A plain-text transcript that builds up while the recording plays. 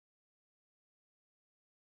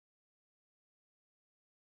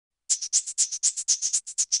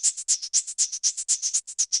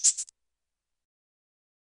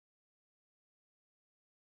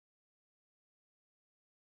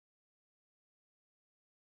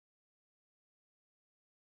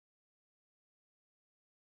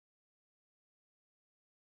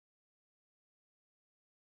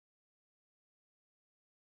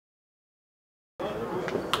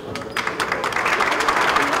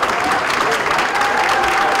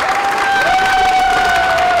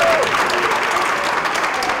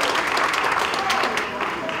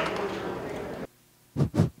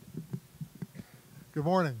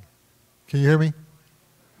Can you hear me?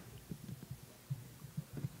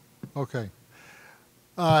 Okay.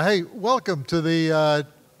 Hey, welcome to the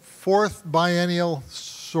fourth biennial,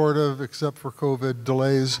 sort of, except for COVID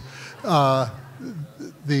delays,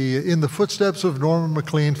 In the Footsteps of Norman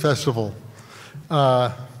Maclean Festival.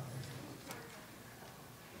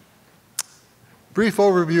 Brief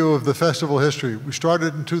overview of the festival history. We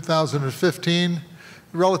started in 2015, a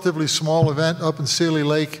relatively small event up in Sealy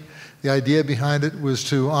Lake. The idea behind it was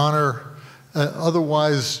to honor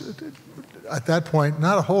otherwise, at that point,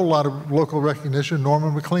 not a whole lot of local recognition,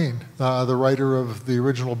 Norman Maclean, the writer of the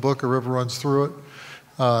original book, A River Runs Through It,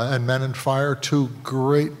 and Men and Fire, two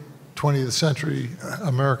great 20th century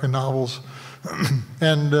American novels.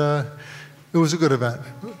 And it was a good event.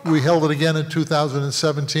 We held it again in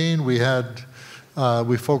 2017. We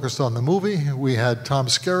focused on the movie. We had Tom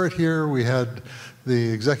Skerritt here. We had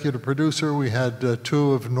the executive producer. We had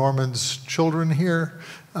two of Norman's children here.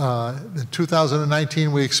 In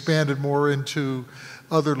 2019, we expanded more into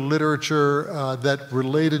other literature that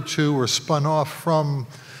related to or spun off from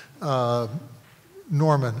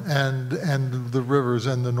Norman and the rivers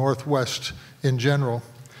and the Northwest in general.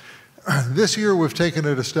 This year, we've taken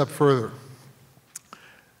it a step further.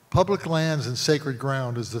 Public lands and sacred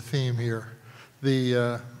ground is the theme here.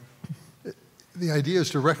 The idea is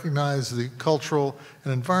to recognize the cultural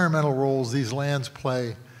and environmental roles these lands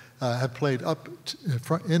have played up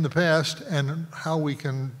in the past, and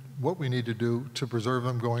what we need to do to preserve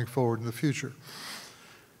them going forward in the future.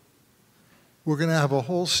 We're going to have a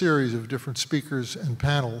whole series of different speakers and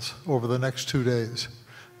panels over the next 2 days.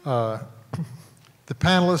 The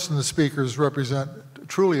panelists and the speakers represent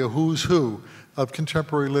truly a who's who of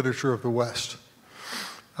contemporary literature of the West.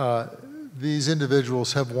 These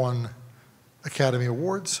individuals have won Academy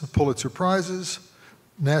Awards, Pulitzer Prizes,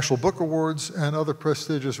 National Book Awards, and other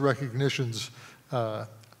prestigious recognitions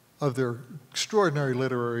of their extraordinary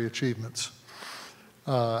literary achievements.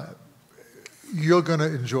 You're going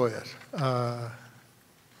to enjoy it.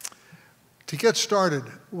 To get started,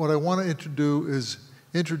 what I want to introduce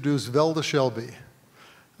Velda Shelby,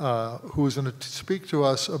 who is going to speak to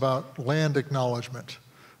us about land acknowledgement.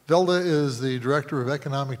 Velda is the Director of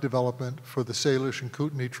Economic Development for the Salish and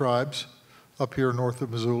Kootenai tribes up here north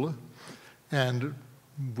of Missoula. And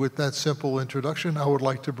with that simple introduction, I would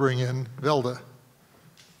like to bring in Velda.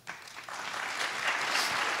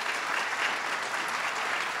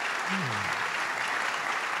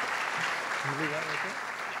 Can you leave that right there?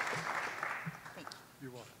 Thank you.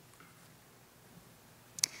 You're welcome.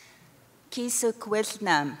 Kisuk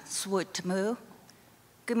Wisnam Swutmu.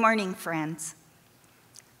 Good morning, friends.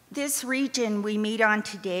 This region we meet on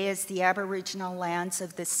today is the Aboriginal lands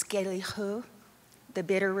of the Skellihu, the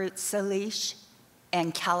Bitterroot Salish,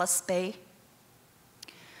 and Kalispay.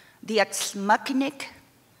 The Aksmukinik,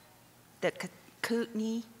 the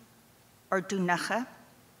Kootenai or Dunacha,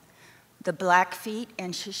 the Blackfeet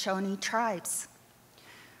and Shoshone tribes.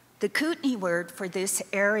 The Kootenai word for this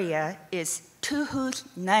area is Tuhut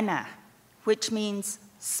Nana, which means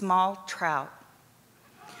small trout.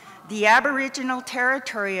 The Aboriginal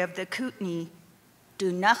territory of the Kootenai,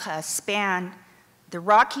 Dunacha, span the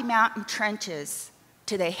Rocky Mountain trenches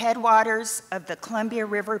to the headwaters of the Columbia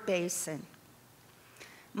River Basin.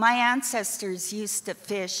 My ancestors used to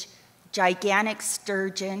fish gigantic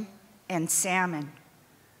sturgeon and salmon,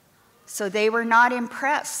 so they were not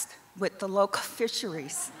impressed with the local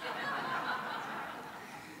fisheries.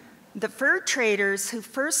 The fur traders who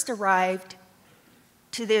first arrived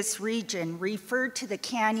to this region referred to the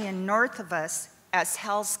canyon north of us as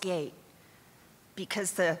Hell's Gate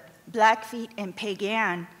because the Blackfeet and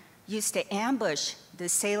Piegan used to ambush the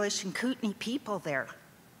Salish and Kootenai people there.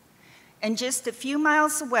 And just a few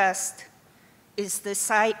miles west is the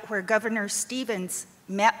site where Governor Stevens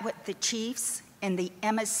met with the chiefs and the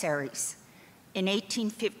emissaries in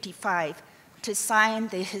 1855 to sign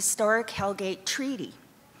the historic Hellgate Treaty.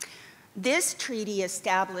 This treaty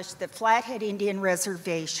established the Flathead Indian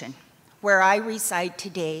Reservation, where I reside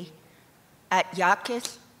today at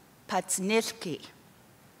Yakith Patsnilki.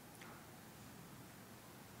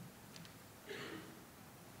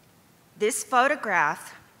 This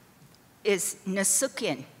photograph is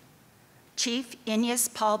Nasukin, Chief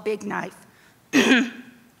Inyas Paul Big Knife,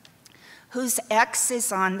 whose X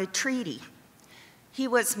is on the treaty. He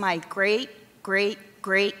was my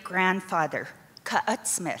great-great-great-grandfather,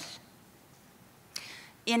 Ka'utsmith.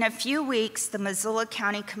 In a few weeks, the Missoula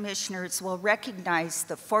County Commissioners will recognize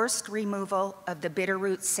the forced removal of the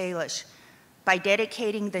Bitterroot Salish by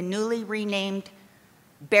dedicating the newly renamed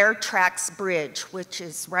Bear Tracks Bridge, which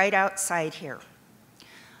is right outside here.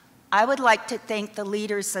 I would like to thank the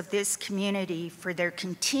leaders of this community for their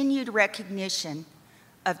continued recognition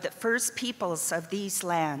of the first peoples of these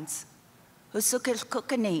lands.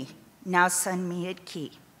 Husukilkukani, Nausan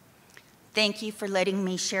Miidki. Thank you for letting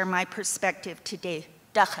me share my perspective today.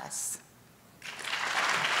 Dachas.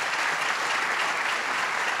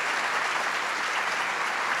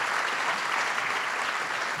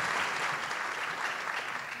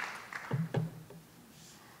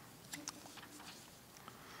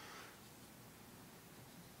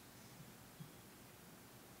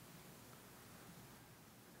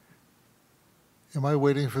 Am I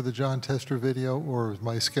waiting for the John Tester video, or is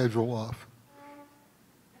my schedule off?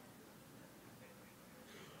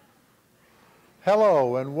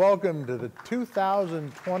 Hello and welcome to the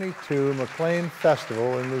 2022 Maclean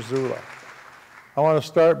Festival in Missoula. I want to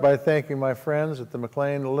start by thanking my friends at the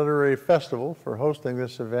Maclean Literary Festival for hosting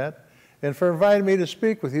this event and for inviting me to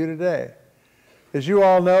speak with you today. As you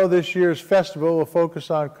all know, this year's festival will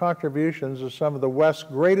focus on contributions of some of the West's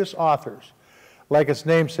greatest authors, like its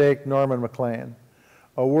namesake, Norman Maclean,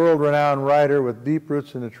 a world-renowned writer with deep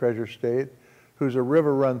roots in the Treasure State, whose A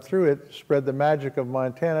River Run Through It spread the magic of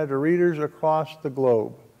Montana to readers across the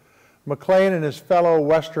globe. Maclean and his fellow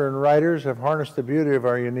Western writers have harnessed the beauty of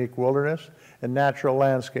our unique wilderness and natural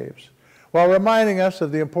landscapes, while reminding us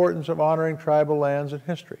of the importance of honoring tribal lands and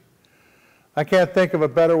history. I can't think of a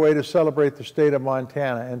better way to celebrate the state of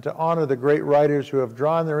Montana and to honor the great writers who have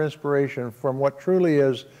drawn their inspiration from what truly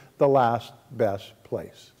is the last best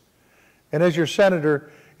place. And as your senator,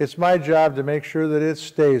 it's my job to make sure that it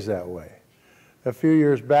stays that way. A few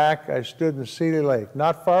years back, I stood in Seeley Lake,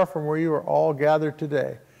 not far from where you are all gathered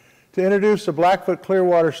today, to introduce the Blackfoot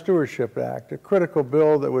Clearwater Stewardship Act, a critical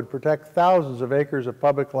bill that would protect thousands of acres of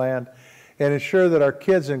public land and ensure that our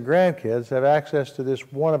kids and grandkids have access to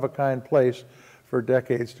this one-of-a-kind place for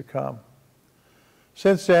decades to come.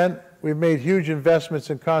 Since then, we've made huge investments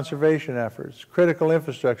in conservation efforts, critical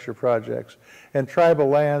infrastructure projects, and tribal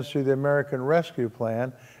lands through the American Rescue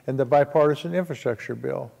Plan and the Bipartisan Infrastructure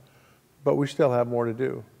Bill. But we still have more to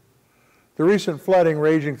do. The recent flooding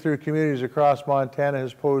raging through communities across Montana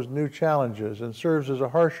has posed new challenges and serves as a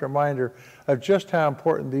harsh reminder of just how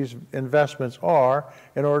important these investments are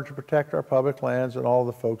in order to protect our public lands and all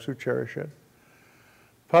the folks who cherish it.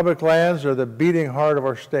 Public lands are the beating heart of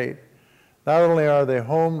our state. Not only are they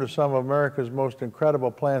home to some of America's most incredible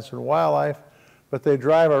plants and wildlife, but they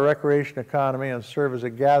drive our recreation economy and serve as a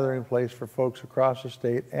gathering place for folks across the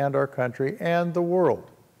state and our country and the world.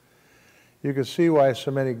 You can see why so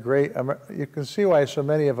many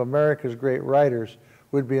of America's great writers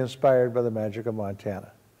would be inspired by the magic of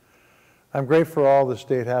Montana. I'm grateful for all the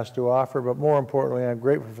state has to offer, but more importantly, I'm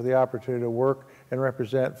grateful for the opportunity to work and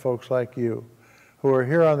represent folks like you, who are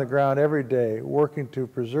here on the ground every day, working to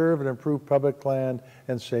preserve and improve public land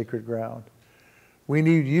and sacred ground. We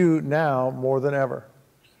need you now more than ever.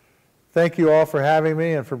 Thank you all for having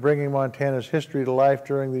me and for bringing Montana's history to life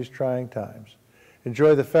during these trying times.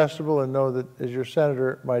 Enjoy the festival and know that as your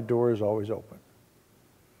senator, my door is always open.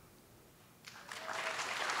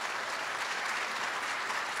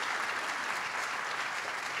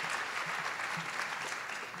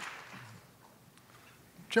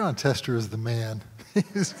 John Tester is the man.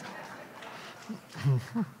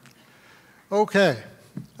 Okay.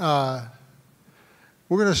 We're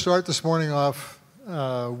going to start this morning off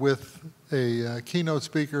with a keynote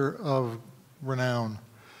speaker of renown,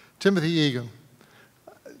 Timothy Egan.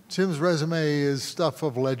 Tim's resume is stuff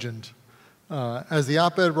of legend. As the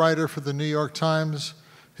op-ed writer for the New York Times,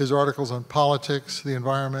 his articles on politics, the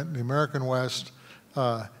environment, and the American West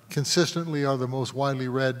consistently are the most widely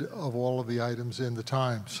read of all of the items in the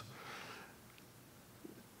Times.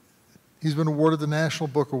 He's been awarded the National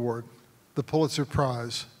Book Award, the Pulitzer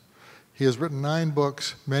Prize. He has written 9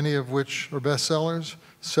 books, many of which are bestsellers,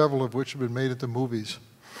 several of which have been made into movies.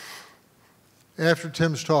 After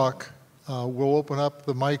Tim's talk, we'll open up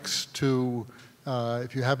the mics to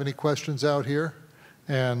if you have any questions out here.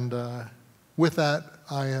 And with that,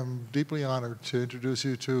 I am deeply honored to introduce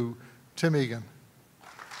you to Tim Egan.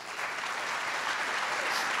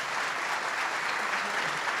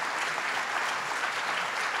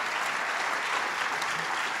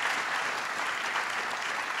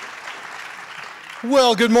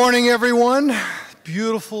 Well, good morning, everyone.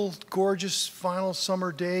 Beautiful, gorgeous final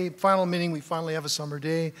summer day. Final meaning we finally have a summer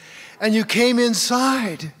day. And you came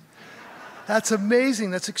inside. That's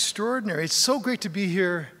amazing. That's extraordinary. It's so great to be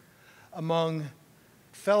here among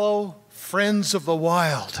fellow friends of the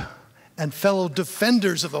wild and fellow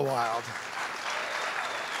defenders of the wild.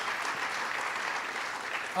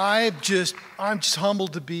 I'm just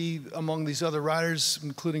humbled to be among these other writers,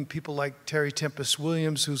 including people like Terry Tempest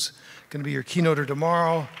Williams, who's going to be your keynoter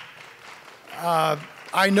tomorrow.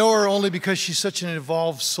 I know her only because she's such an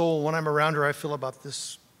evolved soul. When I'm around her, I feel about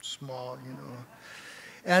this small, you know.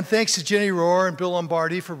 And thanks to Jenny Rohr and Bill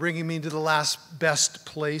Lombardi for bringing me to the last best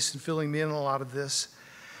place and filling me in on a lot of this.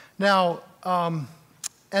 Now,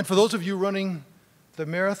 and for those of you running the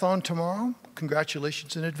marathon tomorrow,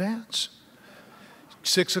 congratulations in advance.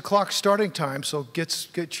 6 o'clock starting time, so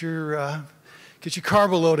get your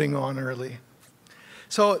carbo loading on early.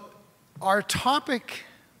 So our topic,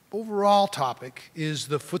 overall topic, is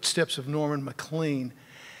the footsteps of Norman Maclean.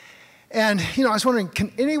 And, you know, I was wondering,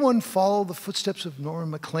 can anyone follow the footsteps of Norman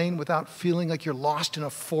Maclean without feeling like you're lost in a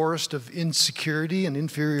forest of insecurity and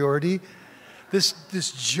inferiority?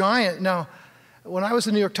 This giant, now, when I was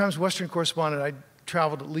the New York Times Western correspondent, I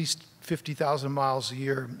traveled at least 50,000 miles a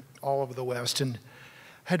year all over the West and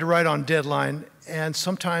had to write on deadline. And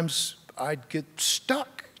sometimes I'd get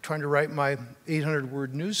stuck trying to write my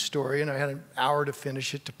 800-word news story, and I had an hour to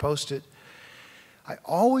finish it, to post it. I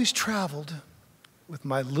always traveled with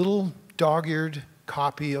my little dog-eared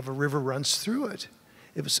copy of A River Runs Through It.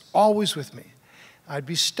 It was always with me. I'd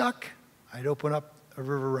be stuck. I'd open up A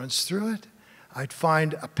River Runs Through It. I'd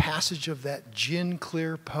find a passage of that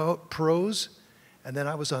gin-clear prose, and then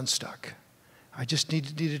I was unstuck. I just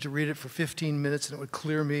needed to read it for 15 minutes, and it would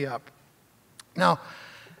clear me up. Now,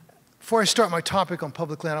 before I start my topic on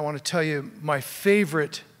public land, I want to tell you my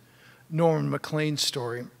favorite Norman Maclean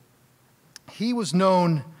story. He was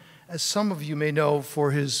known, as some of you may know,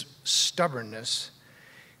 for his stubbornness,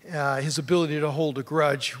 his ability to hold a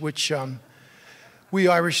grudge, which we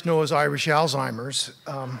Irish know as Irish Alzheimer's.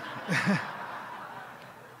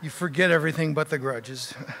 You forget everything but the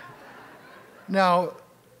grudges. Now,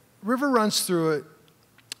 River Runs Through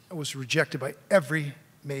It was rejected by every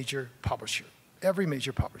major publisher,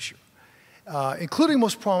 including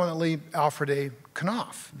most prominently Alfred A.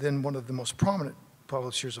 Knopf, then one of the most prominent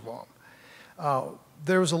publishers of all.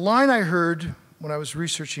 There was a line I heard when I was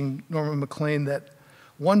researching Norman Maclean that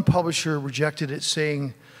one publisher rejected it,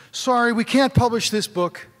 saying, "Sorry, we can't publish this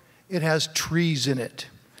book. It has trees in it."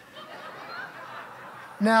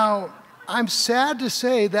 Now, I'm sad to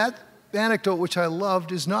say that anecdote, which I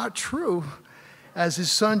loved, is not true, as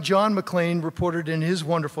his son John Maclean reported in his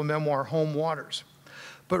wonderful memoir, Home Waters.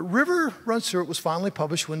 But River Runs Through It was finally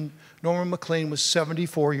published when Norman Maclean was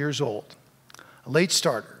 74 years old, a late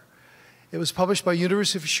starter. It was published by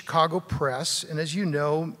University of Chicago Press, and as you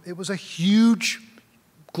know, it was a huge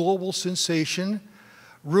global sensation,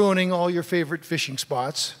 ruining all your favorite fishing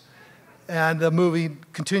spots, and the movie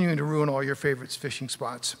continuing to ruin all your favorite fishing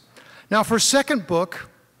spots. Now, for a second book,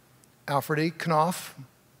 Alfred A. Knopf,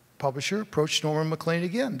 publisher, approached Norman Maclean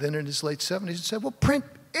again, then in his late 70s, and said, "Well, print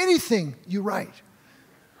anything you write."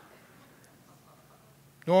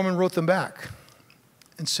 Norman wrote them back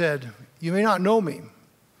and said, "You may not know me.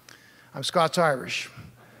 I'm Scots-Irish.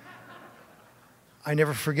 I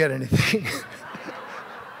never forget anything.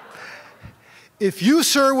 If you,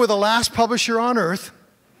 sir, were the last publisher on earth,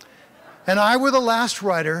 and I were the last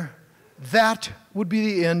writer, that would be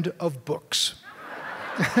the end of books."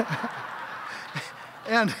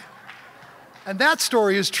 and that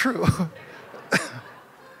story is true.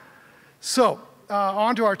 So,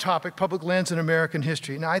 on to our topic, public lands in American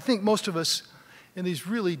history. Now, I think most of us in these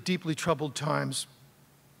really deeply troubled times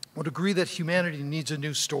would agree that humanity needs a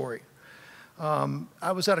new story.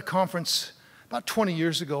 I was at a conference about 20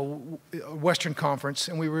 years ago, a Western conference,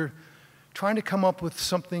 and we were trying to come up with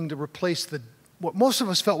something to replace what most of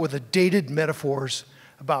us felt were the dated metaphors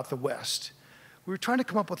about the West. We were trying to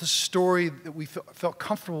come up with a story that we felt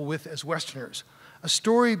comfortable with as Westerners, a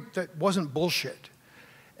story that wasn't bullshit,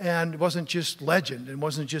 and wasn't just legend, and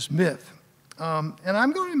wasn't just myth. And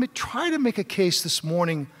I'm going to try to make a case this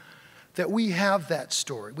morning that we have that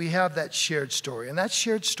story, we have that shared story, and that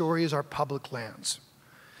shared story is our public lands.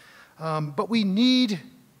 But we need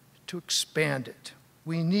to expand it.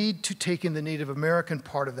 We need to take in the Native American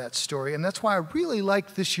part of that story, and that's why I really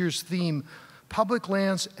like this year's theme, public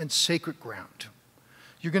lands and sacred ground.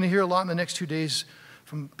 You're going to hear a lot in the next 2 days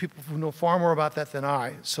from people who know far more about that than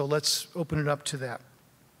I, so let's open it up to that.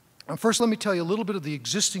 First, let me tell you a little bit of the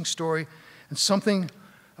existing story and something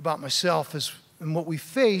about myself and what we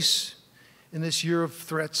face in this year of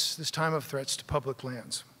threats, this time of threats to public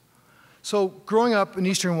lands. So growing up in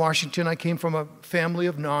Eastern Washington, I came from a family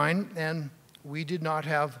of 9, and we did not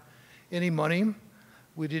have any money.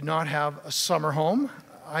 We did not have a summer home.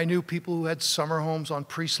 I knew people who had summer homes on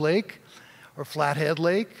Priest Lake or Flathead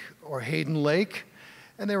Lake or Hayden Lake,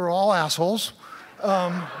 and they were all assholes.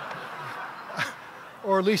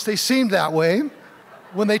 Or at least they seemed that way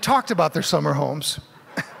when they talked about their summer homes.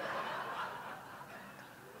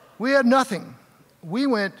 We had nothing. We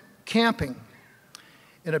went camping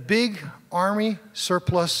in a big Army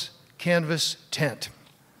surplus canvas tent.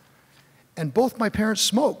 And both my parents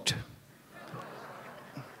smoked.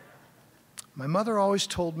 My mother always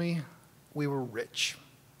told me we were rich.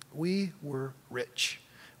 We were rich.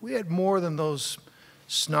 We had more than those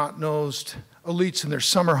snot-nosed elites in their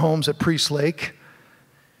summer homes at Priest Lake.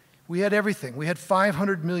 We had everything. We had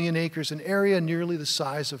 500 million acres, an area nearly the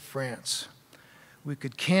size of France. We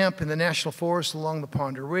could camp in the National Forest along the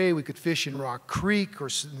Pend Oreille. We could fish in Rock Creek or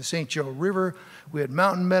in the St. Joe River. We had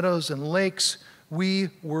mountain meadows and lakes. We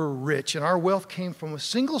were rich, and our wealth came from a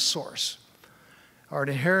single source, our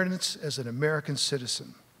inheritance as an American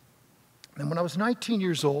citizen. And when I was 19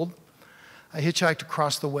 years old, I hitchhiked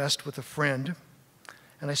across the West with a friend,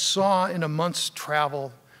 and I saw in a month's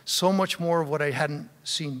travel so much more of what I hadn't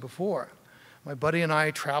seen before. My buddy and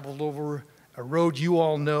I traveled over a road you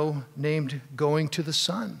all know named Going to the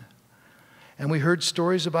Sun. And we heard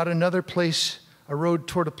stories about another place, a road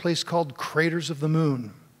toward a place called Craters of the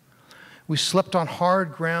Moon. We slept on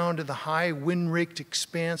hard ground in the high wind-raked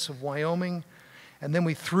expanse of Wyoming, and then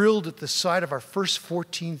we thrilled at the sight of our first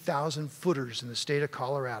 14,000 footers in the state of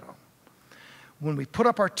Colorado. When we put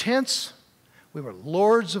up our tents, we were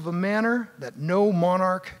lords of a manor that no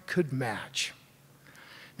monarch could match.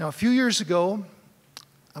 Now, a few years ago,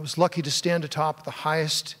 I was lucky to stand atop the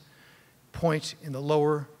highest point in the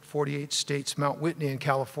lower 48 states, Mount Whitney in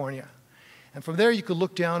California. And from there, you could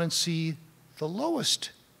look down and see the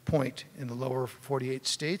lowest point in the lower 48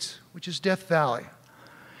 states, which is Death Valley.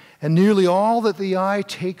 And nearly all that the eye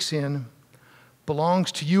takes in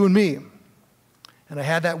belongs to you and me. And I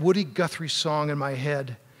had that Woody Guthrie song in my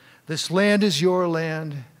head, "This land is your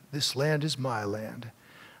land, this land is my land."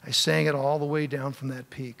 I sang it all the way down from that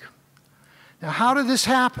peak. Now, how did this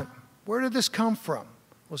happen? Where did this come from?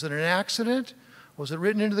 Was it an accident? Was it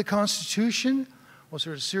written into the Constitution? Was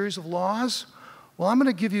there a series of laws? Well, I'm going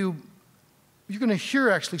to give you, you're going to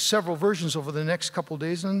hear actually several versions over the next couple of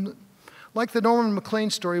days. And like the Norman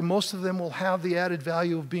Maclean story, most of them will have the added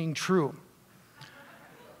value of being true.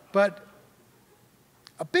 But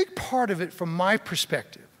a big part of it, from my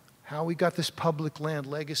perspective, how we got this public land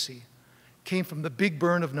legacy, came from the Big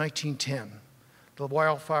Burn of 1910, the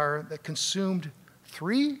wildfire that consumed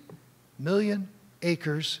 3 million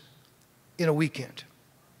acres in a weekend.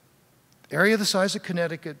 Area the size of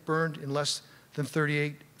Connecticut burned in less than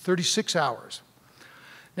 36 hours.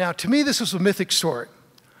 Now, to me, this was a mythic story.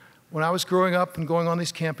 When I was growing up and going on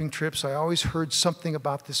these camping trips, I always heard something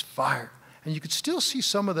about this fire. And you could still see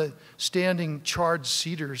some of the standing charred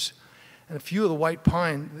cedars and a few of the white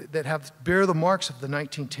pine that bear the marks of the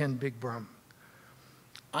 1910 Big Burn.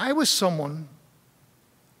 I was someone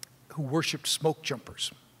who worshiped smoke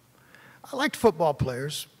jumpers. I liked football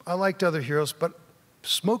players, I liked other heroes, but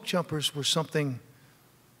smoke jumpers were something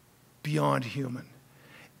beyond human.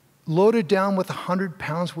 Loaded down with 100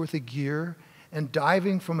 pounds worth of gear and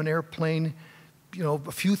diving from an airplane, you know,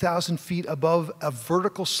 a few thousand feet above a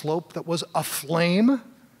vertical slope that was aflame,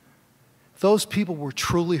 those people were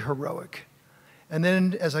truly heroic. And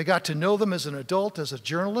then as I got to know them as an adult, as a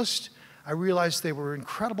journalist, I realized they were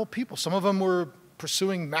incredible people. Some of them were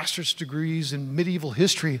pursuing master's degrees in medieval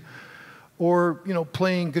history or, you know,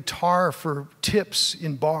 playing guitar for tips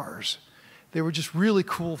in bars. They were just really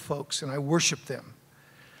cool folks, and I worshiped them.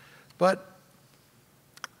 But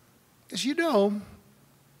as you know,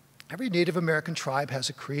 every Native American tribe has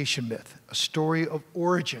a creation myth, a story of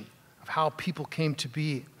origin, of how people came to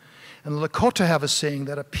be. And the Lakota have a saying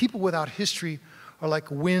that a people without history are like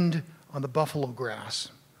wind on the buffalo grass.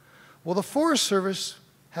 Well, the Forest Service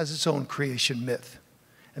has its own creation myth,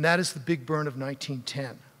 and that is the Big Burn of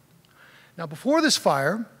 1910. Now, before this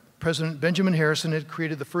fire, President Benjamin Harrison had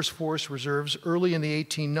created the first forest reserves early in the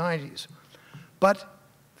 1890s, but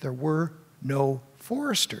there were no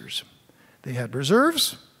foresters. They had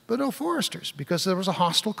reserves, but no foresters, because there was a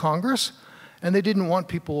hostile Congress, and they didn't want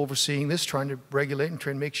people overseeing this, trying to regulate and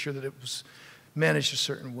trying to make sure that it was managed a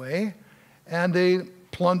certain way. And the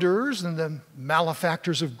plunderers and the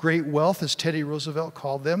malefactors of great wealth, as Teddy Roosevelt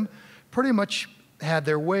called them, pretty much had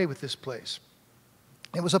their way with this place.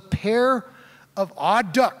 It was a pair of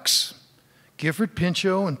odd ducks, Gifford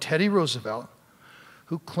Pinchot and Teddy Roosevelt,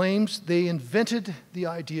 who claims they invented the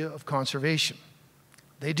idea of conservation.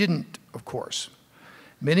 They didn't, of course.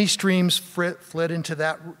 Many streams fed into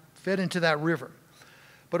that river.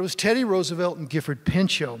 But it was Teddy Roosevelt and Gifford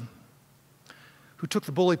Pinchot who took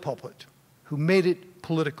the bully pulpit, who made it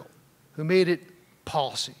political, who made it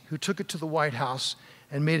policy, who took it to the White House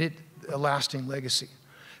and made it a lasting legacy.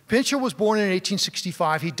 Pinchot was born in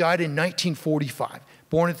 1865. He died in 1945.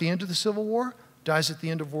 Born at the end of the Civil War, dies at the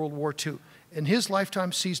end of World War II. And his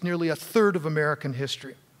lifetime sees nearly a third of American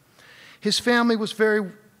history. His family was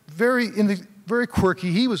very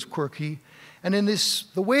quirky. He was quirky. And in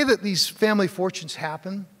the way that these family fortunes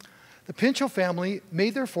happen, the Pinchot family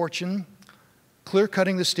made their fortune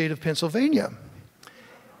clear-cutting the state of Pennsylvania.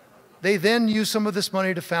 They then used some of this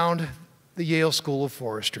money to found the Yale School of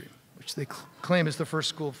Forestry, which they claim is the first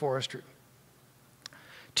school of forestry.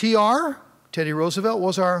 Teddy Roosevelt,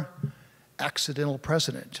 was our accidental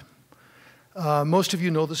president. Most of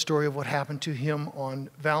you know the story of what happened to him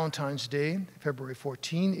on Valentine's Day, February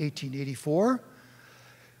 14, 1884,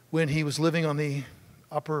 when he was living on the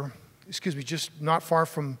just not far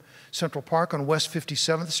from Central Park on West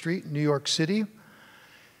 57th Street, New York City.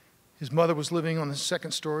 His mother was living on the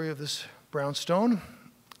second story of this brownstone.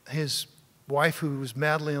 His wife, who he was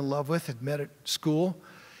madly in love with, had met at school,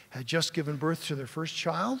 had just given birth to their first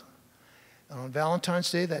child. And on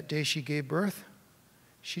Valentine's Day, that day she gave birth,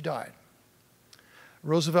 she died.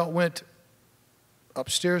 Roosevelt went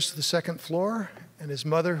upstairs to the second floor, and his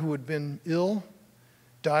mother, who had been ill,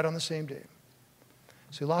 died on the same day.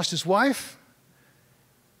 So he lost his wife,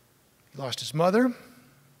 he lost his mother,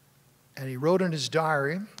 and he wrote in his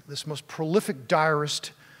diary, this most prolific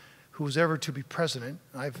diarist who was ever to be president.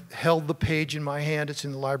 I've held the page in my hand. It's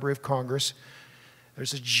in the Library of Congress.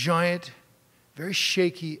 There's a giant, very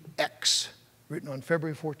shaky X written on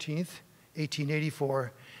February 14th,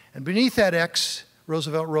 1884. And beneath that X,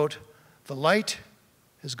 Roosevelt wrote, "The light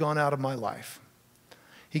has gone out of my life."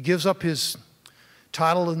 He gives up his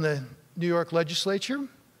title in the New York legislature.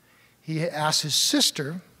 He asks his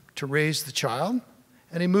sister to raise the child,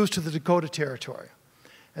 and he moves to the Dakota Territory.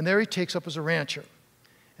 And there he takes up as a rancher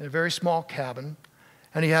in a very small cabin,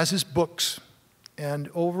 and he has his books. And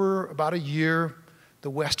over about a year, the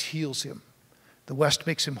West heals him. The West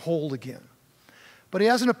makes him whole again. But he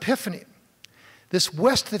has an epiphany. This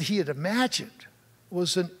West that he had imagined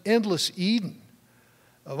was an endless Eden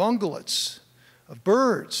of ungulates, of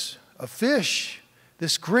birds, of fish.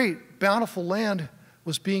 This great, bountiful land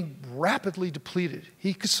was being rapidly depleted.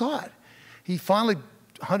 He saw it. He finally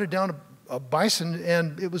hunted down a bison,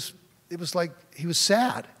 and it was like he was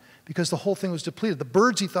sad because the whole thing was depleted. The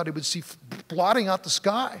birds he thought he would see blotting out the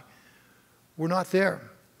sky were not there.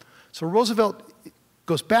 So Roosevelt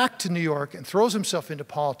goes back to New York and throws himself into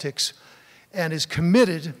politics and is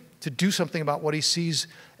committed to do something about what he sees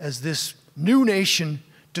as this new nation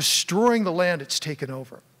destroying the land it's taken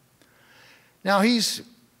over. Now, he's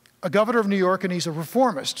a governor of New York, and he's a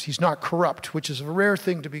reformist. He's not corrupt, which is a rare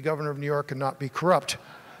thing to be governor of New York and not be corrupt.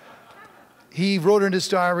 He wrote in his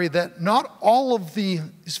diary that not all of the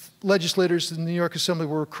legislators in the New York Assembly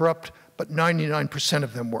were corrupt, but 99%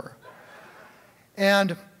 of them were.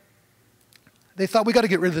 And they thought, we got to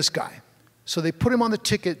get rid of this guy. So they put him on the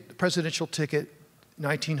ticket, the presidential ticket,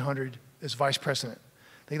 1900, as vice president.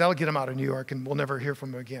 They think that'll get him out of New York, and we'll never hear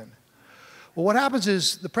from him again. Well, what happens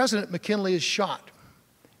is the president, McKinley, is shot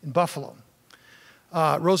in Buffalo.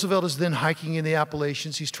 Roosevelt is then hiking in the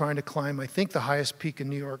Appalachians. He's trying to climb, I think, the highest peak in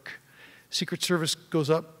New York. Secret Service goes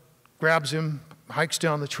up, grabs him, hikes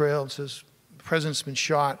down the trail, and says, the president's been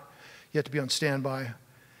shot. You have to be on standby.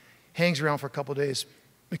 Hangs around for a couple of days.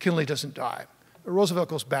 McKinley doesn't die. Roosevelt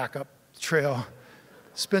goes back up the trail,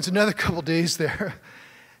 spends another couple of days there.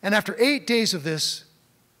 And after 8 days of this,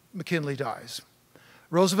 McKinley dies.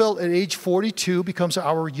 Roosevelt, at age 42, becomes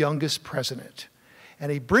our youngest president.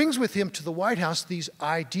 And he brings with him to the White House these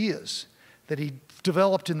ideas that he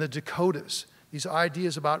developed in the Dakotas, these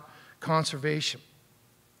ideas about conservation.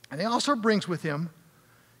 And he also brings with him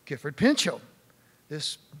Gifford Pinchot,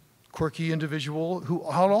 this quirky individual who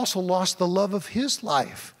had also lost the love of his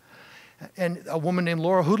life, and a woman named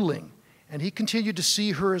Laura Hoodling. And he continued to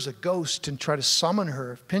see her as a ghost and try to summon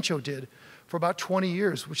her, Pinchot did, for about 20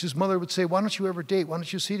 years, which his mother would say, why don't you ever date? Why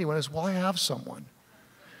don't you see anyone? He said, well, I have someone.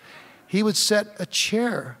 He would set a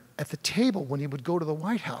chair at the table when he would go to the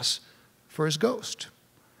White House for his ghost.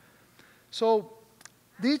 So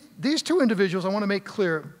these two individuals, I want to make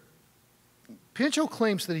clear, Pinchot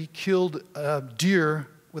claims that he killed a deer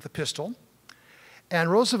with a pistol,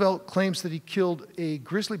 and Roosevelt claims that he killed a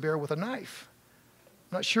grizzly bear with a knife.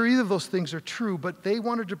 I'm not sure either of those things are true, but they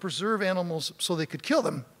wanted to preserve animals so they could kill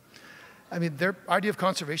them. I mean, their idea of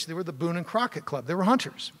conservation, they were the Boone and Crockett Club. They were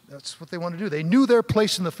hunters. That's what they wanted to do. They knew their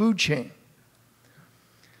place in the food chain.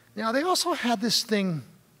 Now, they also had this thing,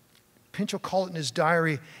 Pinchot called it in his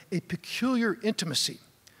diary, a peculiar intimacy.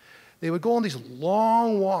 They would go on these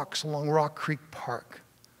long walks along Rock Creek Park,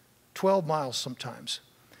 12 miles sometimes.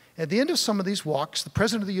 At the end of some of these walks, the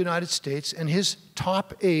President of the United States and his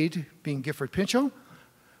top aide, being Gifford Pinchot,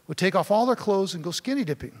 would take off all their clothes and go skinny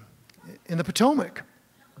dipping in the Potomac.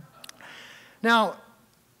 Now,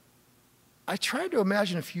 I tried to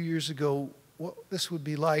imagine a few years ago what this would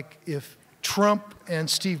be like if Trump and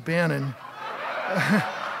Steve Bannon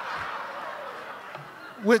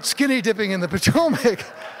went skinny dipping in the Potomac.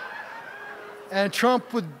 And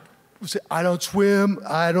Trump would say, I don't swim,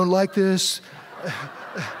 I don't like this.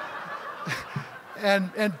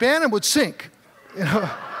 and Bannon would sink, you know.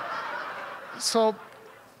 So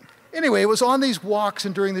anyway, it was on these walks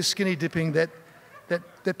and during this skinny dipping that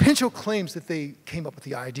Pinchot claims that they came up with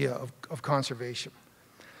the idea of conservation.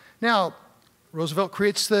 Now, Roosevelt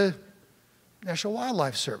creates the National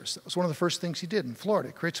Wildlife Service. That was one of the first things he did in Florida.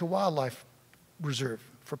 He creates a wildlife reserve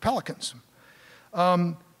for pelicans.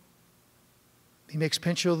 He makes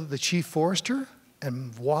Pinchot the chief forester,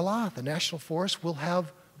 and voila, the National Forest will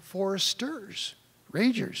have foresters,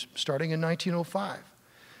 rangers, starting in 1905.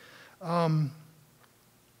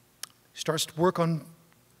 Starts to work on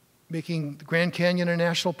making the Grand Canyon a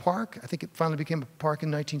national park. I think it finally became a park in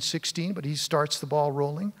 1916, but he starts the ball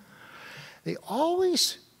rolling. They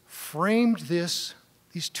always framed these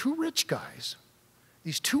two rich guys,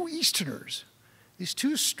 these two Easterners, these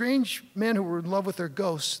two strange men who were in love with their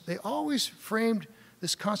ghosts, they always framed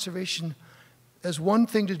this conservation as one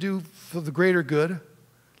thing to do for the greater good,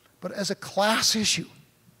 but as a class issue.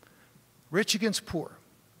 Rich against poor.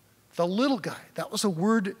 The little guy, that was a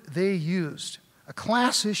word they used, a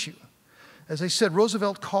class issue. As I said,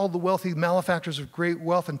 Roosevelt called the wealthy malefactors of great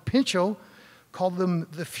wealth, and Pinchot called them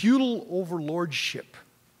the feudal overlordship.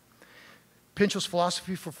 Pinchot's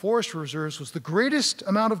philosophy for forest reserves was the greatest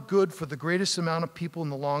amount of good for the greatest amount of people in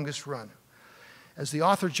the longest run. As the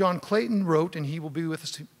author John Clayton wrote, and he will be with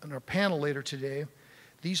us on our panel later today,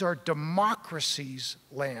 these are democracy's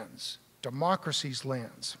lands, democracy's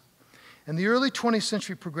lands. And the early 20th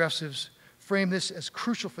century progressives framed this as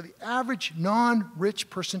crucial for the average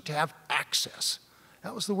non-rich person to have access.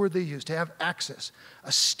 That was the word they used, to have access,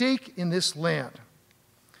 a stake in this land.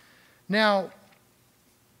 Now,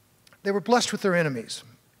 they were blessed with their enemies.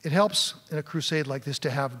 It helps in a crusade like this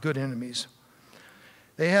to have good enemies.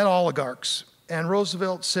 They had oligarchs, and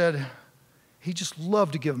Roosevelt said he just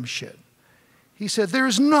loved to give them shit. He said, there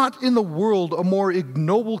is not in the world a more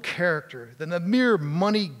ignoble character than the mere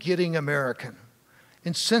money-getting American,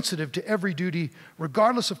 insensitive to every duty,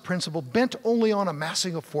 regardless of principle, bent only on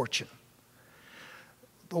amassing a fortune.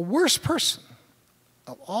 The worst person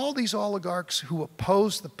of all these oligarchs who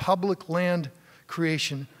opposed the public land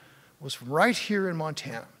creation was from right here in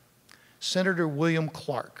Montana, Senator William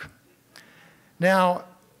Clark. Now,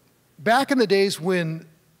 back in the days when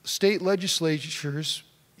state legislators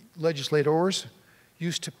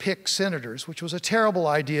used to pick senators, which was a terrible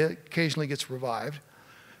idea, occasionally gets revived,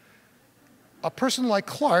 a person like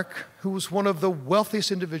Clark, who was one of the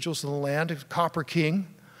wealthiest individuals in the land, a copper king,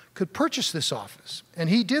 could purchase this office, and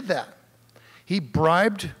he did that. He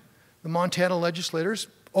bribed the Montana legislators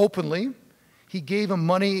openly. He gave them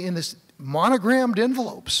money in this monogrammed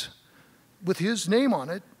envelopes with his name on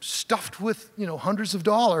it, stuffed with, hundreds of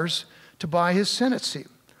dollars to buy his Senate seat.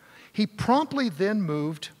 He promptly then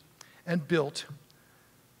moved and built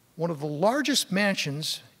one of the largest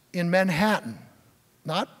mansions in Manhattan,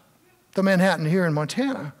 not the Manhattan here in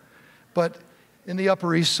Montana, but in the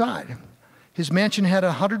Upper East Side. His mansion had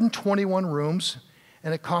 121 rooms,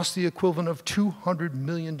 and it cost the equivalent of $200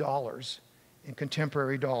 million in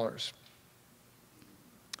contemporary dollars.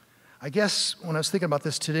 I guess when I was thinking about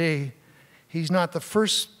this today, he's not the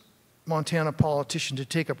first Montana politician to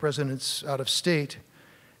take up residence out of state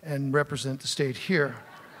and represent the state here.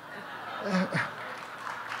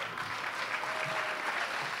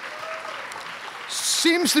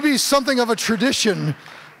 Seems to be something of a tradition.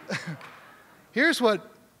 Here's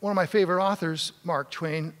what one of my favorite authors, Mark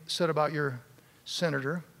Twain, said about your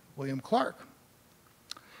Senator, William Clark.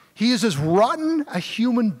 He is as rotten a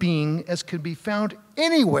human being as can be found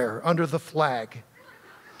anywhere under the flag.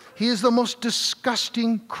 He is the most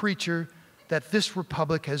disgusting creature that this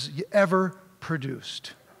republic has ever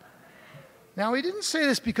produced. Now, he didn't say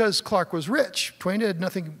this because Clark was rich. Twain had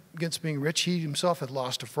nothing against being rich. He himself had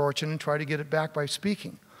lost a fortune and tried to get it back by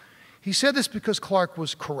speaking. He said this because Clark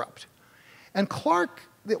was corrupt. And Clark,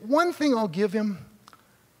 the one thing I'll give him,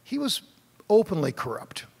 he was openly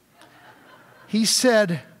corrupt. He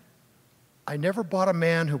said, I never bought a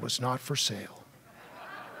man who was not for sale.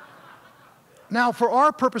 Now, for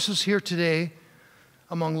our purposes here today,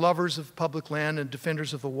 among lovers of public land and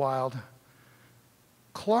defenders of the wild,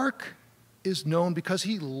 Clark is known because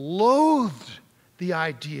he loathed the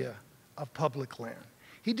idea of public land.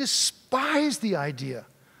 He despised the idea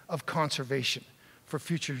of conservation for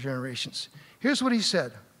future generations. Here's what he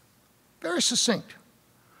said, very succinct.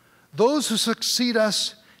 Those who succeed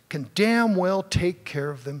us can damn well take care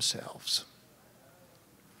of themselves.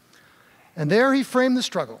 And there he framed the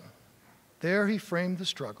struggle. There he framed the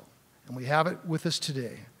struggle. And we have it with us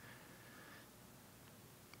today.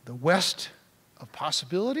 The West of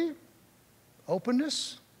possibility,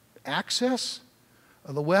 openness, access,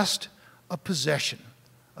 or the West of possession,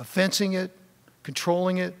 of fencing it,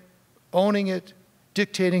 controlling it, owning it,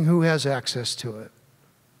 dictating who has access to it.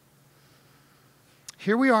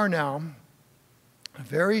 Here we are now, a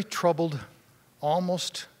very troubled,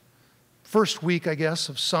 almost first week, I guess,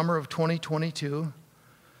 of summer of 2022,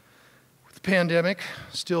 with the pandemic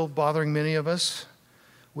still bothering many of us,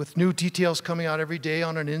 with new details coming out every day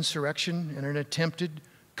on an insurrection and an attempted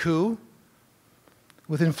coup,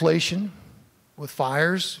 with inflation, with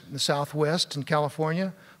fires in the Southwest and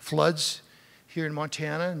California, floods here in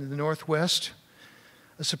Montana and in the Northwest,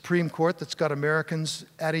 a Supreme Court that's got Americans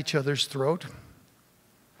at each other's throat.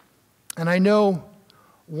 And I know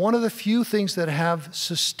one of the few things that have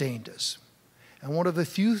sustained us, and one of the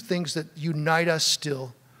few things that unite us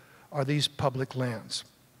still, are these public lands.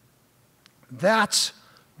 That's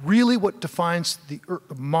really what defines the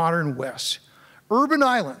modern West. Urban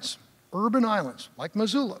islands like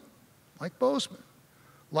Missoula, like Bozeman,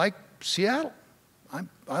 like Seattle.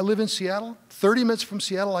 I live in Seattle. 30 minutes from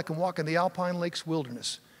Seattle, I can walk in the Alpine Lakes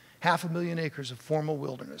wilderness, 500,000 acres of formal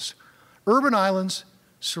wilderness. Urban islands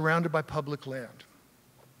surrounded by public land.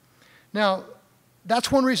 Now,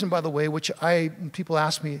 that's one reason, by the way, which when people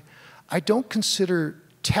ask me, I don't consider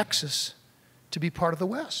Texas to be part of the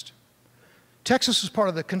West. Texas is part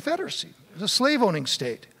of the Confederacy. It's a slave-owning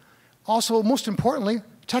state. Also, most importantly,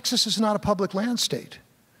 Texas is not a public land state.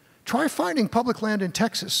 Try finding public land in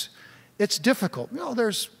Texas. It's difficult. You know,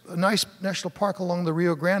 there's a nice national park along the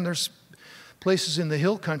Rio Grande. There's places in the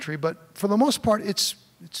hill country, but for the most part, it's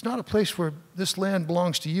not a place where this land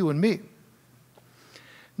belongs to you and me.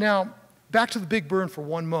 Now, back to the Big Burn for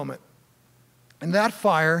one moment. In that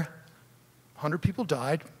fire, 100 people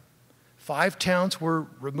died. 5 towns were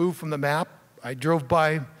removed from the map. I drove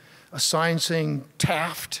by a sign saying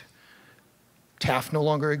Taft. Taft no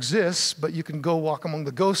longer exists, but you can go walk among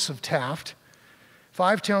the ghosts of Taft.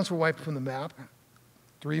 5 towns were wiped from the map.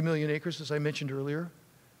 3 million acres, as I mentioned earlier,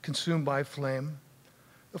 consumed by flame.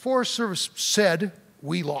 The Forest Service said,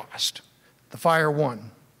 we lost. The fire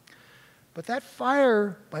won. But that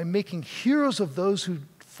fire, by making heroes of those who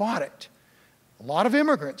fought it, a lot of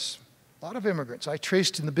immigrants. I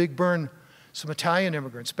traced in the Big Burn some Italian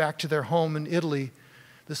immigrants back to their home in Italy,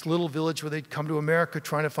 this little village where they'd come to America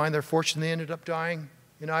trying to find their fortune. They ended up dying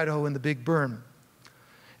in Idaho in the Big Burn.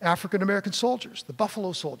 African-American soldiers, the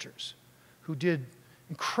Buffalo Soldiers, who did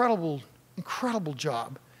incredible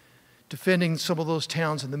job defending some of those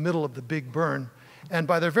towns in the middle of the Big Burn, and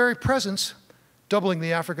by their very presence, doubling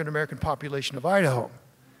the African-American population of Idaho.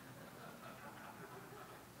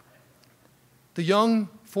 The young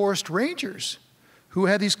forest rangers who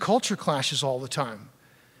had these culture clashes all the time,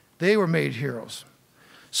 they were made heroes.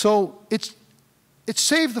 So it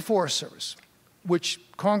saved the Forest Service, which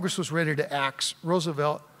Congress was ready to axe.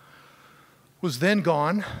 Roosevelt was then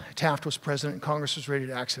gone. Taft was president, and Congress was ready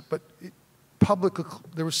to axe it. But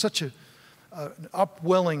there was such an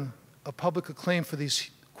upwelling of public acclaim for these,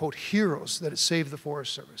 quote, heroes that it saved the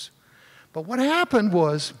Forest Service. But what happened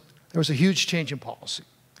was there was a huge change in policy.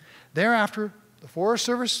 Thereafter, the Forest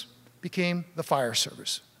Service became the Fire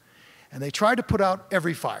Service. And they tried to put out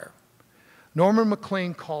every fire. Norman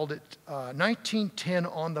Maclean called it 1910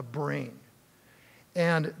 on the brain.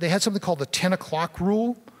 And they had something called the 10 o'clock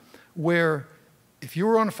rule, where if you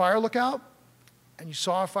were on a fire lookout and you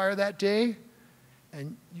saw a fire that day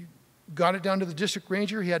and you got it down to the district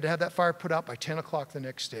ranger, he had to have that fire put out by 10 o'clock the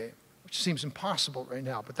next day, which seems impossible right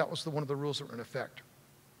now, but that was one of the rules that were in effect.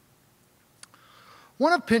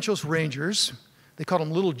 One of Pinchot's rangers, they called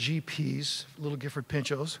them little GPs, little Gifford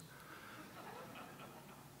Pinchots,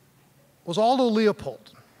 was Aldo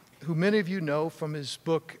Leopold, who many of you know from his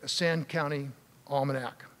book, A Sand County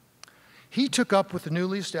Almanac. He took up with the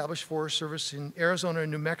newly established Forest Service in Arizona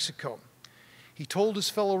and New Mexico. He told his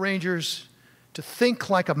fellow rangers to think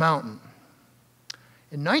like a mountain.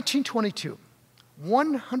 In 1922,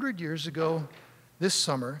 100 years ago this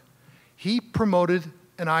summer, he promoted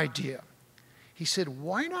an idea. He said,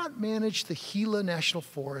 why not manage the Gila National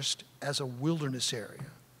Forest as a wilderness area?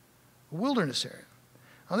 A wilderness area.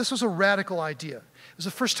 Now, this was a radical idea. It was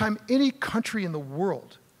the first time any country in the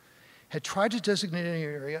world had tried to designate any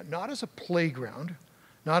area not as a playground,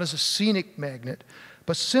 not as a scenic magnet,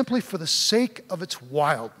 but simply for the sake of its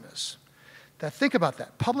wildness. Now think about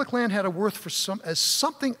that. Public land had a worth for as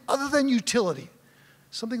something other than utility,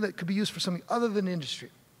 something that could be used for something other than industry.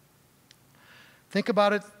 Think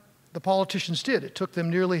about it, the politicians did. It took them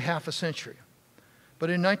nearly half a century. But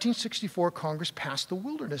in 1964, Congress passed the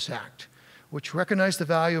Wilderness Act, which recognized the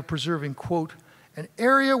value of preserving, quote, an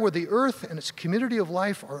area where the earth and its community of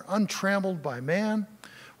life are untrammeled by man,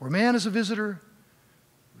 where man is a visitor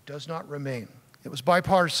who does not remain. It was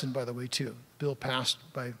bipartisan, by the way, too. The bill passed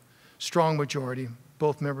by strong majority,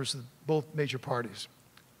 both members of both major parties.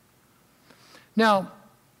 Now,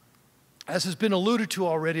 as has been alluded to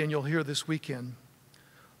already, and you'll hear this weekend,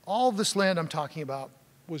 all of this land I'm talking about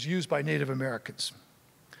was used by Native Americans.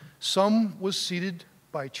 Some was ceded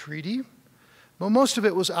by treaty, but most of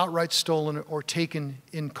it was outright stolen or taken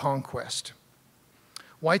in conquest.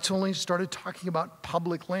 Whites only started talking about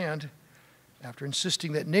public land after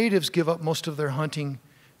insisting that natives give up most of their hunting,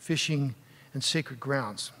 fishing, and sacred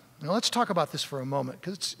grounds. Now let's talk about this for a moment,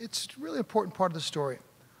 because it's a really important part of the story.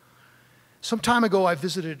 Some time ago, I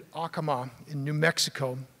visited Acoma in New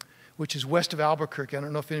Mexico, which is west of Albuquerque. I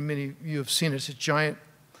don't know if many of you have seen it. It's a giant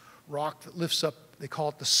rock that lifts up. They call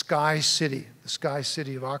it the Sky City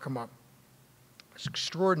of Acoma. It's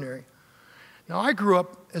extraordinary. Now, I grew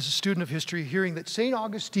up as a student of history hearing that St.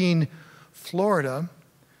 Augustine, Florida,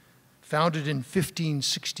 founded in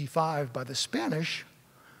 1565 by the Spanish,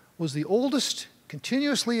 was the oldest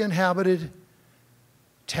continuously inhabited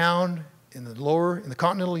town in the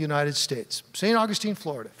continental United States. St. Augustine,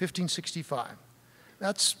 Florida, 1565.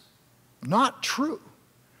 That's not true.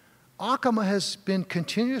 Acoma has been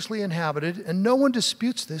continuously inhabited, and no one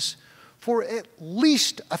disputes this, for at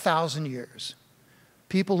least 1,000 years.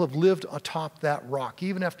 People have lived atop that rock,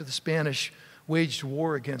 even after the Spanish waged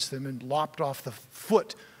war against them and lopped off the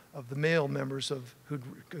foot of the male members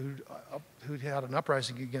who'd had an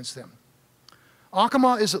uprising against them.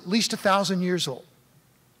 Acoma is at least 1,000 years old.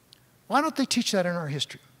 Why don't they teach that in our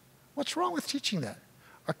history? What's wrong with teaching that?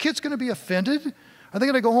 Are kids going to be offended? Are they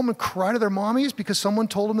going to go home and cry to their mommies because someone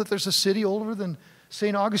told them that there's a city older than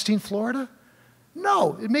St. Augustine, Florida?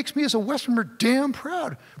 No, it makes me as a Westerner damn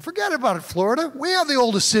proud. Forget about it, Florida. We have the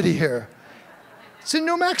oldest city here. It's in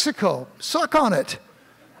New Mexico. Suck on it.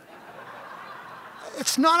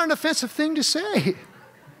 It's not an offensive thing to say.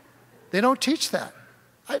 They don't teach that.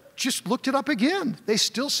 I just looked it up again. They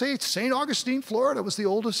still say St. Augustine, Florida was the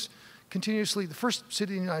oldest, continuously, the first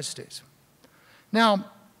city in the United States.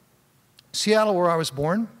 Now, Seattle, where I was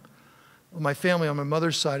born, my family on my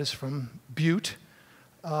mother's side is from Butte.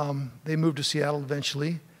 They moved to Seattle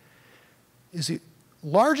eventually, is the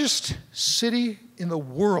largest city in the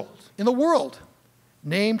world,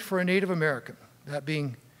 named for a Native American, that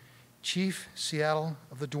being Chief Seattle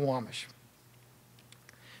of the Duwamish.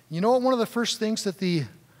 You know what one of the first things that the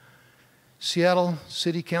Seattle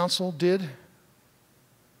City Council did?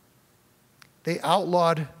 They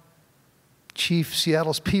outlawed Chief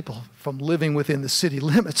Seattle's people from living within the city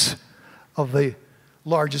limits of the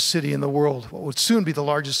largest city in the world, what would soon be the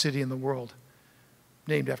largest city in the world,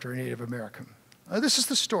 named after a Native American. This is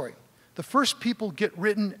the story. The first people get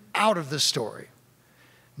written out of the story.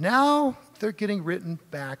 Now they're getting written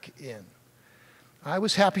back in. I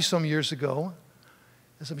was happy some years ago,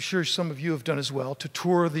 as I'm sure some of you have done as well, to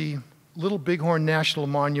tour the Little Bighorn National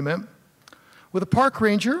Monument with a park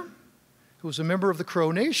ranger who was a member of the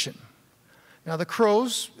Crow Nation. Now the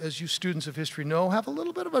Crows, as you students of history know, have a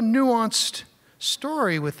little bit of a nuanced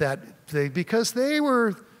story with that thing, because they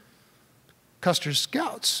were Custer's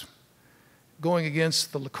scouts going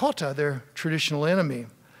against the Lakota, their traditional enemy,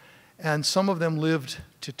 and some of them lived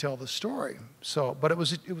to tell the story. But it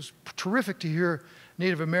was terrific to hear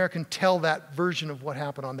Native American tell that version of what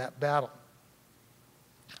happened on that battle.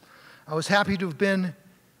 I was happy to have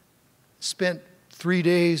spent 3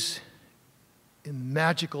 days in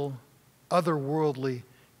magical, otherworldly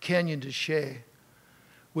Canyon de Chelly,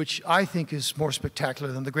 which I think is more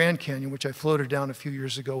spectacular than the Grand Canyon, which I floated down a few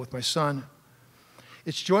years ago with my son.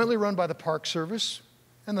 It's jointly run by the Park Service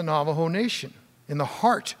and the Navajo Nation, in the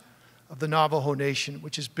heart of the Navajo Nation,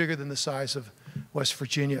 which is bigger than the size of West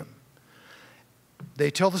Virginia.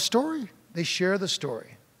 They tell the story. They share the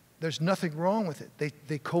story. There's nothing wrong with it.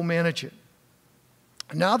 They co-manage it.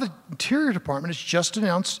 Now the Interior Department has just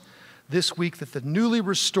announced this week that the newly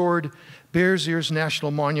restored Bears Ears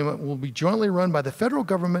National Monument will be jointly run by the federal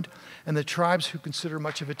government and the tribes who consider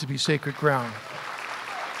much of it to be sacred ground.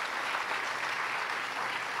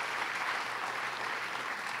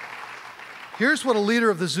 Here's what a leader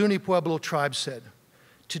of the Zuni Pueblo tribe said.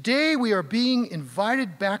 Today we are being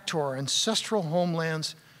invited back to our ancestral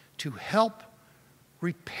homelands to help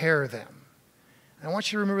repair them. And I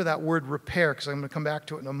want you to remember that word repair, because I'm going to come back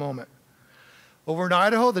to it in a moment. Over in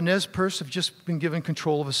Idaho, the Nez Perce have just been given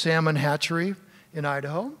control of a salmon hatchery in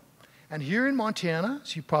Idaho. And here in Montana,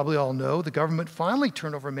 as you probably all know, the government finally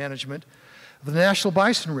turned over management of the National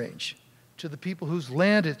Bison Range to the people whose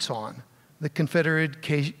land it's on, the Confederated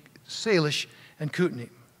Salish and Kootenai.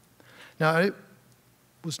 Now, it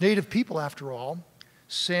was Native people, after all,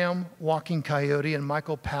 Sam Walking Coyote and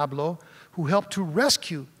Michael Pablo, who helped to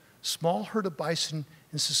rescue a small herd of bison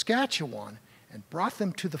in Saskatchewan and brought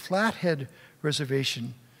them to the Flathead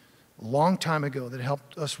Reservation a long time ago that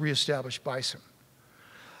helped us reestablish bison.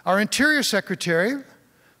 Our Interior Secretary,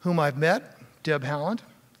 whom I've met, Deb Haaland,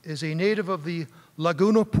 is a native of the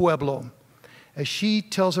Laguna Pueblo. As she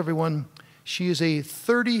tells everyone, she is a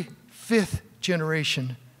 35th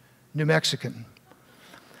generation New Mexican.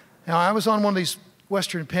 Now, I was on one of these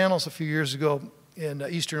Western panels a few years ago in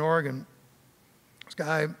Eastern Oregon. This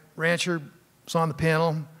guy, rancher, was on the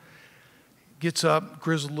panel, gets up,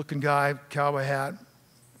 grizzled-looking guy, cowboy hat.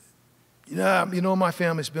 You know, my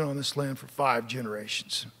family's been on this land for 5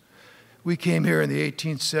 generations. We came here in the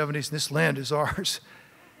 1870s, and this land is ours.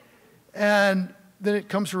 And then it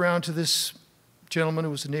comes around to this gentleman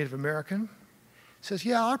who was a Native American. He says,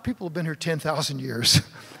 yeah, our people have been here 10,000 years.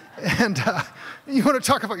 And you want to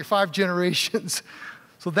talk about your 5 generations.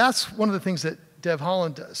 So that's one of the things that Deb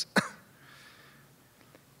Haaland does.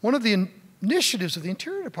 One of the initiatives of the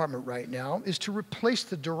Interior Department right now is to replace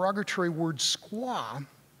the derogatory word squaw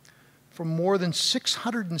from more than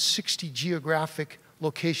 660 geographic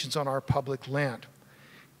locations on our public land.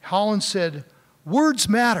 Haaland said, words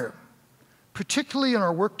matter, particularly in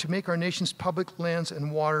our work to make our nation's public lands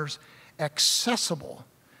and waters accessible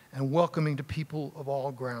and welcoming to people of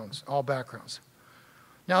all backgrounds.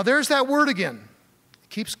 Now there's that word again. It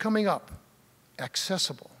keeps coming up,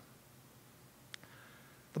 accessible.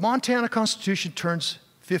 The Montana Constitution turns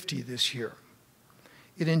 50 this year.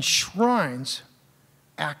 It enshrines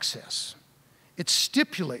access. It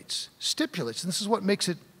stipulates, and this is what makes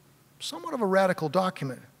it somewhat of a radical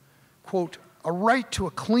document, quote, a right to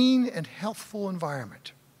a clean and healthful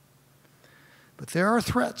environment. But there are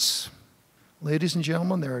threats. Ladies and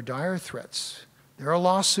gentlemen, there are dire threats. There are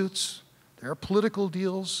lawsuits, there are political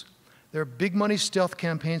deals, there are big money stealth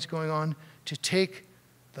campaigns going on to take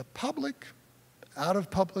the public out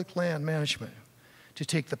of public land management, to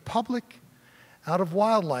take the public out of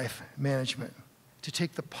wildlife management, to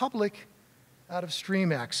take the public out of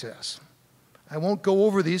stream access. I won't go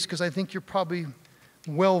over these because I think you're probably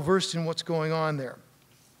well versed in what's going on there.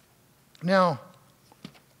 Now,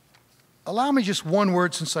 allow me just one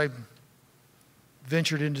word, since I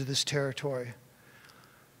ventured into this territory,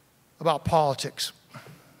 about politics.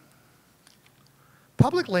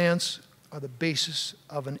 Public lands are the basis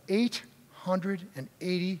of an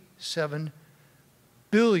 $887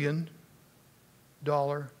 billion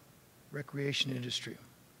recreation industry.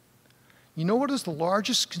 You know what is the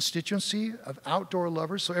largest constituency of outdoor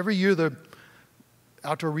lovers? So every year the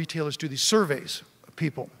outdoor retailers do these surveys of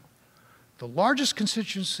people. The largest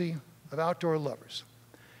constituency of outdoor lovers.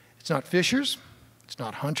 It's not fishers, it's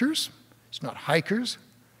not hunters, it's not hikers,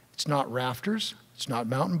 it's not rafters, it's not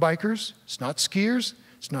mountain bikers, it's not skiers,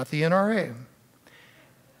 it's not the NRA.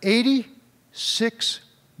 86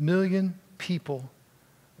 million people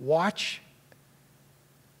watch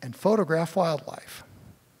and photograph wildlife,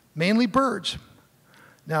 mainly birds.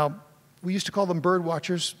 Now, we used to call them bird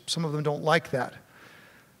watchers. Some of them don't like that.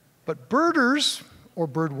 But birders, or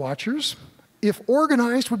bird watchers, if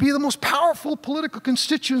organized, would be the most powerful political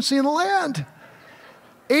constituency in the land.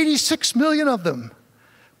 86 million of them.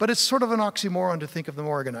 But it's sort of an oxymoron to think of them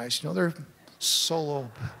organized. You know, they're solo.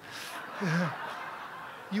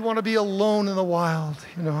 You want to be alone in the wild,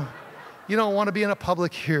 you know. You don't want to be in a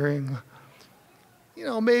public hearing. You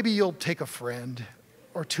know, maybe you'll take a friend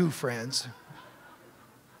or 2 friends.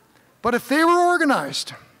 But if they were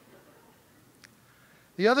organized,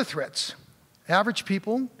 the other threats, average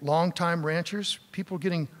people, longtime ranchers, people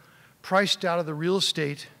getting priced out of the real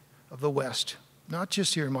estate of the West, not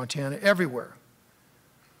just here in Montana, everywhere.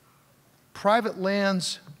 Private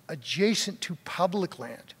lands adjacent to public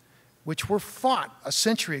land, which were fought a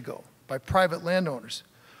century ago by private landowners,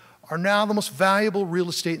 are now the most valuable real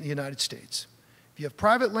estate in the United States. If you have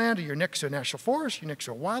private land, or you're next to a national forest, you're next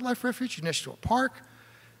to a wildlife refuge, you're next to a park,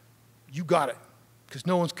 you got it, because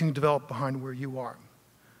no one can develop behind where you are.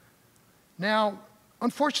 Now,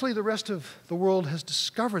 unfortunately, the rest of the world has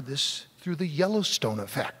discovered this through the Yellowstone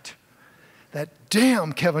effect. That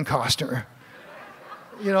damn Kevin Costner.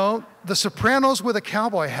 You know, The Sopranos with a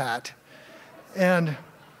cowboy hat. And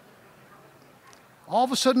all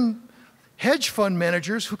of a sudden, hedge fund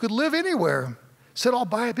managers who could live anywhere Said, I'll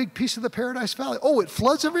buy a big piece of the Paradise Valley. Oh, it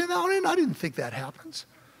floods every now and then? I didn't think that happens.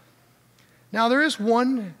 Now, there is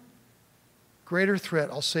one greater threat,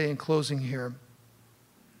 I'll say in closing here,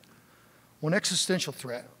 one existential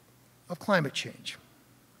threat of climate change.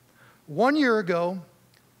 1 year ago,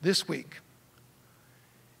 this week,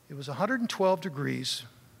 it was 112 degrees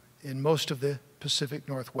in most of the Pacific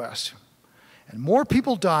Northwest. And more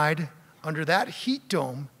people died under that heat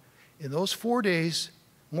dome in those 4 days.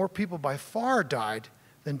 More people by far died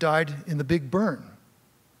than died in the Big Burn.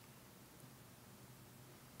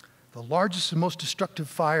 The largest and most destructive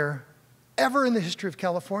fire ever in the history of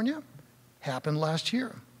California happened last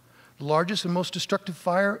year. The largest and most destructive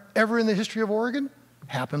fire ever in the history of Oregon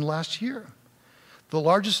happened last year. The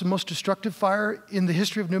largest and most destructive fire in the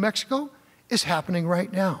history of New Mexico is happening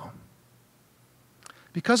right now.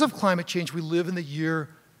 Because of climate change, we live in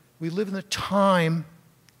the time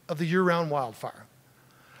of the year-round wildfire.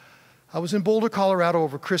 I was in Boulder, Colorado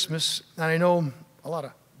over Christmas, and I know a lot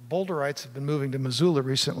of Boulderites have been moving to Missoula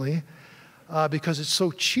recently because it's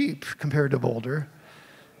so cheap compared to Boulder.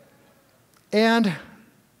 And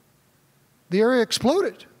the area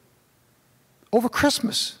exploded over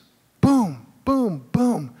Christmas. Boom, boom,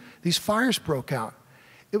 boom. These fires broke out.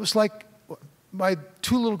 It was like my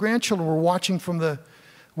 2 little grandchildren were watching from the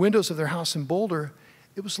windows of their house in Boulder.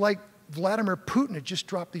 It was like Vladimir Putin had just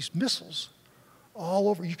dropped these missiles all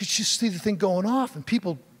over. You could just see the thing going off, and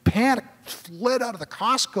people panicked, fled out of the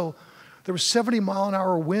Costco. There were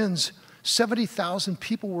 70-mile-an-hour winds. 70,000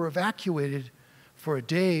 people were evacuated for a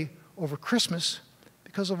day over Christmas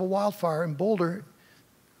because of a wildfire in Boulder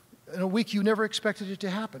in a week you never expected it to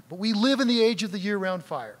happen. But we live in the age of the year-round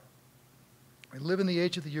fire. We live in the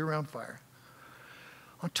age of the year-round fire.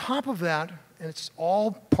 On top of that, and it's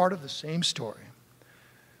all part of the same story,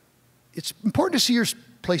 it's important to see your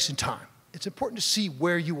place in time. It's important to see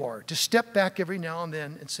where you are, to step back every now and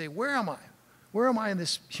then and say, where am I? Where am I in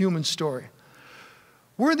this human story?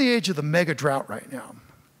 We're in the age of the mega drought right now.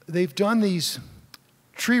 They've done these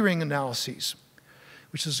tree ring analyses,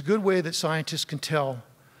 which is a good way that scientists can tell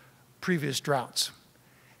previous droughts.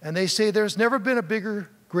 And they say there's never been a bigger,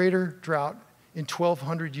 greater drought in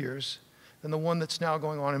 1,200 years than the one that's now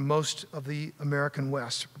going on in most of the American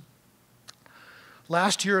West.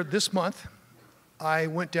 Last year, this month, I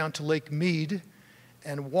went down to Lake Mead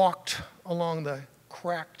and walked along the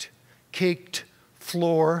cracked, caked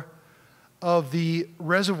floor of the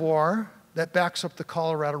reservoir that backs up the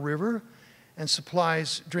Colorado River and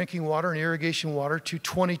supplies drinking water and irrigation water to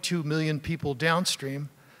 22 million people downstream,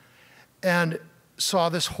 and saw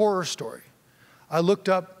this horror story. I looked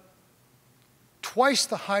up twice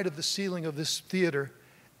the height of the ceiling of this theater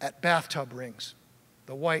at bathtub rings,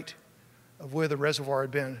 the white of where the reservoir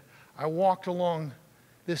had been. I walked along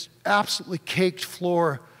this absolutely caked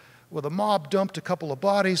floor where the mob dumped a couple of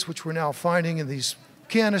bodies, which we're now finding in these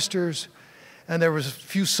canisters, and there was a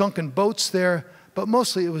few sunken boats there, but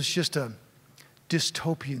mostly it was just a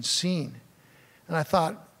dystopian scene. And I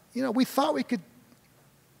thought, you know, we thought we could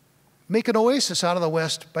make an oasis out of the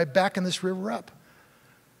West by backing this river up.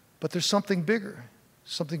 But there's something bigger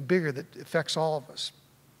that affects all of us.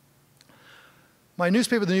 My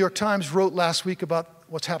newspaper, the New York Times, wrote last week about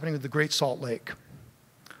what's happening with the Great Salt Lake.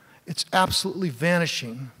 It's absolutely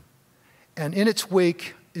vanishing, and in its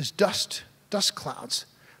wake is dust clouds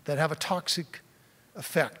that have a toxic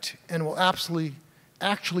effect and will actually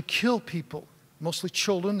kill people, mostly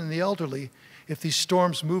children and the elderly, if these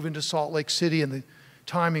storms move into Salt Lake City and the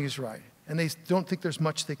timing is right. And they don't think there's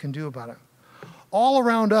much they can do about it. All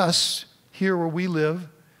around us, here where we live,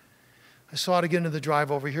 I saw it again in the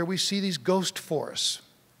drive over here, we see these ghost forests.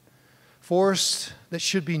 Forests that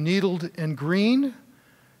should be needled and green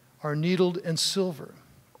are needled and silver,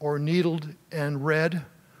 or needled and red,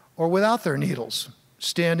 or without their needles,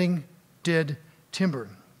 standing dead timber.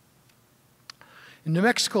 In New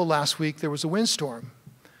Mexico last week, there was a windstorm,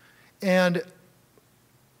 and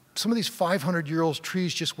some of these 500-year-old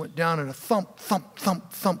trees just went down in a thump, thump,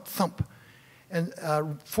 thump, thump, thump. And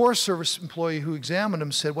a Forest Service employee who examined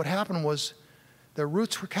them said what happened was their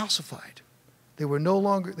roots were calcified. They no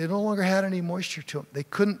longer had any moisture to them. They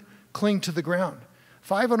couldn't cling to the ground.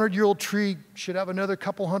 500-year-old tree should have another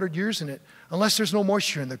couple hundred years in it, unless there's no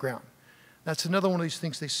moisture in the ground. That's another one of these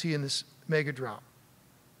things they see in this mega drought.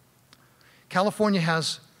 California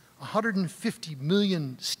has 150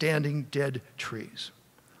 million standing dead trees.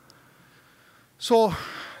 So,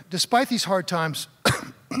 despite these hard times,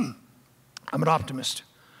 I'm an optimist.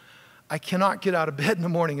 I cannot get out of bed in the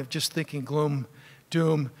morning of just thinking gloom,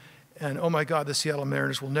 doom, and oh my God, the Seattle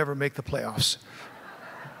Mariners will never make the playoffs.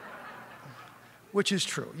 Which is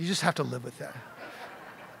true. You just have to live with that.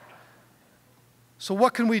 So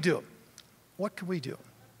what can we do? What can we do?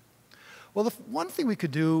 Well, the one thing we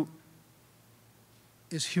could do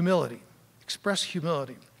is humility, express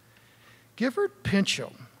humility. Gifford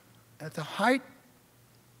Pinchot, at the height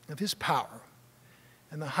of his power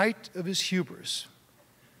and the height of his hubris,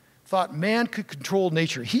 thought man could control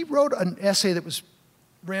nature. He wrote an essay that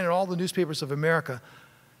ran in all the newspapers of America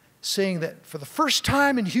saying that for the first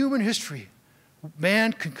time in human history,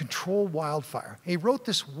 man can control wildfire. He wrote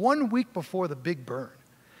this 1 week before the big burn.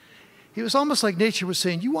 It was almost like nature was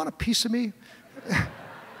saying, you want a piece of me?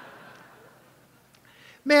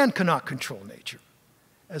 Man cannot control nature,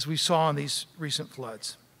 as we saw in these recent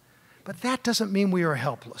floods. But that doesn't mean we are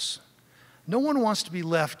helpless. No one wants to be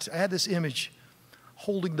left. I had this image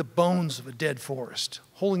holding the bones of a dead forest,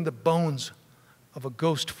 holding the bones of a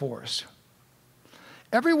ghost forest.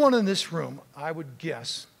 Everyone in this room, I would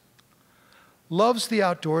guess, loves the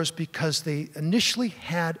outdoors because they initially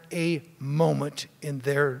had a moment in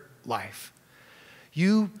their life.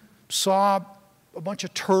 You saw a bunch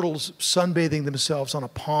of turtles sunbathing themselves on a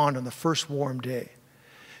pond on the first warm day.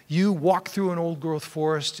 You walked through an old-growth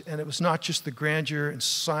forest, and it was not just the grandeur and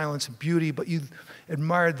silence and beauty, but you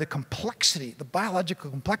admired the complexity, the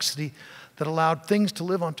biological complexity that allowed things to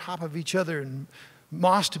live on top of each other and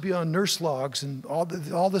moss to be on nurse logs and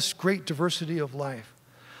all this great diversity of life.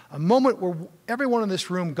 A moment where everyone in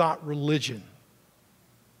this room got religion.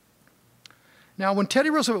 Now, when Teddy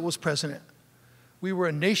Roosevelt was president, we were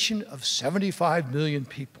a nation of 75 million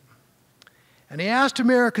people. And he asked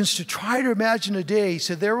Americans to try to imagine a day. He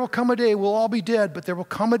said, there will come a day, we'll all be dead, but there will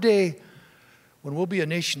come a day when we'll be a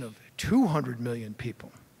nation of 200 million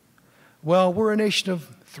people. Well, we're a nation of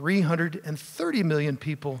 330 million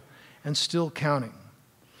people and still counting.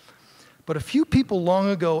 But a few people long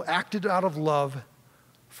ago acted out of love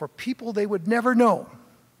for people they would never know,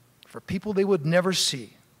 for people they would never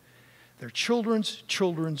see. Their children's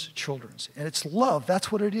children's children's. And it's love,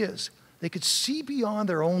 that's what it is. They could see beyond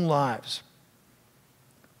their own lives.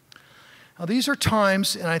 Now, these are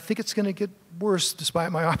times, and I think it's going to get worse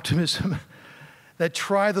despite my optimism, that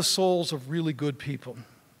try the souls of really good people.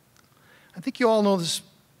 I think you all know this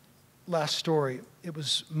last story. It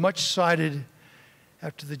was much cited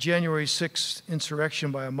after the January 6th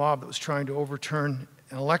insurrection by a mob that was trying to overturn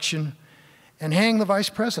an election and hang the vice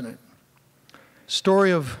president.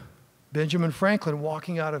 Story of Benjamin Franklin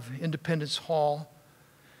walking out of Independence Hall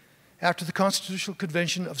after the Constitutional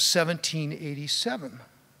Convention of 1787.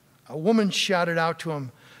 A woman shouted out to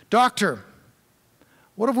him, "Doctor,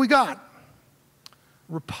 what have we got?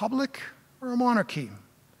 Republic or a monarchy?"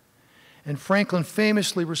 And Franklin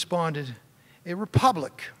famously responded, "A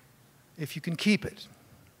republic, if you can keep it."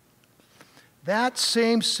 That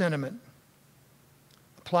same sentiment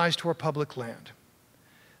applies to our public land.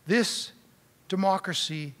 This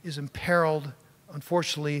democracy is imperiled,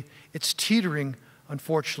 unfortunately. It's teetering,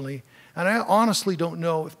 unfortunately. And I honestly don't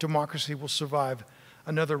know if democracy will survive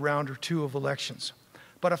another round or two of elections.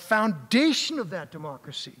 But a foundation of that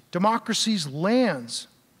democracy, democracy's lands,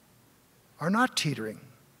 are not teetering.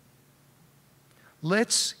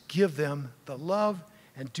 Let's give them the love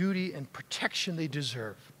and duty and protection they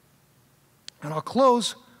deserve. And I'll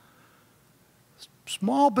close with a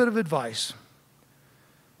small bit of advice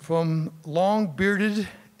from long-bearded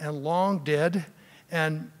and long-dead,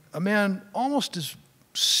 and a man almost as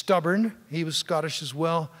stubborn, he was Scottish as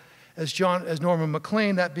well, as Norman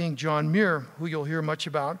Maclean, that being John Muir, who you'll hear much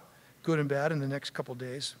about, good and bad, in the next couple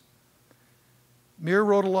days. Muir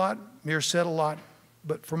wrote a lot, Muir said a lot,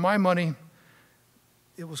 but for my money,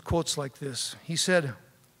 it was quotes like this. He said,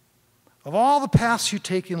 "Of all the paths you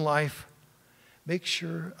take in life, make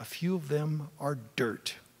sure a few of them are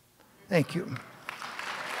dirt." Thank you.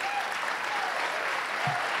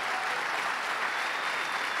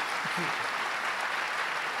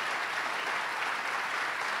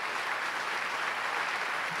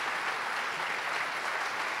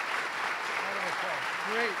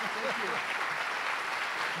 Great, thank you.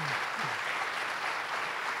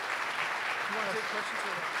 You want to take questions?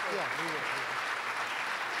 Yeah, we will.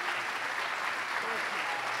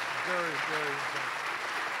 Very, very important.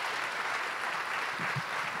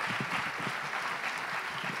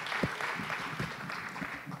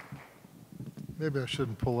 Maybe I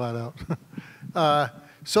shouldn't pull that out.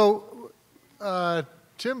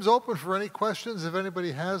 Tim's open for any questions if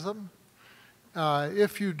anybody has them.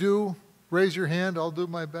 If you do, raise your hand. I'll do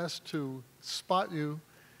my best to spot you,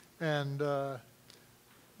 and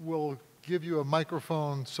we'll give you a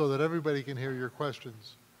microphone so that everybody can hear your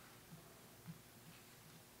questions.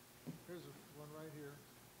 Here's one right here.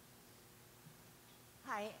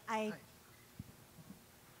 Hi,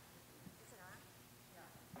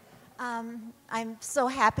 I'm so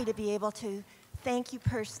happy to be able to thank you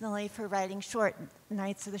personally for writing Short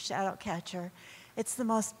Nights of the Shadowcatcher. It's the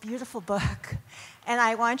most beautiful book. And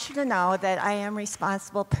I want you to know that I am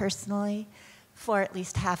responsible personally for at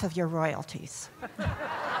least half of your royalties. Do I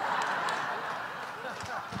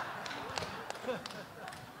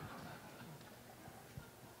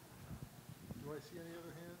see any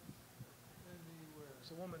other hands? Anywhere?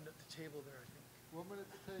 There's a woman at the table there, I think. Woman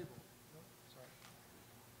at the table. No, sorry.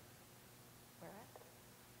 Where at?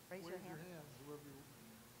 Raise Wave your hands, whoever you.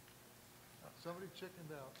 Somebody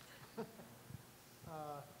chickened out.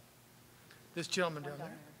 This gentleman down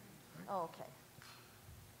there. Oh, okay.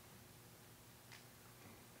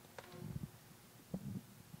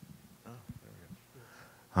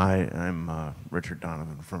 Hi, I'm Richard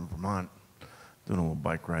Donovan from Vermont, doing a little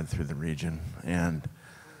bike ride through the region. And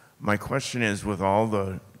my question is, with all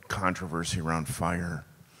the controversy around fire,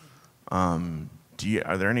 do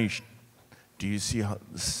you see,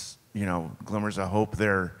 glimmers of hope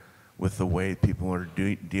there with the way people are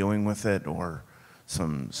dealing with it, or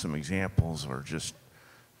some examples, or just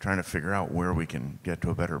trying to figure out where we can get to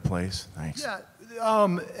a better place? Thanks. Yeah,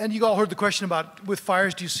 and you all heard the question about with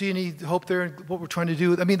fires, do you see any hope there in what we're trying to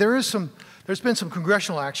do? I mean, there's been some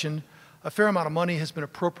congressional action. A fair amount of money has been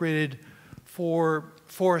appropriated for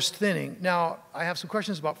forest thinning. Now, I have some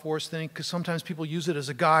questions about forest thinning because sometimes people use it as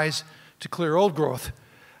a guise to clear old growth.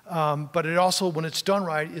 But it also, when it's done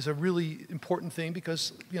right, is a really important thing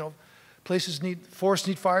because, forests need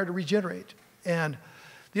fire to regenerate. And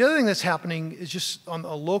the other thing that's happening is just on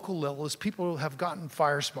a local level is people have gotten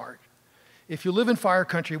fire smart. If you live in fire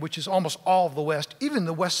country, which is almost all of the West, even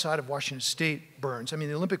the west side of Washington State burns. I mean,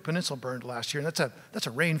 the Olympic Peninsula burned last year, and that's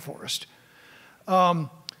a rainforest.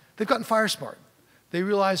 They've gotten fire smart. They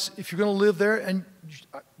realize if you're going to live there, and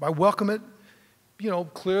I welcome it,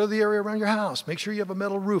 clear the area around your house. Make sure you have a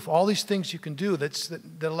metal roof. All these things you can do that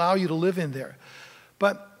allow you to live in there.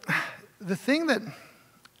 But the thing that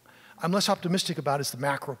I'm less optimistic about is the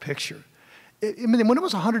macro picture. When it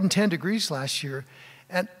was 110 degrees last year,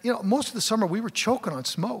 and most of the summer we were choking on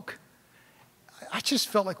smoke. I just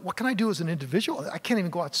felt like, what can I do as an individual? I can't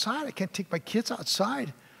even go outside. I can't take my kids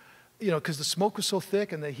outside, because the smoke was so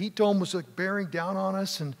thick and the heat dome was like bearing down on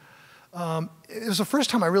us. And it was the first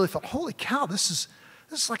time I really felt, holy cow, this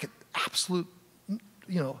is like an absolute,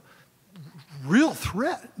 real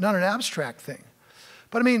threat, not an abstract thing.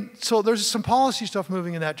 But so there's some policy stuff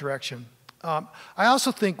moving in that direction. I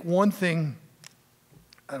also think one thing,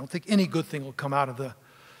 I don't think any good thing will come out of the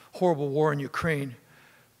horrible war in Ukraine,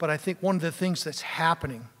 but I think one of the things that's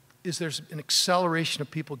happening is there's an acceleration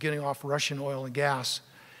of people getting off Russian oil and gas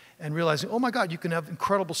and realizing, oh my God, you can have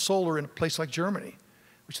incredible solar in a place like Germany,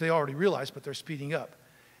 which they already realized, but they're speeding up.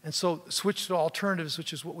 And so switch to alternatives,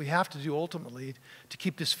 which is what we have to do ultimately to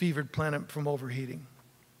keep this fevered planet from overheating.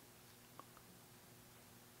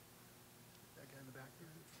 That guy in the back there?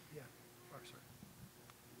 Yeah. Oh, sorry.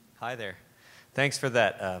 Hi there. Thanks for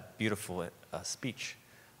that beautiful speech.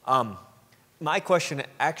 My question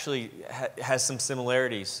actually has some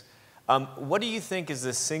similarities. What do you think is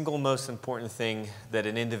the single most important thing that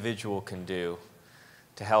an individual can do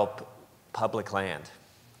to help public land?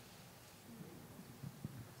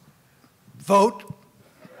 Vote.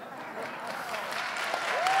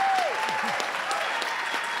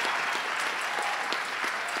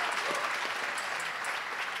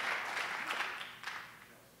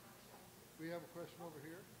 We have a question over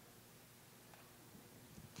here.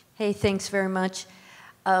 Hey, thanks very much.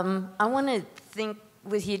 I want to think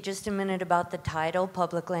with you just a minute about the title,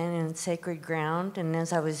 Public Land and Sacred Ground. And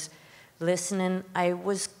as I was listening, I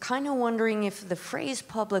was kind of wondering if the phrase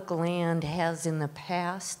public land has in the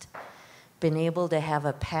past been able to have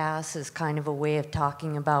a pass as kind of a way of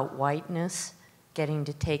talking about whiteness, getting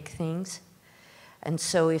to take things. And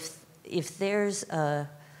so if there's a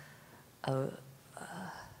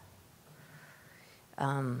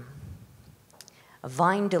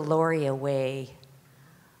Vine Deloria way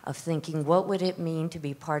of thinking, what would it mean to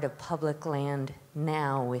be part of public land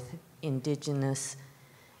now with indigenous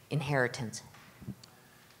inheritance?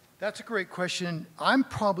 That's a great question. I'm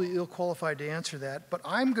probably ill-qualified to answer that, but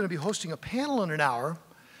I'm going to be hosting a panel in an hour,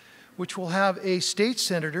 which will have a state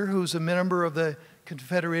senator who's a member of the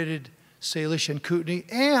Confederated Salish and Kootenai,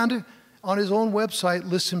 and on his own website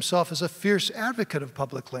lists himself as a fierce advocate of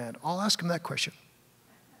public land. I'll ask him that question.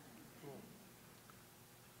 Cool.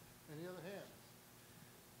 Any other hands?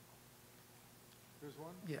 There's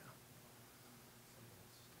one? Yeah.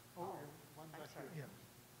 Oh, one back here. Yeah.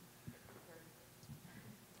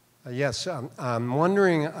 Yes, I'm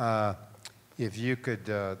wondering if you could,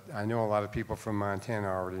 I know a lot of people from Montana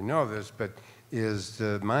already know this, but is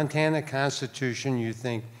the Montana Constitution, you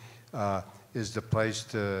think, is the place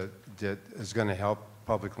that is going to help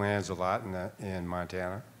public lands a lot in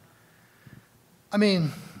Montana? I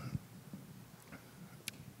mean,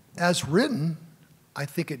 as written, I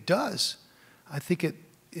think it does. I think it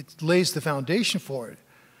lays the foundation for it.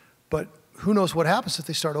 But who knows what happens if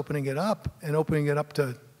they start opening it up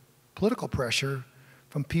to political pressure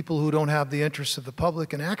from people who don't have the interests of the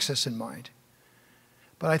public and access in mind.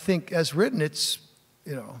 But I think as written, it's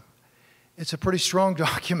a pretty strong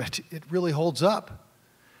document. It really holds up.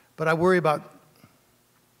 But I worry about,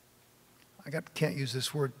 can't use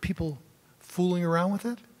this word, people fooling around with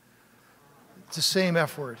it. It's the same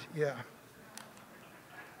F word, yeah.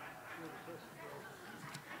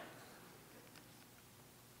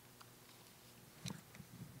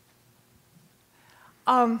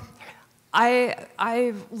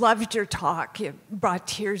 I loved your talk. It brought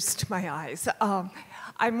tears to my eyes.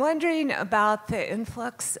 I'm wondering about the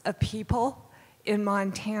influx of people in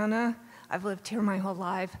Montana. I've lived here my whole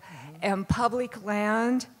life, and public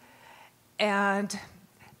land. And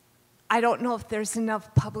I don't know if there's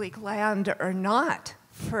enough public land or not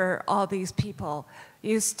for all these people.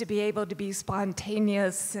 Used to be able to be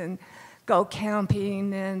spontaneous and go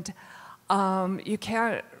camping, and you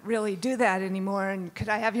can't really do that anymore. And could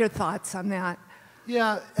I have your thoughts on that?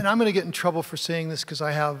 Yeah, and I'm going to get in trouble for saying this because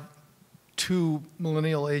I have 2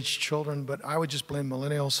 millennial-aged children, but I would just blame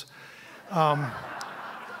millennials.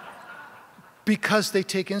 Because they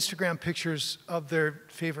take Instagram pictures of their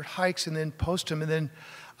favorite hikes and then post them, and then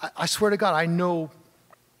I swear to God, I know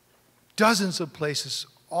dozens of places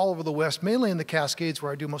all over the West, mainly in the Cascades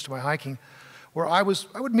where I do most of my hiking, where I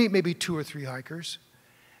would meet maybe 2 or 3 hikers.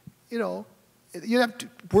 You have to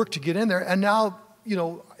work to get in there, and now,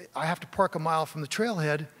 I have to park a mile from the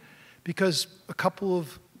trailhead because a couple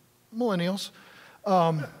of millennials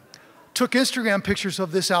took Instagram pictures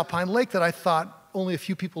of this alpine lake that I thought only a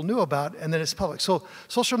few people knew about, and then it's public. So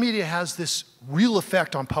social media has this real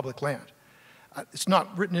effect on public land. It's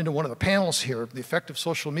not written into one of the panels here, the effect of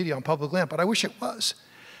social media on public land, but I wish it was,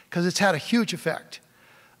 because it's had a huge effect.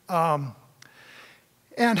 I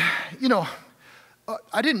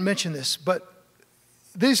didn't mention this, but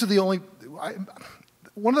these are the only,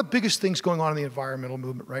 one of the biggest things going on in the environmental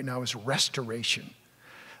movement right now is restoration.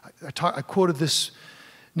 I quoted this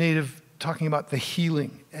native talking about the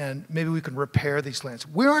healing, and maybe we can repair these lands.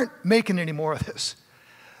 We aren't making any more of this.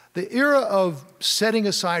 The era of setting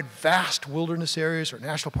aside vast wilderness areas or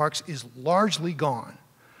national parks is largely gone.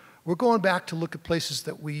 We're going back to look at places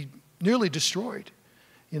that we nearly destroyed,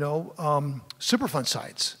 Superfund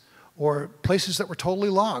sites or places that were totally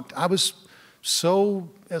logged. I was so,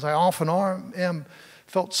 as I often am,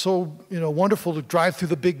 felt so wonderful to drive through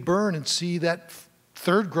the Big Burn and see that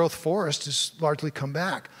third growth forest has largely come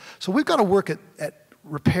back. So we've got to work at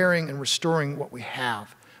repairing and restoring what we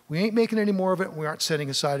have. We ain't making any more of it, and we aren't setting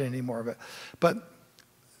aside any more of it. But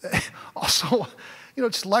also,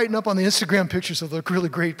 just lighten up on the Instagram pictures of the really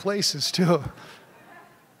great places, too.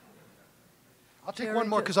 I'll take one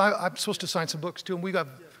more, because I'm supposed to sign some books, too, and we got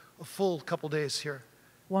a full couple days here.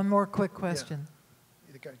 One more quick question.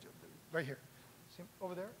 Yeah. The guy right here. See him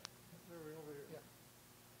over there? Over here,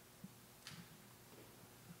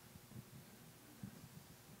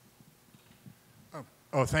 yeah.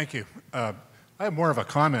 Oh, thank you. I have more of a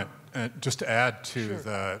comment just to add to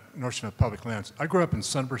the notion of public lands. I grew up in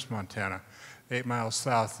Sunburst, Montana, 8 miles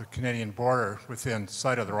south of the Canadian border, within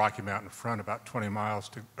sight of the Rocky Mountain front, about 80 miles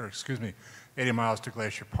to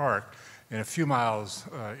Glacier Park, and a few miles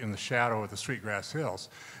in the shadow of the Sweetgrass Hills.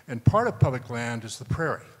 And part of public land is the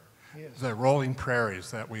prairie, the rolling prairies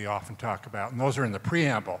that we often talk about, and those are in the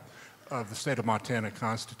preamble of the state of Montana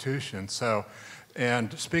Constitution.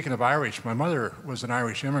 And speaking of Irish, my mother was an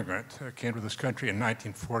Irish immigrant, came to this country in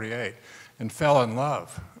 1948, and fell in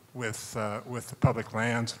love with the public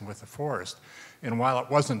lands and with the forest. And while it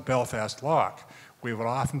wasn't Belfast Loch, we would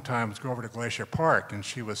oftentimes go over to Glacier Park, and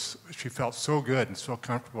she felt so good and so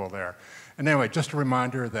comfortable there. And anyway, just a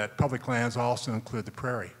reminder that public lands also include the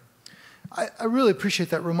prairie. I really appreciate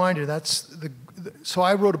that reminder. So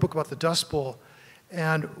I wrote a book about the Dust Bowl,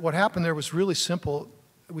 and what happened there was really simple.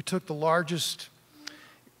 We took the largest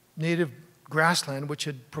native grassland, which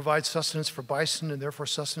had provided sustenance for bison and therefore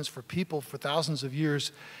sustenance for people for thousands of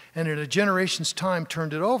years, and in a generation's time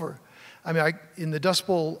turned it over. I mean, in the Dust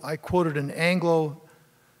Bowl, I quoted an Anglo-Apache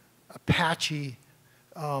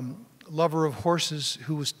lover of horses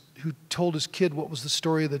who told his kid what was the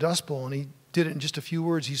story of the Dust Bowl, and he did it in just a few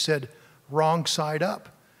words. He said, "Wrong side up,"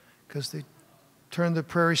 because they turned the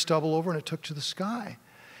prairie stubble over and it took to the sky.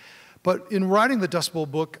 But in writing the Dust Bowl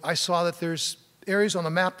book, I saw that there's areas on the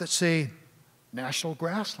map that say national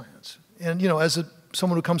grasslands. And, you know, as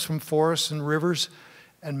someone who comes from forests and rivers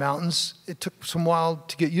and mountains, it took some while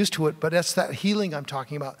to get used to it, but that's that healing I'm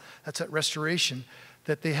talking about. That's that restoration,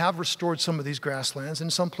 that they have restored some of these grasslands. In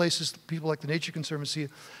some places, people like the Nature Conservancy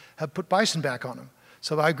have put bison back on them.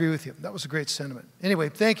 So I agree with you. That was a great sentiment. Anyway,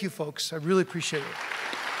 thank you, folks. I really appreciate it.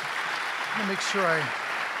 I'm going to make sure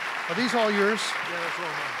are these all yours? Yeah, that's all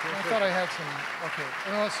mine. I thought I had some. Okay.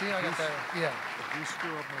 Oh, see, I got that. Yeah. If you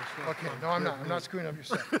screw up my stuff. Okay. No, I'm not. I'm not screwing up your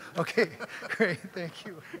stuff. Okay. Great. Thank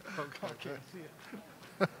you. Okay. See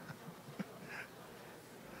you.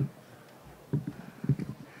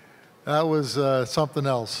 That was something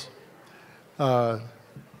else.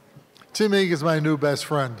 Tim Egan is my new best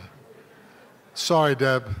friend. Sorry,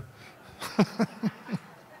 Deb.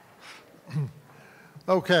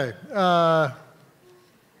 Okay.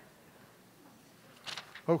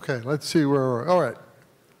 Okay, let's see where we're. All right.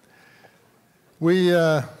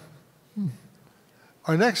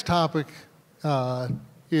 Our next topic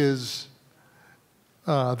is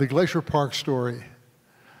the Glacier Park story.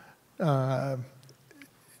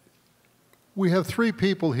 We have three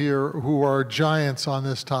people here who are giants on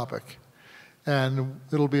this topic, and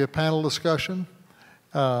it'll be a panel discussion.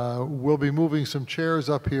 We'll be moving some chairs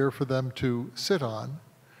up here for them to sit on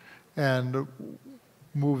and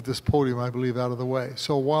move this podium, I believe, out of the way.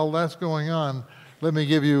 So while that's going on, let me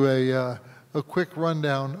give you a quick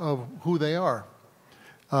rundown of who they are.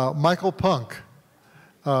 Michael Punk,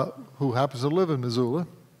 who happens to live in Missoula,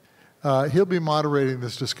 he'll be moderating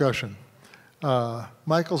this discussion.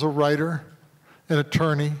 Michael's a writer, an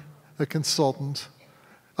attorney, a consultant,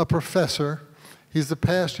 a professor. He's the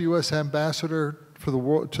past U.S. ambassador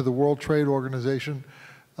for to the World Trade Organization,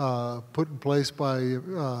 put in place by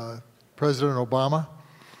President Obama.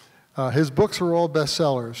 His books are all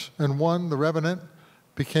bestsellers, and one, The Revenant,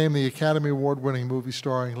 became the Academy Award-winning movie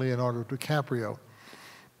starring Leonardo DiCaprio.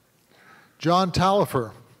 John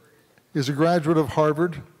Talifer is a graduate of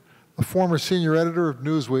Harvard, a former senior editor of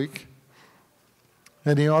Newsweek,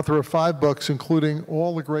 and the author of 5 books, including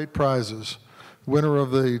all the great prizes, winner of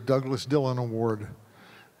the Douglas Dillon Award.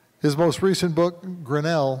 His most recent book,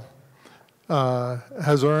 Grinnell,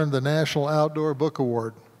 has earned the National Outdoor Book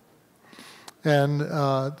Award. And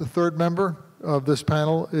the third member of this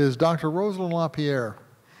panel is Dr. Rosalind LaPierre.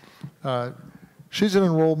 She's an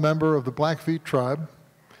enrolled member of the Blackfeet tribe.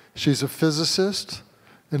 She's a physicist,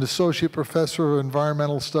 an associate professor of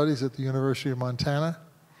environmental studies at the University of Montana.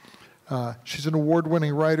 She's an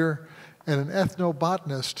award-winning writer and an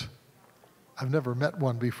ethnobotanist. I've never met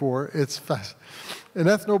one before. It's an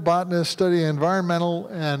ethnobotanist studying environmental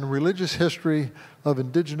and religious history of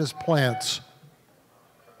indigenous plants.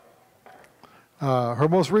 Her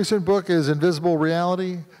most recent book is Invisible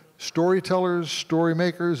Reality, Storytellers,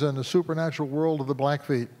 Storymakers, and the Supernatural World of the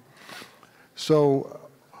Blackfeet. So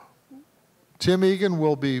Tim Egan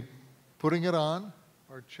will be putting it on.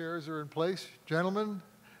 Our chairs are in place. Gentlemen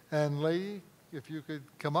and lady, if you could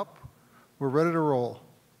come up, we're ready to roll.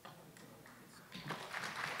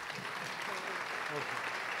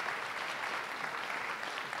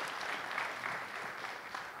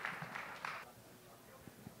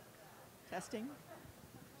 Testing.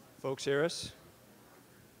 Folks hear us?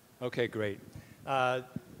 Okay, great.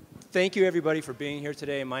 Thank you everybody for being here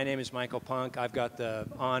today. My name is Michael Punk. I've got the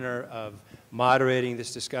honor of moderating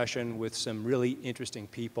this discussion with some really interesting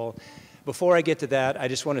people. Before I get to that, I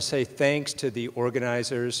just want to say thanks to the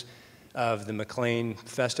organizers of the Maclean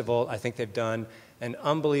Festival. I think they've done an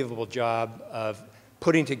unbelievable job of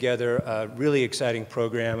putting together a really exciting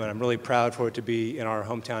program, and I'm really proud for it to be in our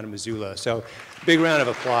hometown of Missoula. So, big round of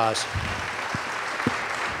applause.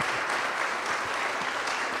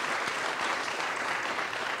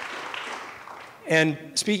 And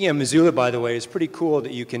speaking of Missoula, by the way, it's pretty cool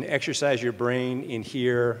that you can exercise your brain in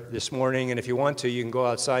here this morning, and if you want to, you can go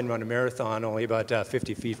outside and run a marathon only about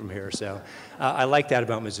 50 feet from here. So I like that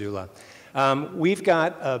about Missoula. We've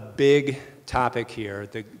got a big topic here,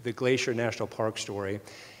 the Glacier National Park story,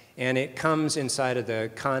 and it comes inside of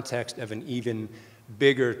the context of an even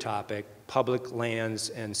bigger topic, public lands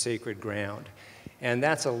and sacred ground. And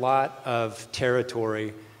that's a lot of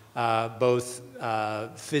territory, both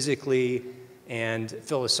physically and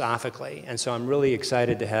philosophically. And so I'm really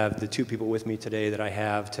excited to have the two people with me today that I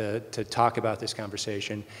have to talk about this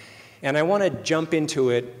conversation. And I want to jump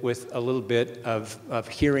into it with a little bit of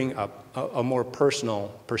hearing a more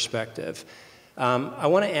personal perspective. I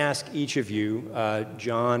want to ask each of you,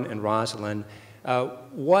 John and Rosalind,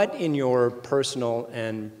 what in your personal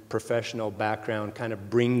and professional background kind of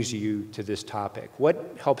brings you to this topic?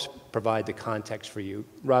 What helps provide the context for you?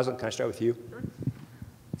 Rosalind, can I start with you?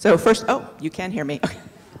 So first, oh, you can hear me.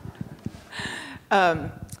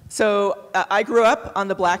 I grew up on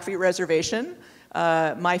the Blackfeet Reservation.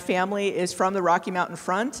 My family is from the Rocky Mountain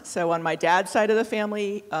Front. So on my dad's side of the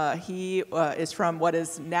family, he is from what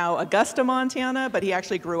is now Augusta, Montana, but he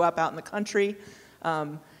actually grew up out in the country.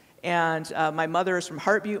 And my mother is from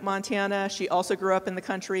Heart Butte, Montana. She also grew up in the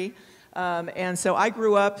country. And so I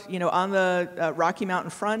grew up, on the Rocky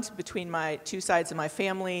Mountain Front between my two sides of my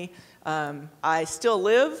family. I still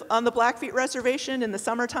live on the Blackfeet Reservation in the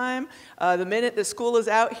summertime. The minute the school is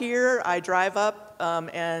out here, I drive up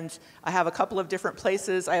and I have a couple of different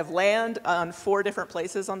places. I have land on 4 different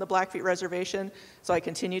places on the Blackfeet Reservation, so I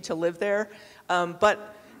continue to live there.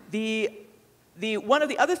 But one of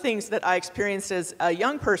the other things that I experienced as a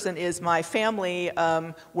young person is my family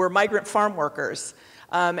were migrant farm workers.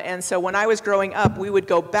 And so when I was growing up, we would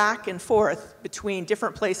go back and forth between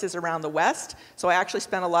different places around the West. So I actually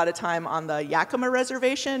spent a lot of time on the Yakima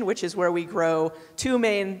Reservation, which is where we grow 2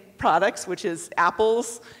 main products, which is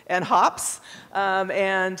apples and hops.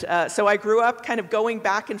 So I grew up kind of going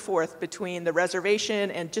back and forth between the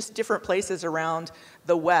reservation and just different places around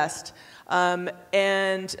the West.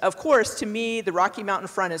 And of course, to me, the Rocky Mountain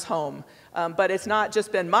Front is home. But it's not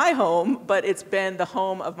just been my home, but it's been the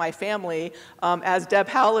home of my family, as Deb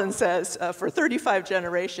Howland says, for 35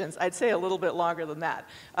 generations. I'd say a little bit longer than that,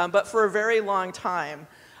 but for a very long time.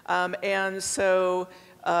 And so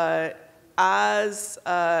as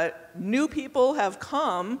new people have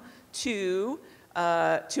come to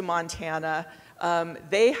Montana,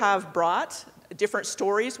 they have brought different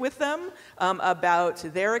stories with them about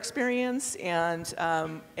their experience and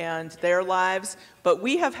their lives. But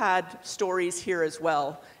we have had stories here as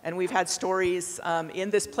well. And we've had stories in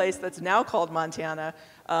this place that's now called Montana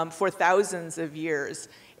for thousands of years.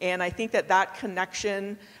 And I think that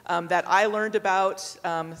connection that I learned about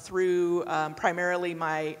through primarily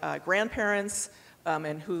my grandparents,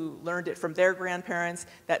 and who learned it from their grandparents,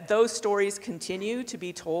 that those stories continue to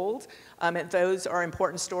be told, and those are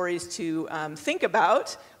important stories to think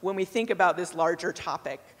about when we think about this larger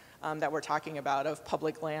topic that we're talking about of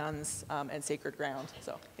public lands and sacred ground.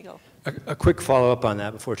 So I think A quick follow-up on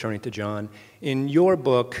that before turning to John. In your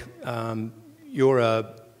book, you're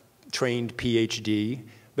a trained PhD,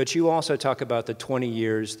 but you also talk about the 20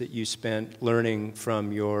 years that you spent learning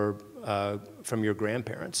from your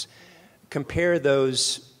grandparents. Compare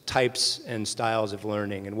those types and styles of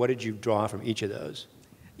learning, and what did you draw from each of those?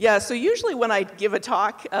 Yeah, so usually when I give a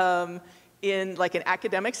talk in like an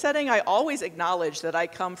academic setting, I always acknowledge that I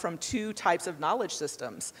come from 2 types of knowledge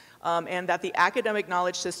systems, and that the academic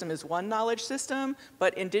knowledge system is one knowledge system,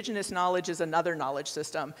 but indigenous knowledge is another knowledge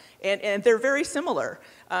system, and they're very similar.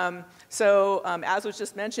 As was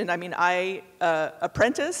just mentioned, I mean, I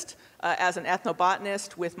apprenticed as an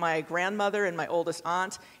ethnobotanist with my grandmother and my oldest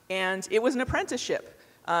aunt, and it was an apprenticeship.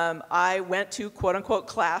 I went to quote-unquote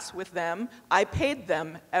class with them. I paid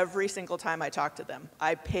them every single time I talked to them.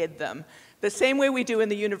 I paid them. The same way we do in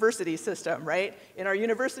the university system, right? In our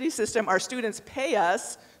university system, our students pay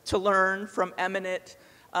us to learn from eminent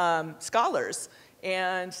scholars.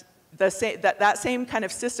 And that same kind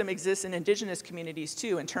of system exists in indigenous communities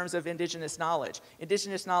too, in terms of indigenous knowledge.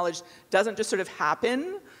 Indigenous knowledge doesn't just sort of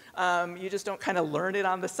happen. You just don't kind of learn it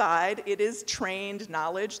on the side. It is trained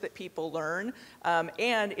knowledge that people learn,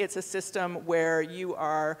 and it's a system where you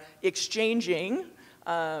are exchanging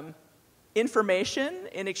information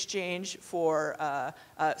in exchange for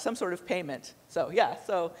some sort of payment. So yeah,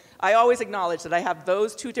 so I always acknowledge that I have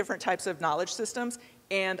those 2 different types of knowledge systems,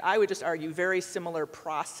 and I would just argue very similar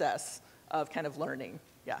process of kind of learning,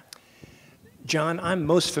 yeah. John, I'm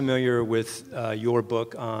most familiar with your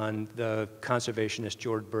book on the conservationist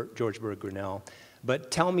George Bird Grinnell,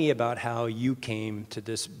 but tell me about how you came to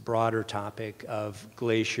this broader topic of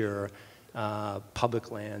glacier,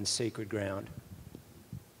 public lands, sacred ground.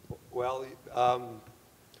 Well,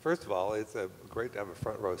 first of all, it's great to have a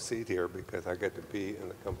front row seat here because I get to be in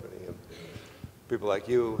the company of people like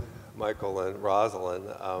you, Michael and Rosalind,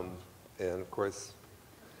 and of course,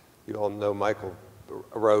 you all know Michael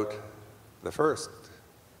wrote the first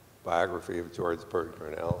biography of George Bird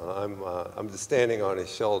Grinnell, and I'm just standing on his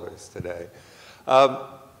shoulders today.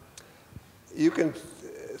 You can,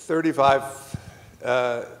 35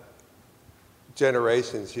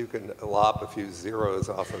 generations, you can lop a few zeros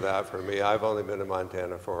off of that for me. I've only been in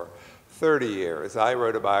Montana for 30 years. I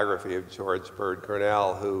wrote a biography of George Bird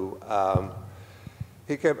Grinnell, who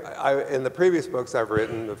in the previous books I've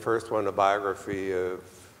written, the first one, a biography of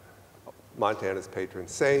Montana's patron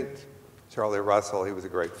saint, Charlie Russell. He was a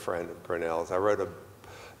great friend of Grinnell's. I wrote a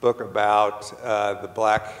book about the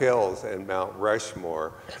Black Hills and Mount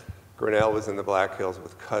Rushmore. Grinnell was in the Black Hills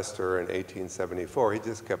with Custer in 1874. He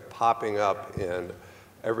just kept popping up in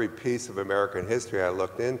every piece of American history I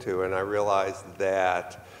looked into, and I realized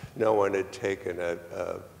that no one had taken a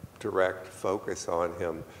direct focus on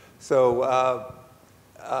him. So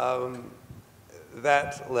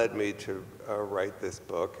that led me to write this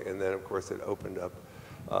book, and then of course it opened up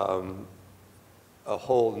a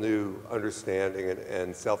whole new understanding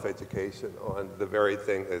and self-education on the very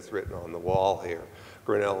thing that's written on the wall here.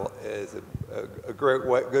 Grinnell is a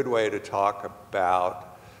good way to talk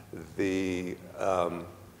about the,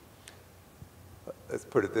 let's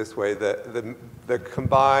put it this way, the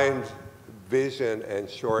combined vision and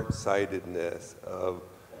short-sightedness of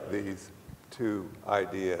these two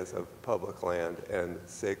ideas of public land and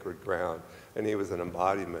sacred ground, and he was an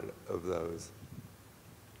embodiment of those.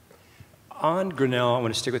 On Grinnell, I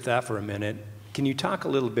want to stick with that for a minute. Can you talk a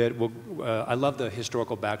little bit, I love the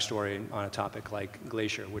historical backstory on a topic like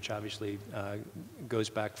Glacier, which obviously goes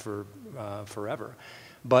back for forever.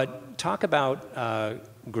 But talk about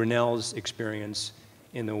Grinnell's experience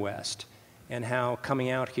in the West and how coming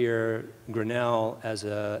out here, Grinnell as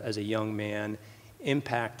a young man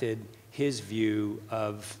impacted his view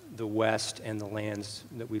of the West and the lands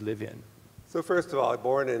that we live in. So first of all,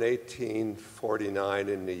 born in 1849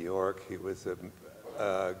 in New York, he was a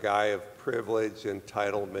guy of privilege,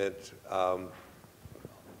 entitlement,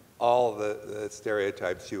 all the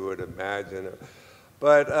stereotypes you would imagine.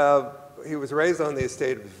 But he was raised on the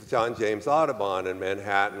estate of John James Audubon in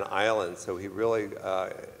Manhattan Island, so he really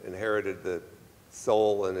inherited the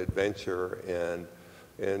soul and adventure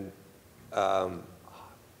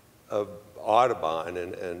of Audubon,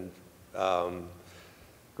 and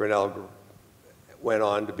Grinnell went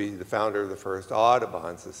on to be the founder of the first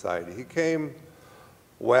Audubon Society. He came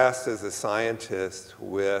west as a scientist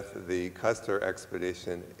with the Custer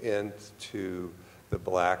expedition into the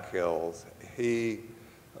Black Hills. He,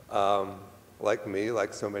 like me,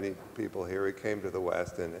 like so many people here, he came to the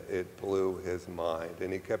West and it blew his mind,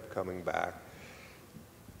 and he kept coming back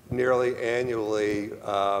nearly annually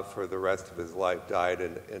for the rest of his life, died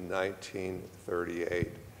in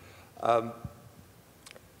 1938.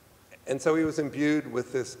 And so he was imbued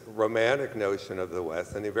with this romantic notion of the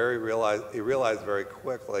West, and he realized very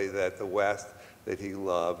quickly that the West that he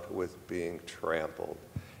loved was being trampled.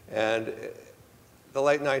 And the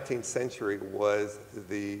late 19th century was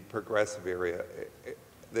the progressive era.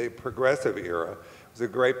 The progressive era was a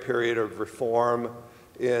great period of reform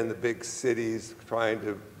in the big cities, trying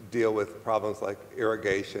to deal with problems like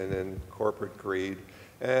irrigation and corporate greed.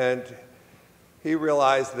 And he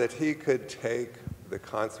realized that he could take the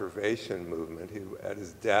conservation movement. At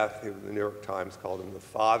his death, the New York Times called him the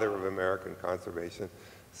father of American conservation.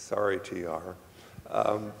 Sorry, TR.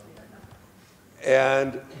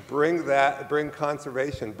 And bring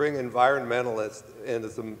conservation, bring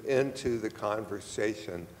environmentalism into the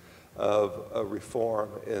conversation of a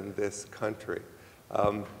reform in this country.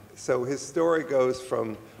 So his story goes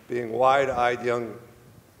from being wide-eyed young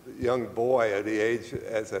boy at the age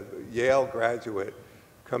as a Yale graduate,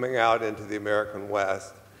 coming out into the American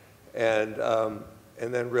West, and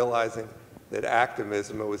then realizing that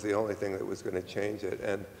activism was the only thing that was going to change it.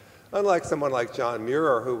 And unlike someone like John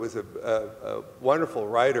Muir, who was a wonderful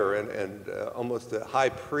writer and almost a high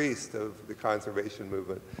priest of the conservation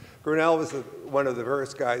movement, Grinnell was one of the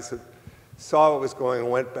first guys who saw what was going,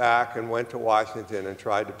 went back and went to Washington and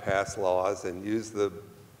tried to pass laws and used the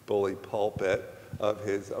bully pulpit of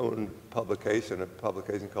his own publication, a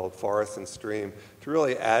publication called Forest and Stream, to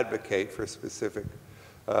really advocate for specific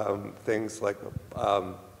things like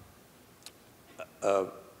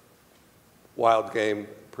wild game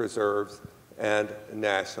preserves and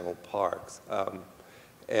national parks.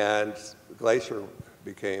 And Glacier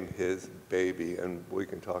became his baby, and we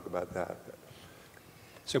can talk about that.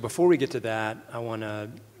 So before we get to that, I want to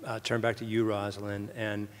turn back to you, Rosalind.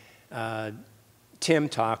 And Tim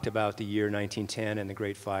talked about the year 1910 and the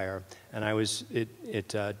Great Fire, and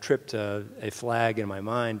it tripped a flag in my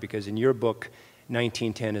mind, because in your book,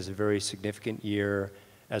 1910 is a very significant year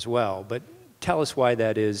as well. But tell us why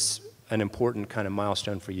that is an important kind of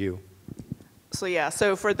milestone for you. So yeah,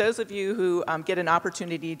 so for those of you who get an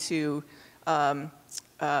opportunity to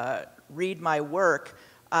read my work,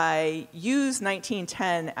 I use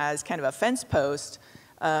 1910 as kind of a fence post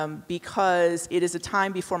because it is a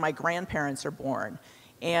time before my grandparents are born.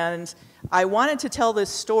 And I wanted to tell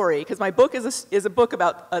this story, because my book is a book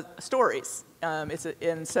about stories.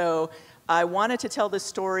 And so I wanted to tell this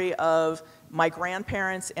story of my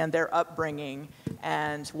grandparents and their upbringing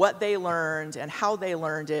and what they learned and how they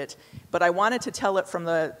learned it. But I wanted to tell it from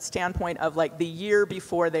the standpoint of like the year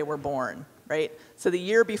before they were born, right? So the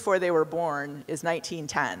year before they were born is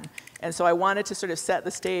 1910. And so I wanted to sort of set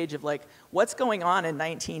the stage of like, what's going on in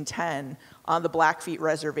 1910 on the Blackfeet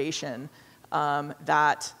Reservation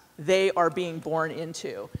that they are being born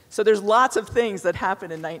into. So there's lots of things that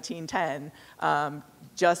happen in 1910,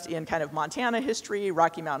 just in kind of Montana history,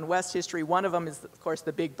 Rocky Mountain West history. One of them is, of course,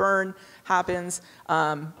 the Big Burn happens.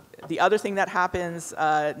 The other thing that happens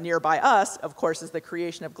nearby us, of course, is the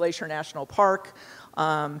creation of Glacier National Park.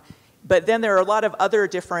 But then there are a lot of other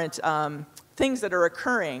different things that are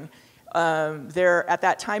occurring. There, at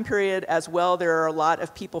that time period as well, there are a lot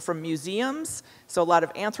of people from museums, so a lot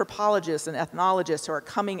of anthropologists and ethnologists who are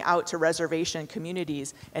coming out to reservation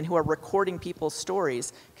communities and who are recording people's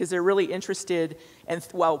stories because they're really interested, and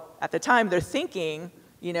well, at the time they're thinking,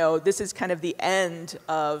 you know, this is kind of the end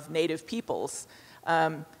of Native peoples.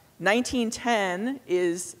 1910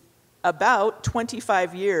 is about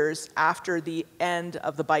 25 years after the end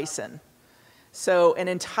of the bison. So an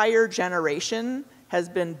entire generation has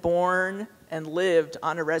been born and lived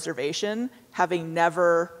on a reservation, having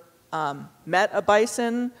never met a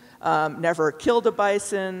bison, never killed a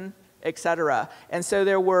bison, etc. And so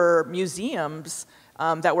there were museums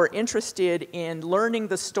that were interested in learning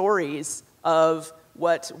the stories of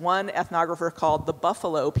what one ethnographer called the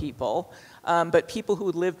Buffalo people, but people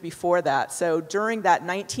who lived before that. So during that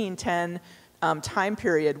 1910 time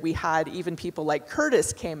period, we had even people like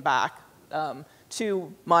Curtis came back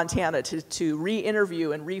to Montana to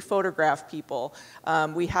re-interview and re-photograph people.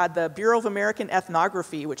 We had the Bureau of American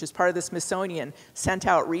Ethnography, which is part of the Smithsonian, sent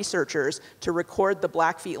out researchers to record the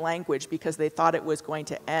Blackfeet language because they thought it was going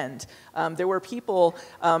to end. There were people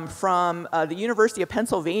from the University of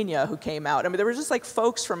Pennsylvania who came out. I mean, there were just like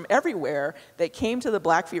folks from everywhere that came to the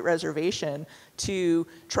Blackfeet Reservation to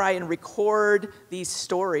try and record these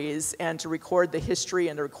stories and to record the history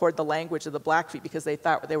and to record the language of the Blackfeet because they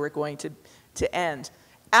thought they were going to end.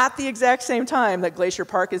 At the exact same time that Glacier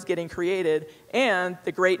Park is getting created and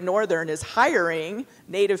the Great Northern is hiring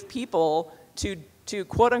Native people to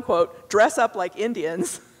quote unquote dress up like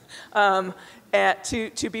Indians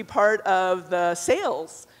to be part of the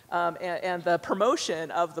sales and the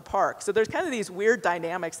promotion of the park. So there's kind of these weird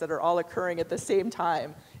dynamics that are all occurring at the same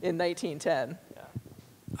time in 1910.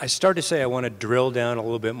 I started to say I want to drill down a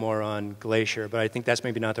little bit more on Glacier, but I think that's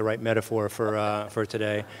maybe not the right metaphor for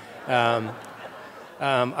today. I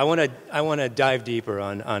want to dive deeper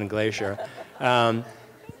on Glacier, and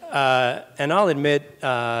I'll admit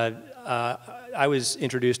I was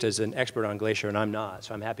introduced as an expert on Glacier, and I'm not.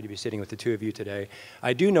 So I'm happy to be sitting with the two of you today.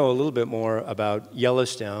 I do know a little bit more about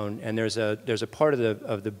Yellowstone, and there's a part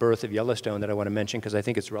of the birth of Yellowstone that I want to mention because I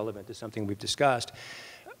think it's relevant to something we've discussed.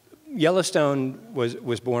 Yellowstone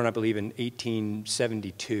was born, I believe, in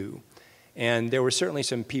 1872. And there were certainly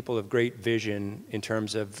some people of great vision in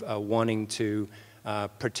terms of wanting to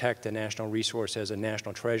protect a national resource as a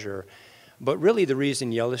national treasure. But really the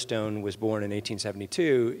reason Yellowstone was born in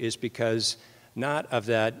 1872 is because not of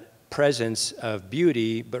that presence of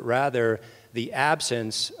beauty, but rather the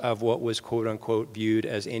absence of what was quote unquote viewed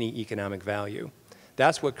as any economic value.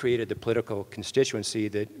 That's what created the political constituency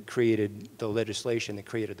that created the legislation that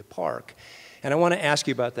created the park. And I want to ask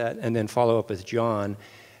you about that and then follow up with John.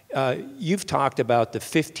 You've talked about the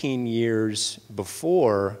 15 years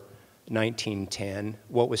before 1910,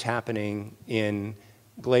 what was happening in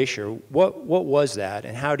Glacier. What was that,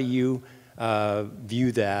 and how do you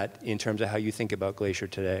view that in terms of how you think about Glacier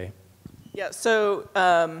today? Yeah, so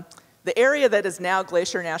the area that is now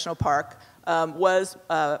Glacier National Park was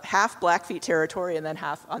half Blackfeet territory and then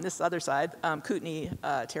half, on this other side,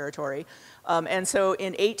 Kootenai territory. And so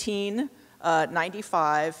in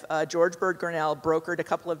 1895, George Bird Grinnell brokered a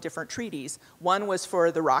couple of different treaties. One was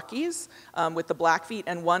for the Rockies with the Blackfeet,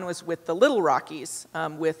 and one was with the Little Rockies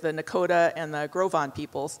with the Nakota and the Grovon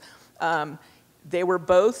peoples. They were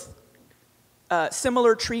both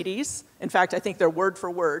similar treaties. In fact, I think they're word for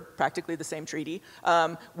word, practically the same treaty,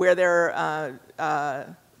 where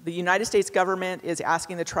the United States government is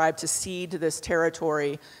asking the tribe to cede this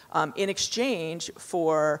territory in exchange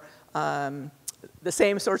for the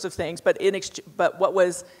same sorts of things, but what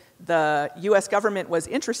was the U.S. government was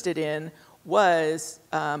interested in was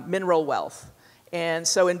mineral wealth. And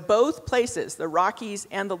so in both places, the Rockies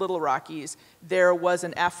and the Little Rockies, there was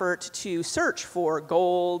an effort to search for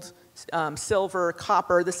gold, silver,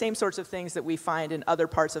 copper, the same sorts of things that we find in other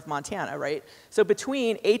parts of Montana, right? So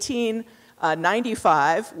between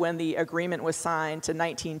 1895, when the agreement was signed, to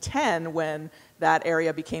 1910, when that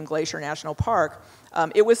area became Glacier National Park,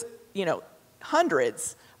 it was, you know,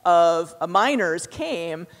 hundreds of miners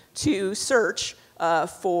came to search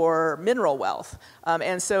for mineral wealth.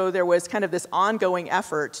 And so there was kind of this ongoing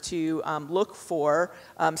effort to look for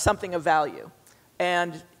something of value.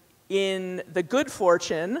 And in the good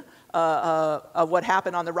fortune of what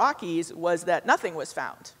happened on the Rockies was that nothing was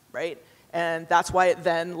found, right? And that's why it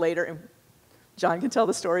then later, and John can tell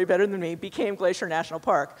the story better than me, became Glacier National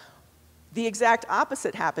Park. The exact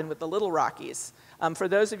opposite happened with the Little Rockies. For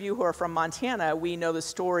those of you who are from Montana, we know the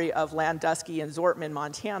story of Landusky and Zortman,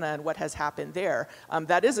 Montana, and what has happened there.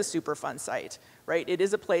 That is a Superfund site, right? It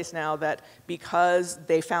is a place now that, because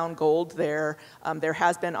they found gold there, there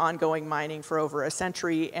has been ongoing mining for over a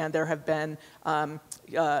century, and there have been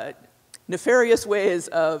nefarious ways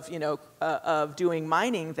of, of doing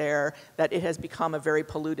mining there, that it has become a very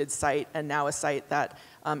polluted site, and now a site that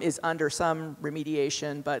is under some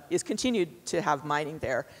remediation, but is continued to have mining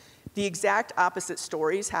there. The exact opposite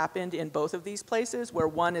stories happened in both of these places, where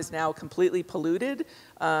one is now completely polluted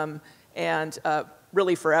and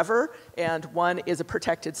really forever, and one is a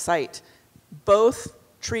protected site. Both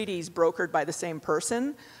treaties brokered by the same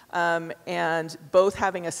person, and both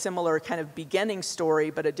having a similar kind of beginning story,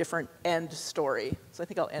 but a different end story. So I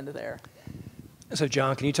think I'll end there. So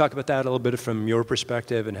John, can you talk about that a little bit from your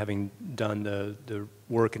perspective, and having done the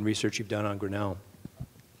work and research you've done on Grinnell?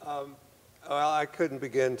 Well, I couldn't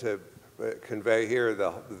begin to convey here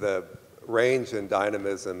the range and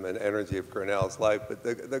dynamism and energy of Grinnell's life, but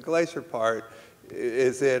the glacier part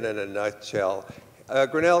is in a nutshell.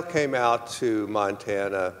 Grinnell came out to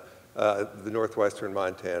Montana, the northwestern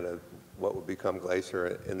Montana, what would become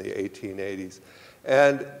Glacier, in the 1880s.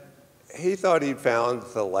 And he thought he'd found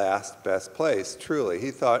the last best place, truly.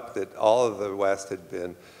 He thought that all of the West had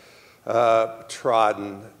been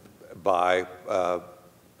trodden by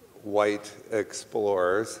white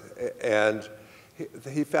explorers, and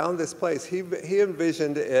he found this place. He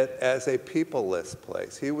envisioned it as a peopleless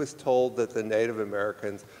place. He was told that the Native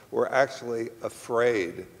Americans were actually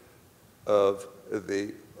afraid of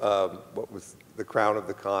the what was the crown of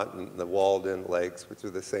the continent, the walled-in lakes, which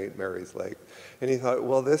are the St. Mary's Lake. And he thought,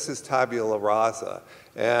 well, this is tabula rasa.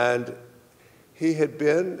 And he had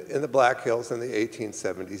been in the Black Hills in the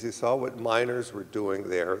 1870s. He saw what miners were doing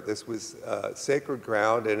there. This was sacred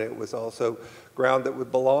ground, and it was also ground that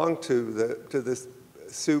would belong to the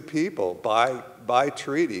Sioux people by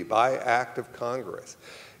treaty, by act of Congress.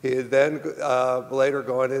 He had then later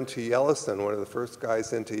gone into Yellowstone, one of the first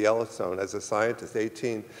guys into Yellowstone as a scientist,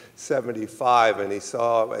 1875, and he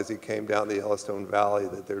saw, as he came down the Yellowstone Valley,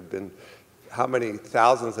 that there had been how many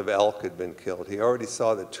thousands of elk had been killed. He already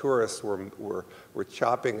saw that tourists were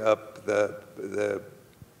chopping up the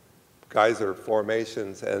geyser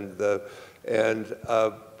formations, and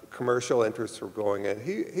commercial interests were going in.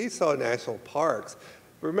 He saw national parks.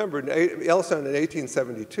 Remember, Yellowstone in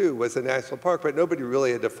 1872 was a national park, but nobody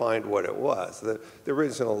really had defined what it was. The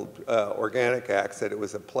original Organic Act said it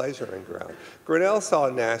was a pleasuring ground. Grinnell saw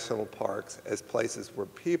national parks as places where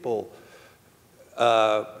people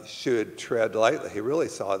should tread lightly. He really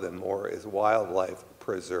saw them more as wildlife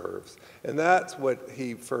preserves. And that's what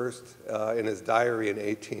he first, in his diary in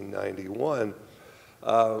 1891,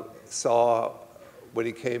 saw when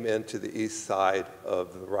he came into the east side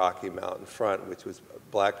of the Rocky Mountain front, which was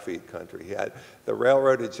Blackfeet country. He had, the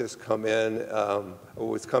railroad had just come in,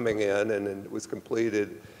 was coming in, and it was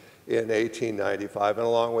completed in 1895. And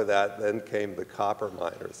along with that, then came the copper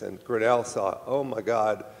miners. And Grinnell saw, oh my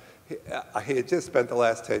God, he had just spent the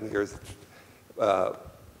last 10 years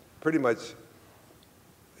pretty much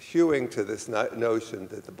hewing to this notion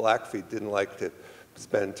that the Blackfeet didn't like to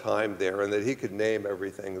spend time there, and that he could name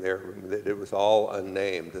everything there, that it was all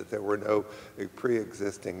unnamed, that there were no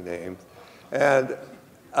pre-existing names. And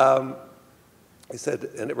he said,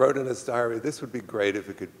 and it wrote in his diary, this would be great if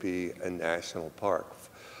it could be a national park.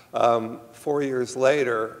 4 years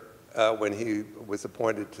later, when he was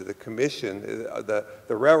appointed to the commission, the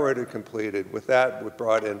railroad had completed. With that, we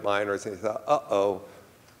brought in miners, and he thought, uh-oh,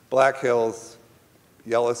 Black Hills,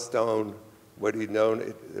 Yellowstone, what he'd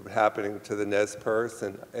known happening to the Nez Perce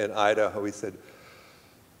and Idaho, he said,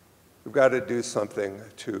 we've got to do something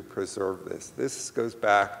to preserve this. This goes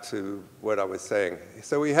back to what I was saying.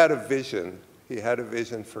 So he had a vision. He had a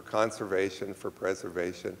vision for conservation, for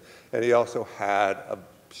preservation, and he also had a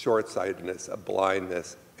short-sightedness, a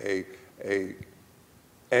blindness, a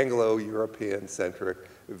Anglo-European-centric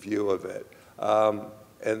view of it,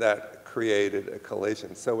 and that created a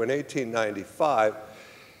collision. So in 1895,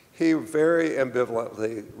 he very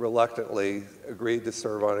ambivalently, reluctantly agreed to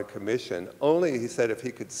serve on a commission. Only, he said, if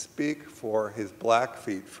he could speak for his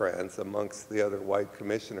Blackfeet friends amongst the other white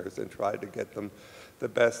commissioners and tried to get them the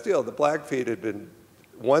best deal. The Blackfeet had been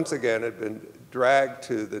once again had been dragged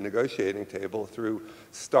to the negotiating table through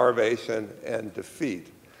starvation and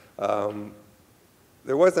defeat.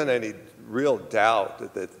 There wasn't any real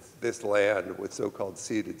doubt that this land with so-called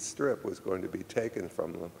ceded strip was going to be taken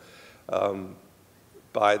from them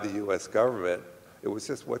by the U.S. government. It was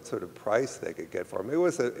just what sort of price they could get for them. It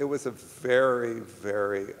was a very,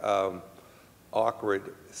 very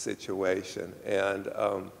awkward situation, and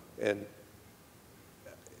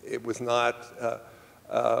it was not.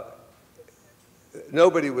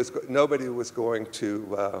 Nobody was going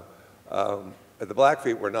to. The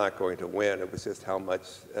Blackfeet were not going to win. It was just how much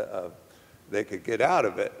they could get out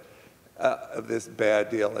of it, of this bad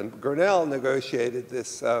deal. And Grinnell negotiated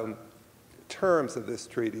this terms of this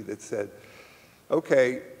treaty that said,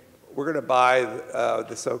 okay, we're going to buy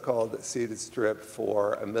the so-called ceded strip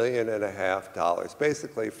for $1.5 million,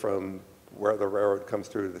 basically from where the railroad comes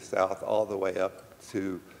through to the south all the way up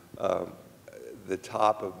to the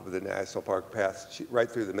top of the national park, past right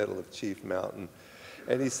through the middle of Chief Mountain.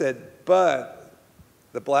 And he said, but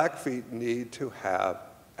the Blackfeet need to have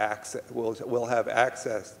access, will have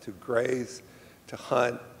access to graze, to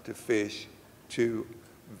hunt, to fish, to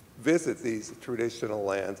visit these traditional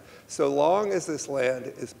lands, so long as this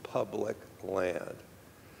land is public land.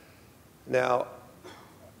 Now,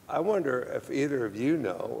 I wonder if either of you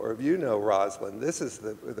know, or if you know, Rosalind, this is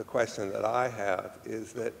the question that I have,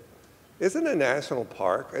 is that isn't a national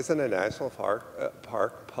park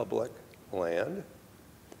public land?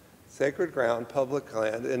 Sacred ground, public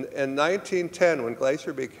land. In 1910, when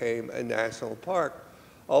Glacier became a national park,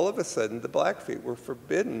 all of a sudden the Blackfeet were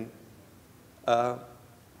forbidden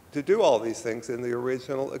to do all these things in the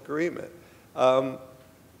original agreement. To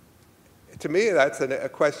me, that's a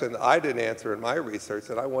question that I didn't answer in my research,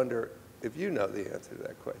 and I wonder if you know the answer to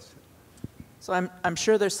that question. So I'm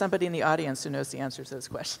sure there's somebody in the audience who knows the answer to this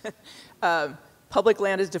question. Public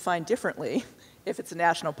land is defined differently if it's a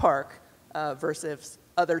national park versus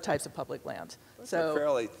other types of public land. That's a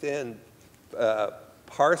fairly thin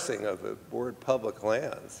parsing of the word public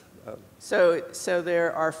lands. So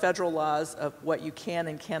there are federal laws of what you can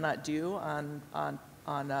and cannot do on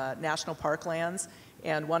national park lands.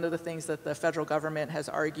 And one of the things that the federal government has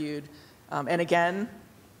argued, and again,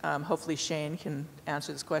 hopefully Shane can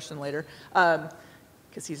answer this question later,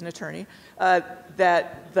 because he's an attorney,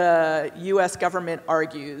 that the US government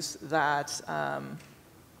argues that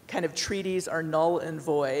kind of treaties are null and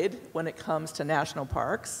void when it comes to national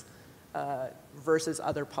parks versus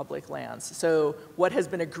other public lands. So what has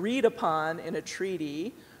been agreed upon in a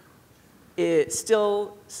treaty, it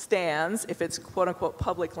still stands if it's quote unquote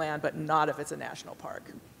public land, but not if it's a national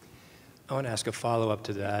park. I want to ask a follow-up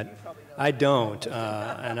to that. I don't,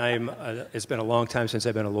 and it's been a long time since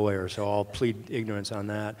I've been a lawyer, so I'll plead ignorance on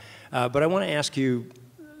that. But I want to ask you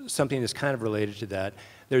something that's kind of related to that.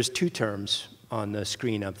 There's two terms on the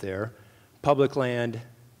screen up there, public land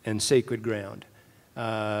and sacred ground.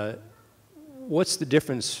 What's the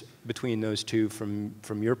difference between those two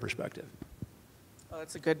from your perspective? Oh,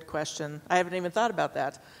 that's a good question. I haven't even thought about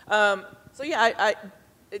that. So yeah,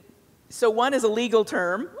 so one is a legal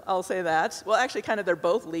term, I'll say that. Well, actually, kind of they're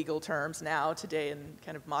both legal terms now, today in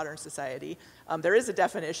kind of modern society. There is a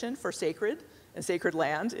definition for sacred and sacred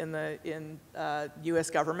land in U.S.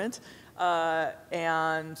 government.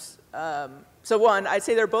 So one, I'd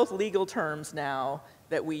say they're both legal terms now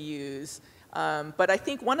that we use. But I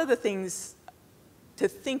think one of the things to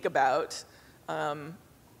think about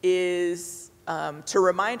is to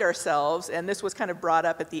remind ourselves, and this was kind of brought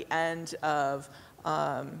up at the end of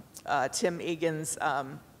Tim Egan's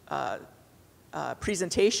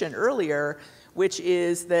presentation earlier, which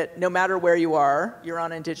is that no matter where you are, you're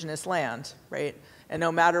on indigenous land, right? And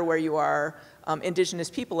no matter where you are, indigenous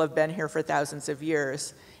people have been here for thousands of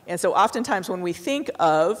years. And so oftentimes when we think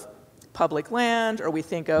of public land, or we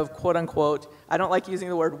think of quote unquote, I don't like using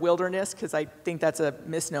the word wilderness because I think that's a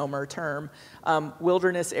misnomer term,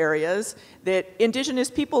 wilderness areas, that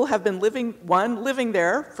indigenous people have been living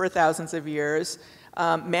there for thousands of years,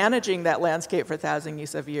 managing that landscape for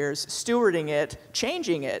thousands of years, stewarding it,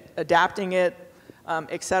 changing it, adapting it,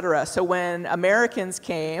 et cetera. So when Americans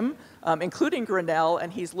came, including Grinnell,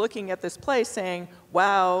 and he's looking at this place saying,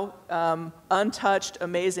 wow, untouched,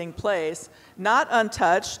 amazing place. Not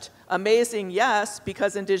untouched, amazing, yes,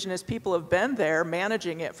 because indigenous people have been there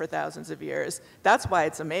managing it for thousands of years. That's why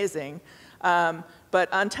it's amazing. But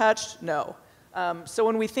untouched, no. So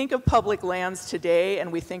when we think of public lands today and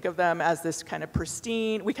we think of them as this kind of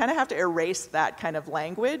pristine, we kind of have to erase that kind of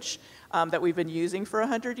language that we've been using for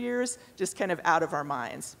 100 years, just kind of out of our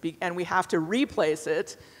minds. And we have to replace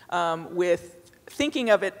it with thinking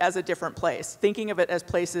of it as a different place, thinking of it as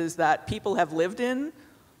places that people have lived in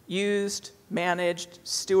used, managed,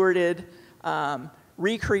 stewarded,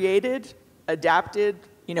 recreated, adapted,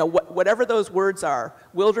 you know, whatever those words are.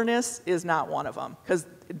 Wilderness is not one of them, because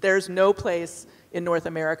there's no place in North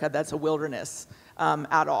America that's a wilderness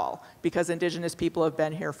at all, because indigenous people have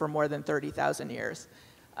been here for more than 30,000 years.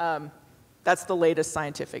 That's the latest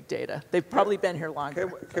scientific data. They've probably been here longer.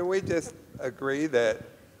 Can we just agree that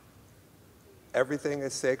everything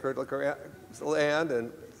is sacred land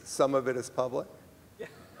and some of it is public? Yeah.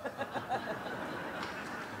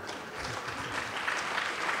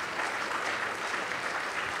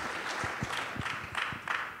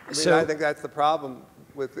 I think that's the problem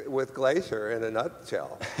with Glacier in a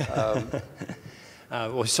nutshell.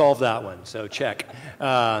 We'll solve that one, so check.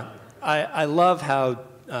 I love how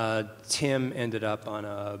Tim ended up on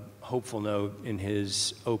a hopeful note in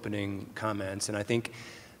his opening comments, and I think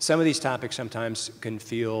some of these topics sometimes can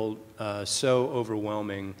feel so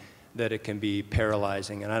overwhelming that it can be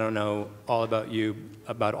paralyzing. And I don't know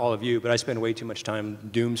about all of you, but I spend way too much time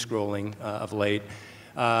doom scrolling of late.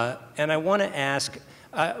 And I want to ask,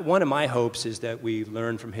 one of my hopes is that we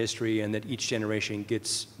learn from history and that each generation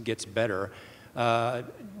gets better.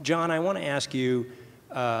 John, I want to ask you,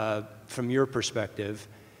 from your perspective,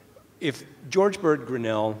 if George Bird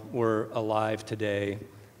Grinnell were alive today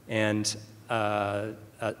and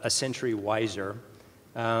a century wiser,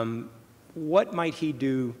 what might he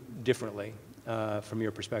do differently from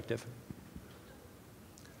your perspective?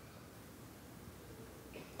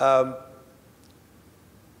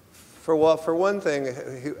 For one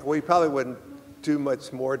thing, we probably wouldn't do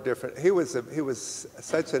much more different. He was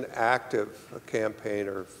such an active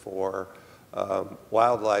campaigner for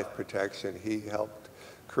wildlife protection. He helped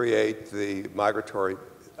create the migratory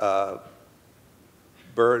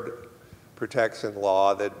bird protection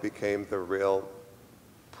law that became the real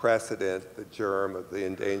precedent, the germ of the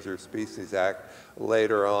Endangered Species Act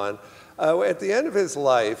later on. At the end of his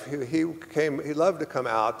life, he loved to come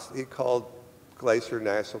out. He called Glacier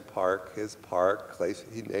National Park his park.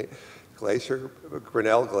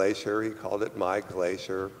 Grinnell Glacier, he called it my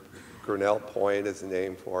glacier. Grinnell Point is the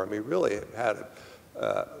name for him. He really had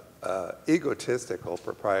an egotistical,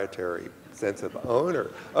 proprietary sense of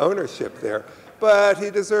ownership there, but he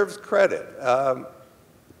deserves credit.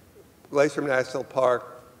 Glacier National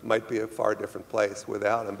Park might be a far different place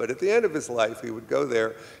without him, but at the end of his life, he would go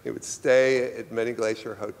there, he would stay at Many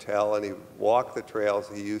Glacier Hotel, and he would walk the trails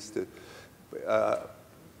he used to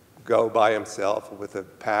go by himself with a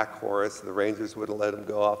pack horse. The rangers wouldn't let him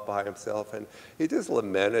go off by himself, and he just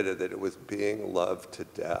lamented that it was being loved to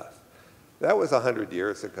death. That was 100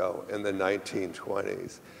 years ago in the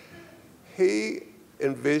 1920s. He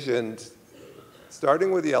envisioned,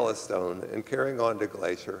 starting with Yellowstone and carrying on to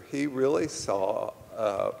Glacier, he really saw,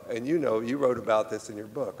 and you know, you wrote about this in your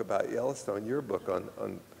book, about Yellowstone, your book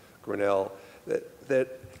on Grinnell,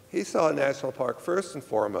 that he saw a national park, first and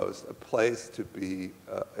foremost, a place to be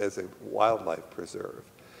as a wildlife preserve.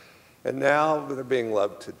 And now they're being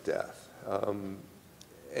loved to death.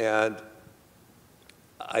 And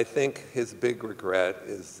I think his big regret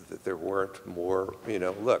is that there weren't more, you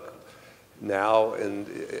know, look, now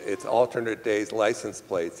it's alternate days license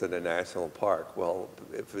plates in a national park. Well,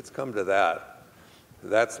 if it's come to that,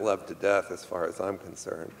 that's loved to death as far as I'm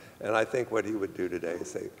concerned. And I think what he would do today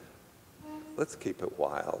is say, let's keep it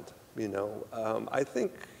wild. You know, I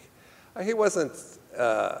think he wasn't,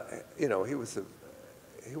 you know, he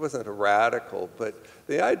wasn't a radical, but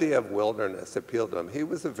the idea of wilderness appealed to him. He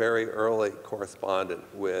was a very early correspondent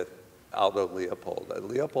with Aldo Leopold.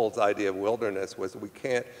 Leopold's idea of wilderness was we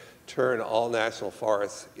can't turn all national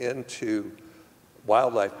forests into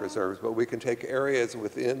wildlife preserves, but we can take areas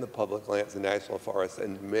within the public lands and national forests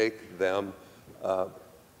and make them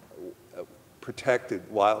protected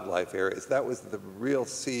wildlife areas. That was the real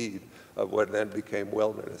seed of what then became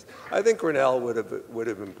wilderness. I think Grinnell would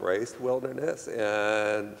have embraced wilderness,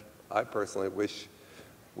 and I personally wish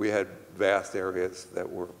we had vast areas that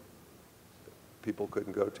people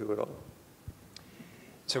couldn't go to at all.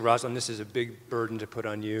 So Rosalind, this is a big burden to put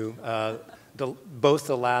on you. Both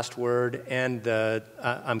the last word and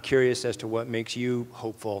I'm curious as to what makes you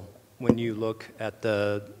hopeful when you look at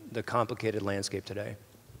the complicated landscape today.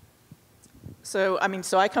 So, I mean,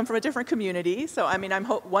 so I come from a different community. So, I mean,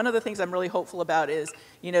 one of the things I'm really hopeful about is,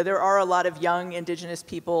 you know, there are a lot of young indigenous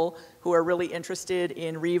people who are really interested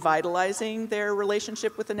in revitalizing their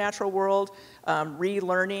relationship with the natural world,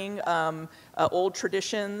 relearning old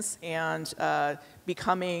traditions, and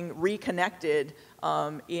becoming reconnected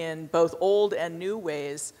in both old and new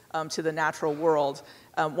ways to the natural world.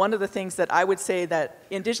 One of the things that I would say that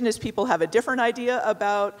indigenous people have a different idea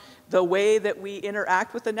about the way that we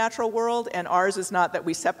interact with the natural world, and ours is not that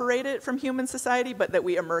we separate it from human society, but that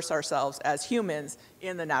we immerse ourselves as humans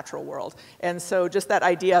in the natural world. And so just that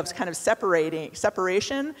idea of kind of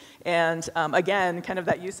separation, and again, kind of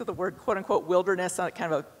that use of the word quote unquote wilderness,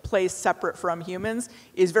 kind of a place separate from humans,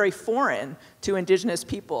 is very foreign to indigenous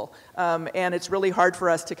people. And it's really hard for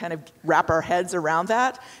us to kind of wrap our heads around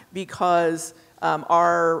that, because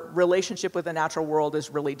our relationship with the natural world is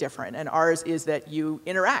really different. And ours is that you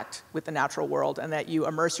interact with the natural world and that you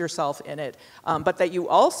immerse yourself in it, but that you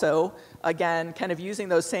also, again, kind of using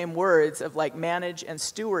those same words of like manage and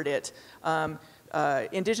steward it.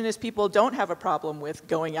 Indigenous people don't have a problem with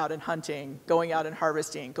going out and hunting, going out and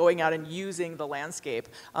harvesting, going out and using the landscape,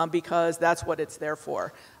 because that's what it's there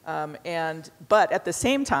for. But at the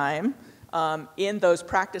same time, in those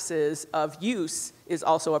practices of use is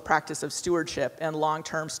also a practice of stewardship and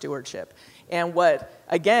long-term stewardship. And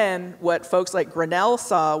what folks like Grinnell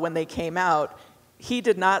saw when they came out, he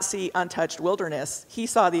did not see untouched wilderness. He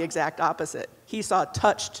saw the exact opposite. He saw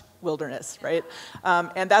touched wilderness, right?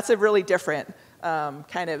 And that's a really different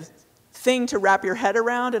kind of thing to wrap your head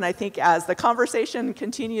around. And I think as the conversation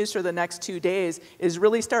continues for the next 2 days, is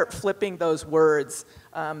really start flipping those words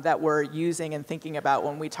that we're using and thinking about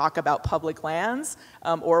when we talk about public lands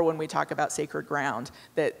or when we talk about sacred ground.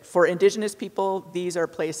 That for indigenous people, these are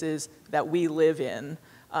places that we live in.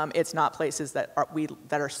 It's not places that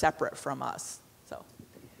are separate from us.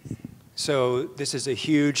 So this is a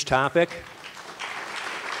huge topic.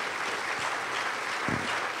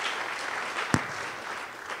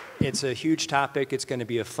 It's a huge topic. It's going to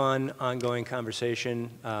be a fun, ongoing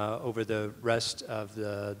conversation over the rest of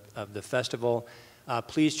the festival.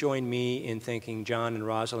 Please join me in thanking John and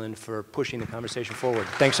Rosalind for pushing the conversation forward.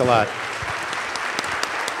 Thanks a lot.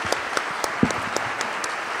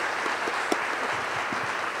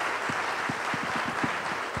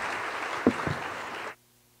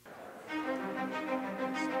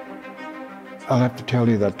 I'll have to tell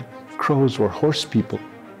you that the Crows were horse people.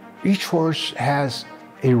 Each horse has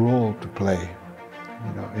a role to play,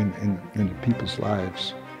 in people's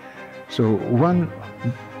lives. So one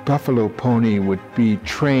buffalo pony would be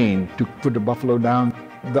trained to put the buffalo down.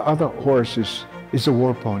 The other horse is a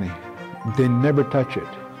war pony. They never touch it,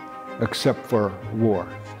 except for war.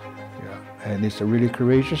 And it's a really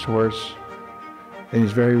courageous horse, and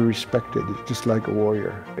he's very respected. It's just like a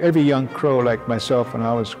warrior. Every young Crow, like myself when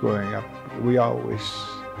I was growing up, we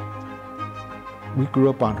grew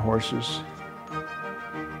up on horses.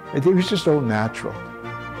 It was just so natural.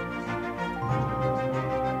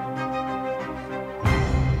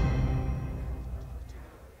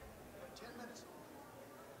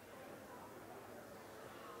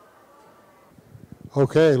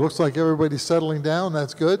 Okay, looks like everybody's settling down.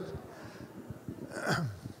 That's good.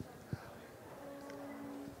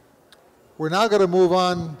 We're now going to move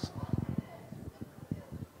on.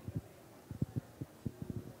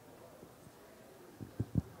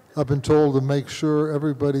 I've been told to make sure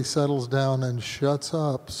everybody settles down and shuts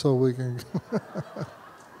up so we can.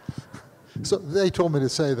 So they told me to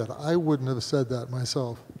say that. I wouldn't have said that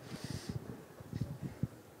myself.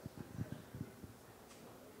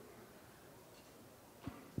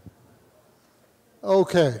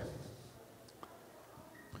 Okay.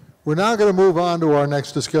 We're now going to move on to our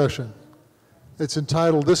next discussion. It's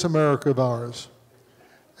entitled This America of Ours.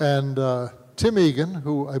 And Tim Egan,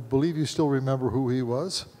 who I believe you still remember who he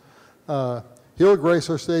was, he'll grace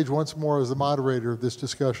our stage once more as the moderator of this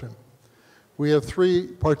discussion. We have 3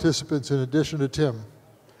 participants in addition to Tim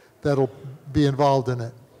that'll be involved in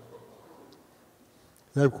it.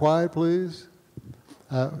 Have quiet, please.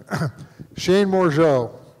 Shane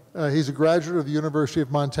Morgeau. He's a graduate of the University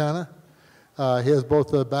of Montana. He has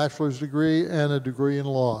both a bachelor's degree and a degree in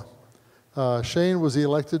law. Shane was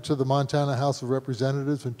elected to the Montana House of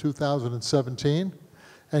Representatives in 2017,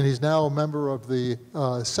 and he's now a member of the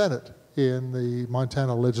Senate in the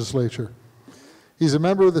Montana legislature. He's a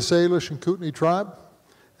member of the Salish and Kootenai tribe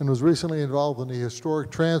and was recently involved in the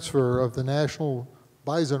historic transfer of the National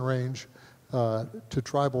Bison Range to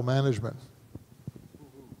tribal management.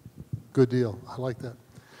 Good deal. I like that.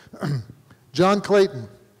 John Clayton.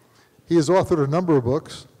 He has authored a number of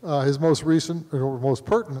books. His most recent, or most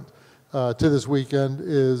pertinent to this weekend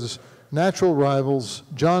is Natural Rivals,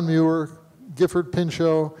 John Muir, Gifford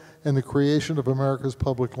Pinchot, and the Creation of America's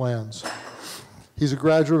Public Lands. He's a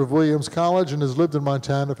graduate of Williams College and has lived in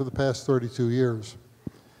Montana for the past 32 years.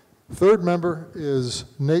 Third member is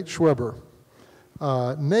Nate Schweber.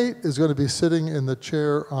 Nate is going to be sitting in the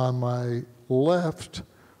chair on my left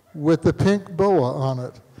with the pink boa on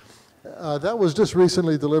it. That was just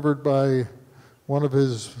recently delivered by one of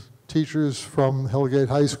his teachers from Hellgate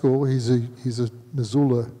High School. He's a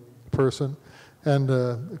Missoula person, and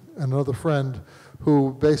another friend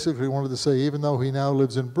who basically wanted to say, even though he now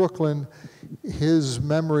lives in Brooklyn, his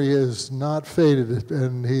memory is not faded,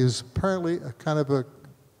 and he's apparently a kind of a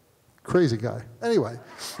crazy guy. Anyway,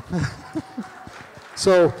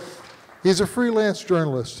 so he's a freelance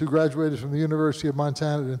journalist who graduated from the University of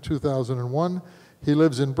Montana in 2001. He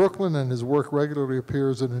lives in Brooklyn, and his work regularly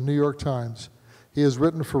appears in the New York Times. He has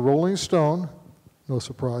written for Rolling Stone, no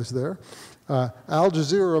surprise there, Al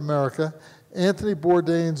Jazeera America, Anthony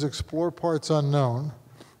Bourdain's Explore Parts Unknown,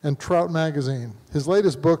 and Trout Magazine. His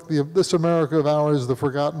latest book, This America of Ours, The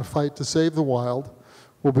Forgotten Fight to Save the Wild,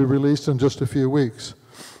 will be released in just a few weeks.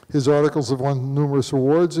 His articles have won numerous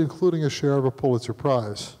awards, including a share of a Pulitzer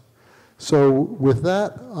Prize. So with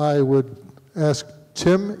that, I would ask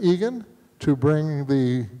Tim Egan to bring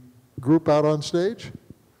the group out on stage.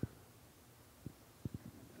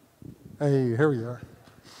 Hey, here we are.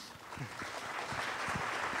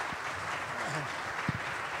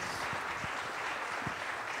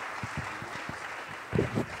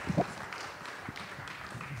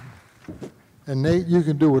 And Nate, you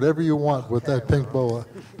can do whatever you want with that pink boa.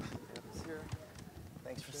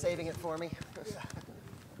 Thanks for saving it for me.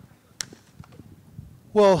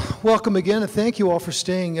 Well, welcome again, and thank you all for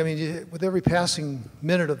staying. I mean, with every passing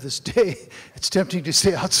minute of this day, it's tempting to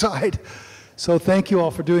stay outside. So thank you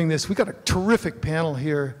all for doing this. We got a terrific panel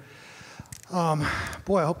here.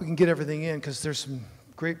 Boy, I hope we can get everything in, because there's some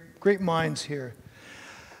great minds here.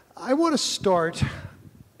 I want to start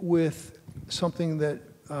with something that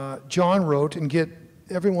John wrote, and get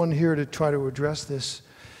everyone here to try to address this.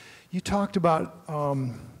 You talked about,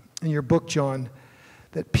 in your book, John,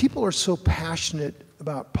 that people are so passionate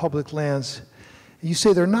about public lands. You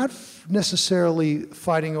say they're not necessarily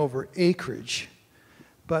fighting over acreage,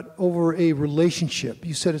 but over a relationship.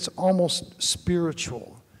 You said it's almost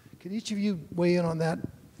spiritual. Can each of you weigh in on that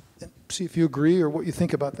and see if you agree or what you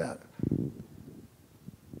think about that? Do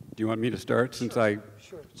you want me to start since I...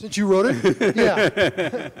 Sure. Since you wrote it?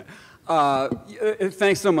 Yeah.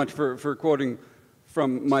 Thanks so much for quoting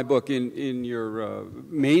from my book in your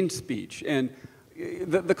main speech. And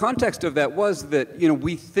the context of that was that,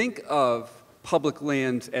 we think of public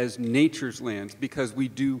lands as nature's lands because we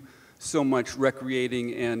do so much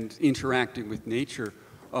recreating and interacting with nature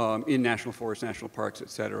in national forests, national parks, et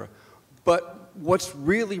cetera. But what's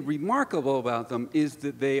really remarkable about them is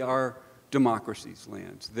that they are democracy's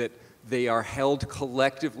lands, that they are held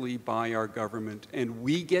collectively by our government, and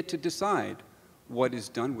we get to decide what is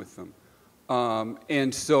done with them.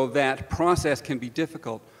 And so that process can be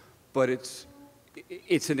difficult, but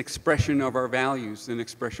it's an expression of our values, an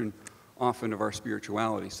expression often of our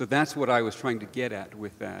spirituality. So that's what I was trying to get at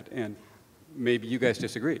with that, and maybe you guys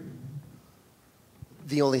disagree.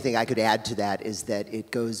 The only thing I could add to that is that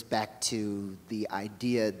it goes back to the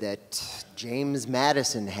idea that James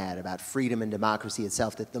Madison had about freedom and democracy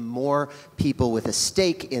itself, that the more people with a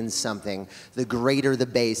stake in something, the greater the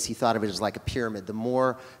base. He thought of it as like a pyramid. The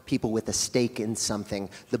more people with a stake in something,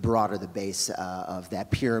 the broader the base of that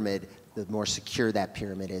pyramid, the more secure that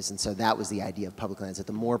pyramid is. And so that was the idea of public lands, that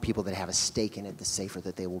the more people that have a stake in it, the safer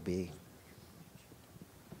that they will be.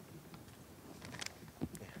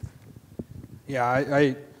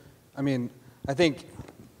 Yeah, I mean, I think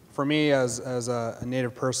for me as a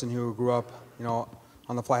Native person who grew up,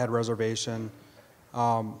 on the Flathead Reservation,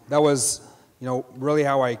 that was, really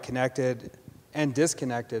how I connected and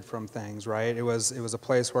disconnected from things, right? It was a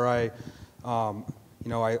place where I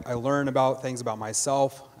learned about things about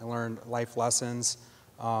myself. I learned life lessons,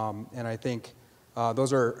 and I think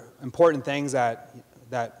those are important things that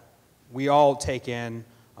we all take in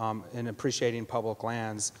appreciating public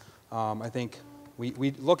lands. I think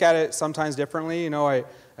we look at it sometimes differently. I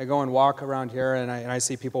go and walk around here and I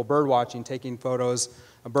see people bird watching, taking photos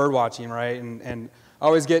of bird watching, right? And I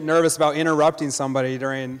always get nervous about interrupting somebody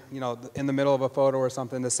during, in the middle of a photo or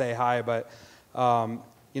something to say hi. But,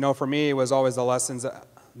 for me, it was always the lessons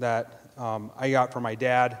that I got from my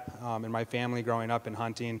dad and my family growing up and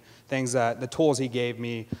hunting, the tools he gave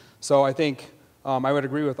me. So I think I would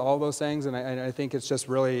agree with all those things, and I think it's just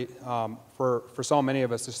really, for so many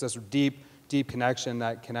of us, it's this deep connection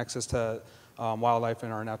that connects us to wildlife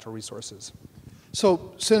and our natural resources.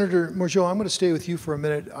 So, Senator Mourgeot, I'm going to stay with you for a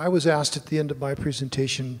minute. I was asked at the end of my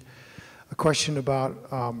presentation a question about,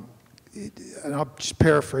 and I'll just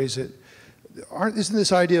paraphrase it, isn't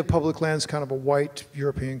this idea of public lands kind of a white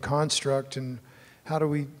European construct, and how do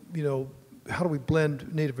we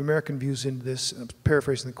blend Native American views into this? I'm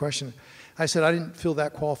paraphrasing the question. I said I didn't feel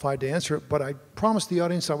that qualified to answer it, but I promised the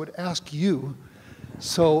audience I would ask you.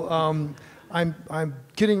 So I'm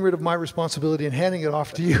getting rid of my responsibility and handing it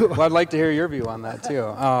off to you. Well, I'd like to hear your view on that too.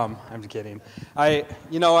 I'm just kidding.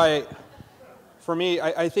 For me,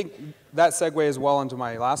 I think that segues well into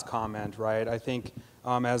my last comment, right? I think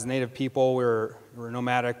as Native people, we're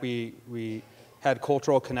nomadic. We had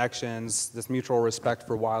cultural connections, this mutual respect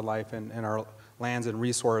for wildlife and our lands and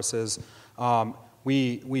resources.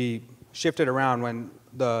 We shifted around when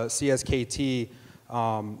the CSKT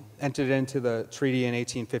entered into the treaty in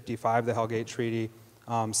 1855, the Hellgate Treaty,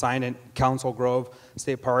 signed in Council Grove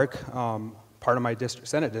State Park, part of my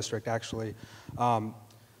Senate district actually.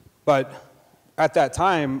 But at that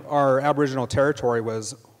time, our Aboriginal territory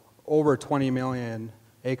was over 20 million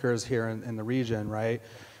acres here in the region, right?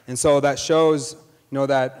 And so that shows,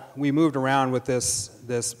 that we moved around with this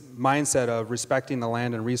mindset of respecting the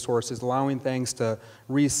land and resources, allowing things to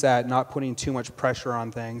reset, not putting too much pressure on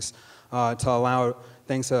things, to allow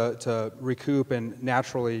things to recoup and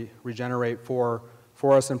naturally regenerate for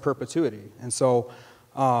us in perpetuity. And so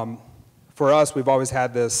for us, we've always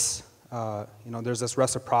had this, there's this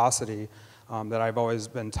reciprocity that I've always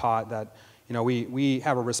been taught that, we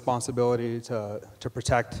have a responsibility to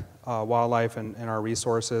protect wildlife and our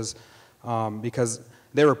resources because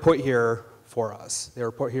they were put here for us. They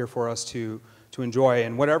were put here for us to enjoy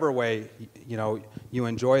in whatever way, you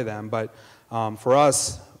enjoy them. But for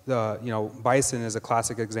us, bison is a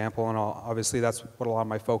classic example, and obviously that's what a lot of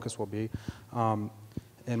my focus will be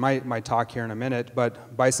in my talk here in a minute.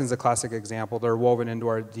 But bison's a classic example. They're woven into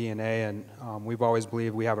our DNA, and we've always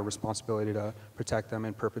believed we have a responsibility to protect them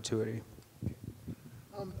in perpetuity.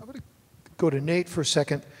 I'm going to go to Nate for a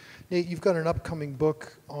second. Nate, you've got an upcoming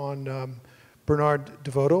book on Bernard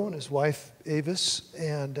DeVoto and his wife, Avis,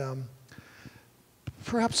 and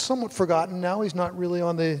perhaps somewhat forgotten now. He's not really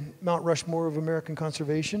on the Mount Rushmore of American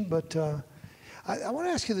conservation, but I want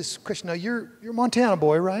to ask you this question. Now, you're a Montana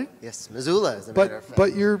boy, right? Yes, Missoula, as a matter of fact.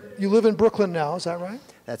 But you live in Brooklyn now, is that right?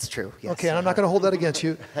 That's true, yes. Okay, and I'm not going to hold that against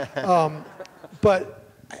you. But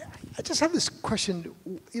I just have this question.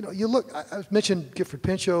 You look, I mentioned Gifford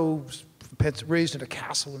Pinchot, raised in a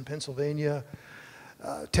castle in Pennsylvania.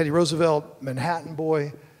 Teddy Roosevelt, Manhattan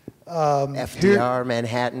boy. FDR,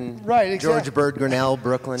 Manhattan. Right, exactly. George Bird Grinnell,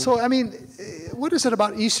 Brooklyn. So, what is it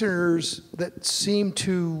about Easterners that seem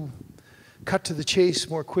to cut to the chase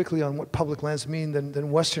more quickly on what public lands mean than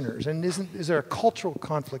Westerners? And is there a cultural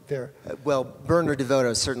conflict there? Well, Bernard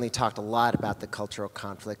DeVoto certainly talked a lot about the cultural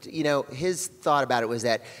conflict. His thought about it was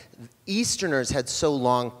that Easterners had so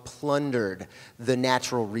long plundered the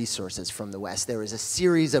natural resources from the West. There was a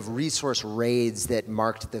series of resource raids that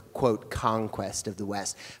marked the, quote, conquest of the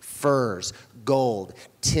West. Furs, gold,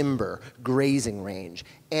 timber, grazing range.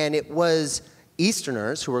 And it was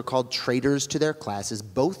Easterners, who were called traitors to their classes,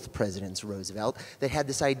 both Presidents Roosevelt, that had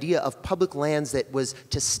this idea of public lands that was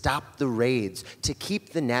to stop the raids, to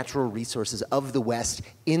keep the natural resources of the West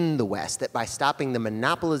in the West, that by stopping the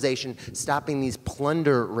monopolization, stopping these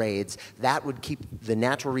plunder raids, that would keep the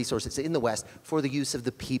natural resources in the West for the use of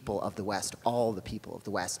the people of the West, all the people of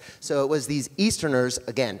the West. So it was these Easterners,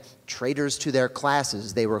 again, traitors to their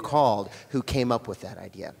classes, they were called, who came up with that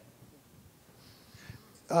idea.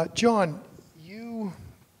 John,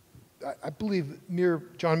 I believe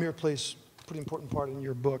John Muir plays a pretty important part in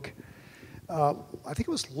your book. I think it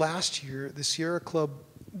was last year, the Sierra Club,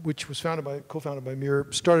 which was co-founded by Muir,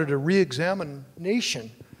 started a re-examination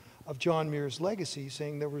of John Muir's legacy,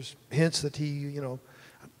 saying there was hints that he, I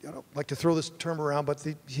don't like to throw this term around, but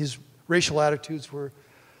his racial attitudes were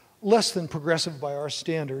less than progressive by our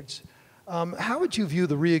standards. How would you view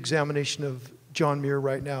the re-examination of John Muir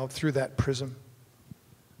right now through that prism?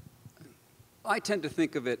 I tend to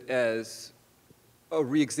think of it as a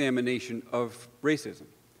re-examination of racism.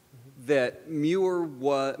 Mm-hmm. That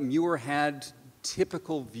Muir had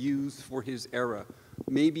typical views for his era,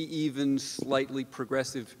 maybe even slightly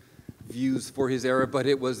progressive views for his era, but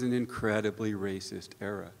it was an incredibly racist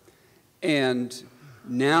era. And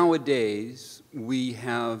nowadays, we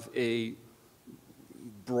have a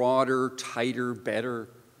broader, tighter, better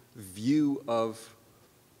view of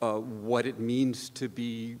what it means to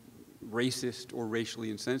be racist or racially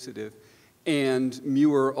insensitive, and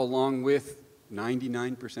Muir, along with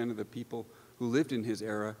 99% of the people who lived in his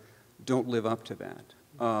era, don't live up to that.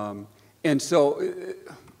 And so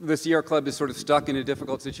the Sierra Club is sort of stuck in a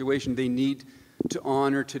difficult situation. They need to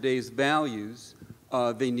honor today's values.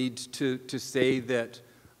 They need to say that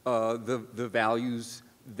the values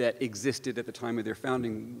that existed at the time of their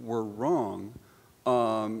founding were wrong,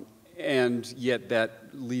 and yet that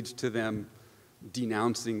leads to them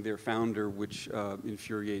denouncing their founder, which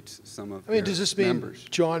infuriates some of their does this mean members.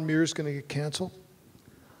 John Muir's going to get canceled?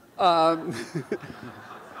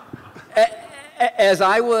 As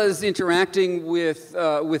I was interacting with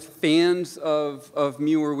fans of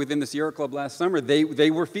Muir within the Sierra Club last summer,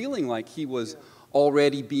 they were feeling like he was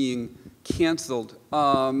already being canceled.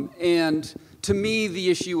 And to me, the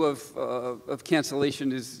issue of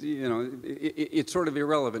cancellation is, it's sort of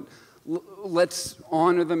irrelevant. Let's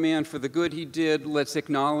honor the man for the good he did. Let's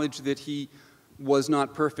acknowledge that he was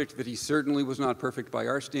not perfect, that he certainly was not perfect by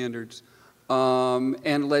our standards.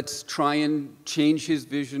 And let's try and change his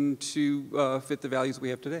vision to fit the values we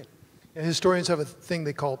have today. And historians have a thing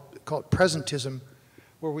they call it presentism,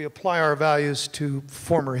 where we apply our values to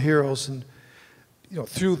former heroes, and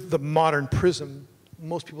through the modern prism,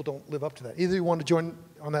 most people don't live up to that. Either you want to join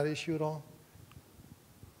on that issue at all?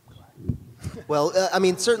 Well,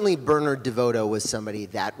 certainly Bernard DeVoto was somebody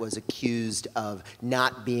that was accused of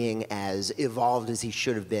not being as evolved as he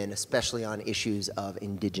should have been, especially on issues of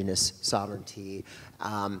indigenous sovereignty.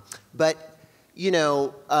 But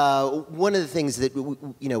one of the things that,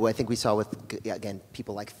 I think we saw with, again,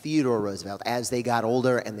 people like Theodore Roosevelt, as they got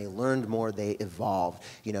older and they learned more, they evolved.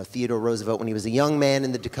 Theodore Roosevelt, when he was a young man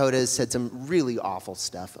in the Dakotas, said some really awful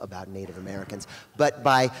stuff about Native Americans. But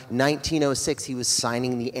by 1906, he was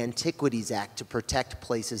signing the Antiquities Act to protect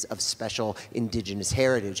places of special indigenous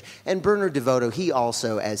heritage. And Bernard DeVoto, he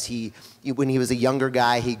also, when he was a younger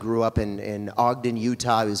guy, he grew up in Ogden,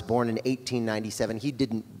 Utah. He was born in 1897. He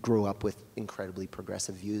didn't grow up with incredibly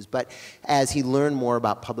progressive views, but as he learned more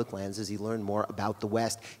about public lands, as he learned more about the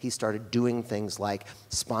West, he started doing things like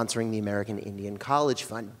sponsoring the American Indian College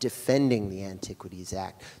Fund, defending the Antiquities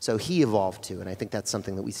Act. So he evolved too, and I think that's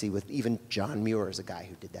something that we see with even John Muir as a guy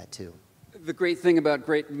who did that too. The great thing about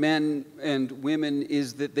great men and women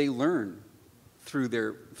is that they learn through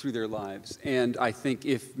their lives. And I think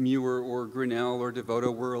if Muir or Grinnell or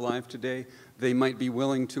DeVoto were alive today, they might be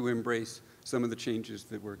willing to embrace some of the changes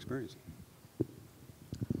that we're experiencing.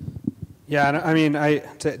 Yeah, and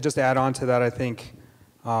just to add on to that, I think,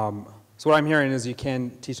 so what I'm hearing is you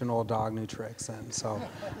can teach an old dog new tricks, and so,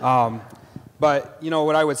 but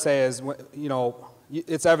what I would say is,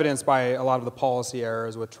 it's evidenced by a lot of the policy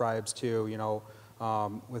errors with tribes too,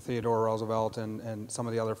 with Theodore Roosevelt and some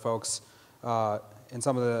of the other folks, and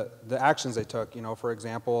some of the actions they took. For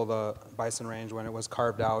example, the bison range, when it was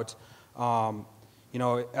carved out,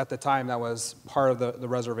 at the time that was part of the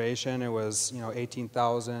reservation. It was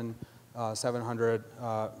 18,700,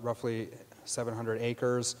 roughly 700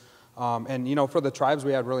 acres. And for the tribes,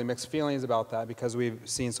 we had really mixed feelings about that because we've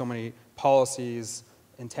seen so many policies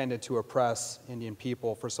intended to oppress Indian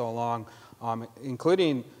people for so long,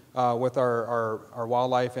 including with our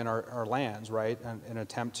wildlife and our lands, right? An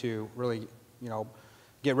attempt to really,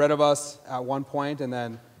 get rid of us at one point, and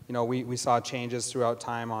then we saw changes throughout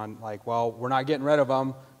time on like, well, we're not getting rid of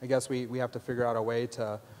them. I guess we have to figure out a way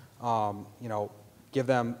to, give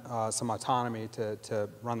them some autonomy to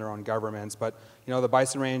run their own governments. But, the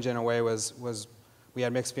bison range in a way was we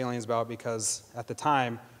had mixed feelings about because at the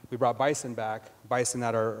time we brought bison back, bison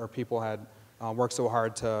that our people had worked so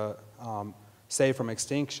hard to save from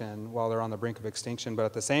extinction while they're on the brink of extinction. But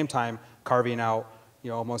at the same time, carving out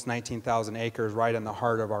almost 19,000 acres right in the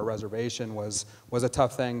heart of our reservation was a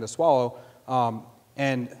tough thing to swallow.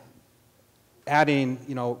 And adding,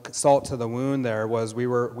 salt to the wound there was we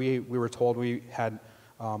were told we had,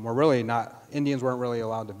 Indians weren't really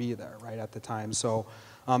allowed to be there, right, at the time. So,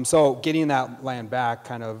 so getting that land back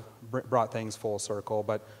kind of brought things full circle.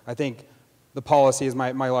 But I think the policies,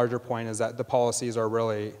 my larger point is that the policies are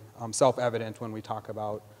really self-evident when we talk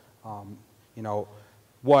about,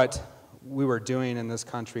 what we were doing in this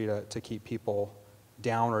country to keep people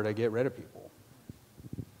down or to get rid of people.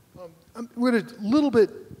 We're going to a little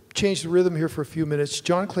bit change the rhythm here for a few minutes.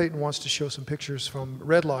 John Clayton wants to show some pictures from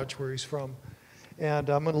Red Lodge, where he's from. And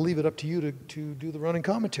I'm going to leave it up to you to do the running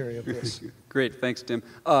commentary of this. Great, thanks, Tim.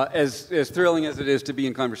 As thrilling as it is to be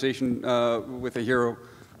in conversation with a hero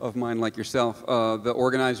of mine like yourself, the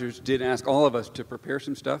organizers did ask all of us to prepare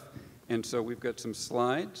some stuff. And so we've got some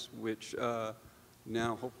slides, which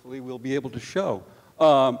now hopefully we'll be able to show.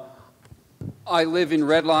 I live in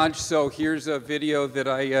Red Lodge, so here's a video that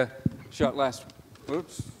I shot last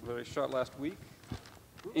week.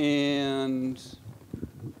 And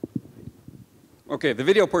okay, the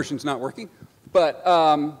video portion's not working, but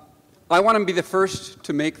I want to be the first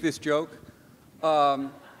to make this joke. I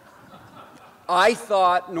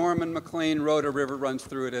thought Norman Maclean wrote "A River Runs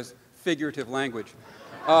Through It" as figurative language.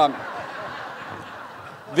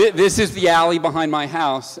 This is the alley behind my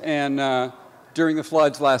house, and during the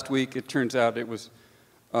floods last week, it turns out it was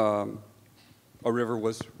a river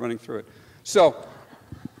was running through it. So,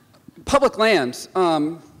 public lands.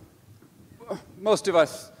 Most of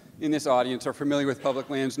us in this audience are familiar with public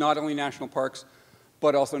lands, not only national parks,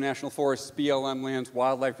 but also national forests, BLM lands,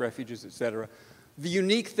 wildlife refuges, etc. The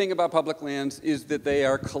unique thing about public lands is that they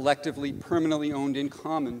are collectively, permanently owned in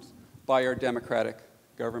commons by our democratic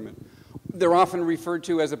government. They're often referred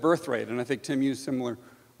to as a birthright, and I think Tim used similar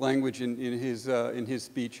language in his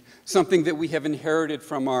speech, something that we have inherited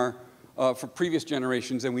from our for previous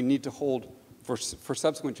generations and we need to hold for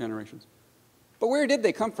subsequent generations. But where did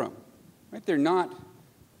they come from? Right? They're not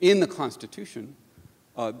in the Constitution.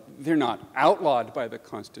 They're not outlawed by the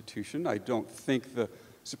Constitution. I don't think the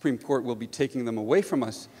Supreme Court will be taking them away from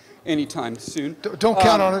us anytime soon. Don't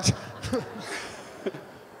count on it.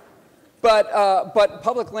 But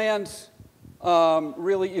public lands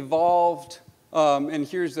really evolved, and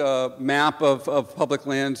here's a map of public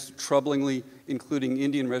lands, troublingly including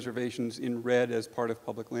Indian reservations in red as part of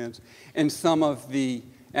public lands, and some of the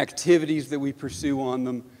activities that we pursue on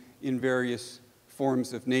them in various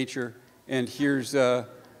forms of nature. And here's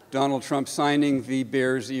Donald Trump signing the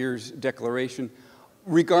Bears Ears Declaration.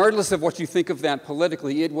 Regardless of what you think of that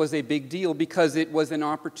politically, it was a big deal because it was an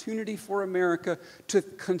opportunity for America to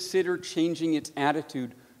consider changing its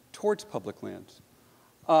attitude towards public lands.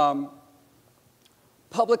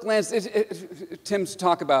 Public lands, Tim's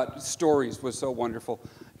talk about stories was so wonderful.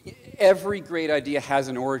 Every great idea has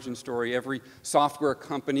an origin story. Every software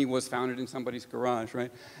company was founded in somebody's garage,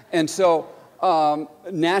 right? And so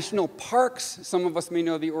national parks, some of us may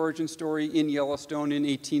know the origin story in Yellowstone in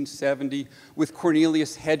 1870 with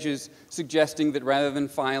Cornelius Hedges suggesting that rather than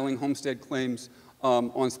filing homestead claims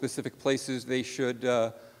on specific places, they should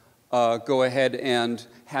go ahead and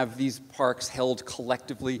have these parks held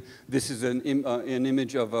collectively. This is an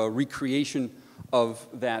image of a recreation of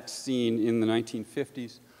that scene in the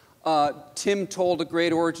 1950s. Tim told a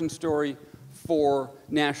great origin story for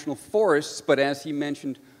national forests, but as he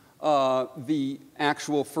mentioned, the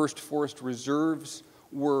actual first forest reserves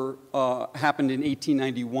happened in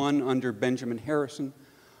 1891 under Benjamin Harrison.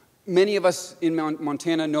 Many of us in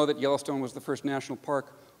Montana know that Yellowstone was the first national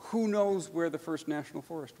park. Who knows where the first national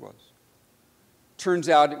forest was? Turns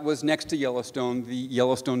out it was next to Yellowstone, the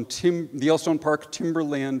Yellowstone Park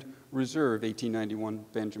Timberland Reserve, 1891,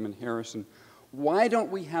 Benjamin Harrison. Why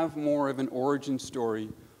don't we have more of an origin story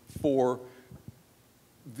for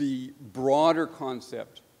the broader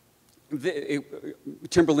concept?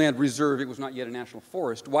 Timberland Reserve, it was not yet a national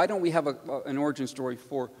forest. Why don't we have an origin story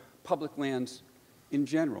for public lands in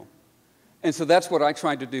general? And so that's what I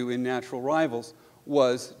tried to do in Natural Rivals,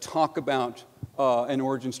 was talk about an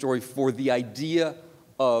origin story for the idea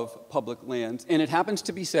of public lands. And it happens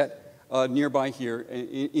to be set nearby here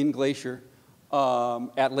in Glacier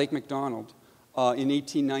at Lake McDonald in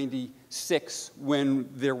 1896 when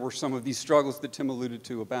there were some of these struggles that Tim alluded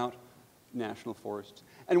to about national forests.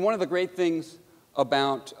 And one of the great things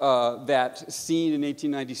about that scene in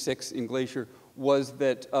 1896 in Glacier was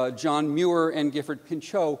that John Muir and Gifford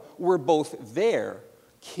Pinchot were both there,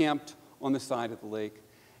 camped on the side of the lake.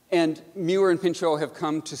 And Muir and Pinchot have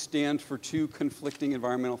come to stand for two conflicting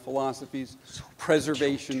environmental philosophies: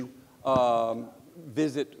 preservation,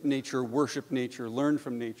 visit nature, worship nature, learn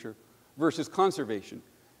from nature, versus conservation.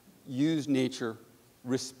 Use nature,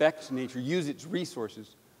 respect nature, use its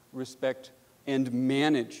resources, respect and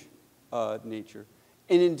manage nature.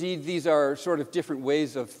 And indeed, these are sort of different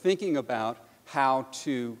ways of thinking about how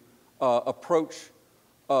to approach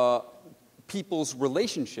people's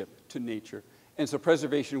relationship to nature. And so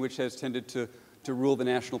preservation, which has tended to rule the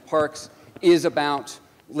national parks, is about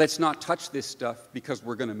let's not touch this stuff because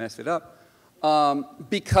we're going to mess it up.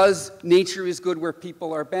 Because nature is good where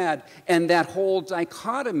people are bad. And that whole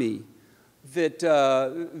dichotomy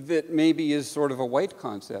that maybe is sort of a white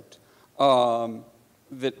concept,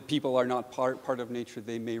 that people are not part of nature,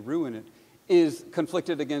 they may ruin it, is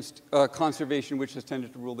conflicted against conservation, which has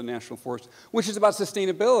tended to rule the national forest, which is about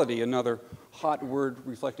sustainability, another hot word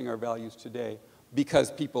reflecting our values today,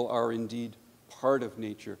 because people are indeed part of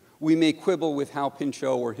nature. We may quibble with how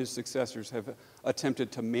Pinchot or his successors have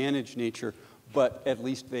attempted to manage nature, but at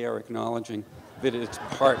least they are acknowledging that it's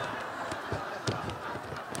part.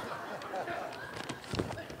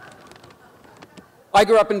 I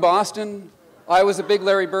grew up in Boston. I was a big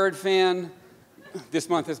Larry Bird fan. This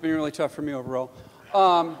month has been really tough for me overall.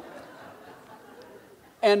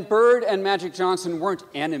 And Bird and Magic Johnson weren't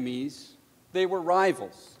enemies. They were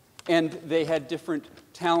rivals. And they had different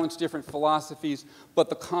talents, different philosophies, but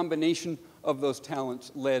the combination of those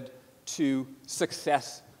talents led to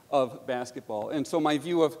success of basketball. And so my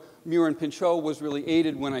view of Muir and Pinchot was really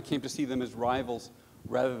aided when I came to see them as rivals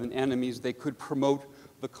rather than enemies. They could promote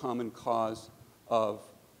the common cause of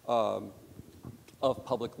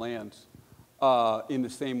public lands in the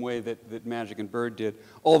same way that Magic and Bird did.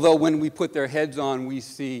 Although when we put their heads on, we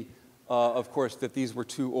see, of course, that these were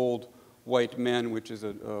two old white men, which is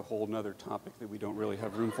a whole nother topic that we don't really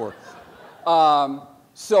have room for.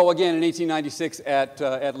 So again, in 1896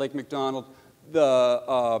 at Lake McDonald,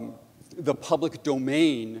 the public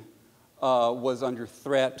domain was under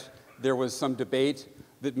threat. There was some debate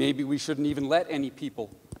that maybe we shouldn't even let any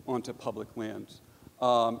people onto public lands.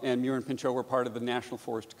 And Muir and Pinchot were part of the National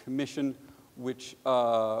Forest Commission, which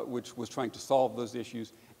was trying to solve those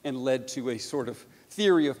issues and led to a sort of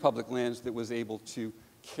theory of public lands that was able to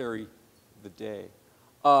carry the day.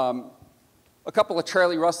 A couple of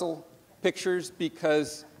Charlie Russell pictures,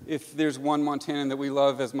 because if there's one Montanan that we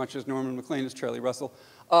love as much as Norman Maclean is Charlie Russell.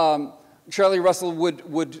 Charlie Russell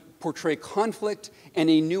would portray conflict, and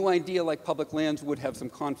a new idea like public lands would have some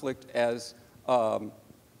conflict, as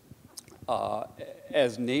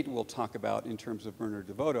Nate will talk about in terms of Bernard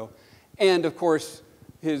DeVoto. And of course,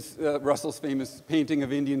 Russell's famous painting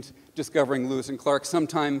of Indians discovering Lewis and Clark.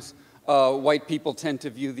 Sometimes white people tend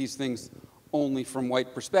to view these things only from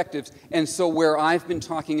white perspectives. And so where I've been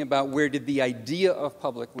talking about where did the idea of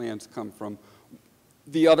public lands come from,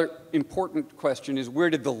 the other important question is where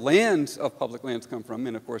did the lands of public lands come from?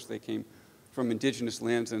 And of course they came from indigenous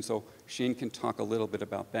lands, and so Shane can talk a little bit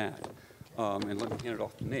about that. And let me hand it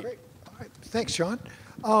off to Nate. Great. All right. Thanks, John.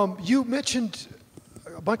 You mentioned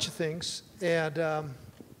a bunch of things, and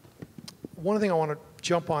one thing I want to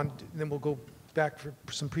jump on, and then we'll go back for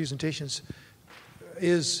some presentations,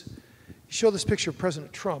 is you show this picture of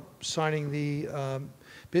President Trump signing the,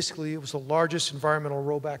 basically it was the largest environmental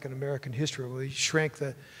rollback in American history, where he shrank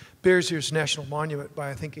the Bears Ears National Monument by,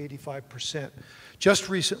 I think, 85%. Just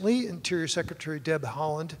recently, Interior Secretary Deb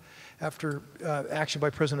Haaland, after action by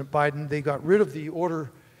President Biden, they got rid of the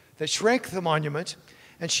order that shrank the monument,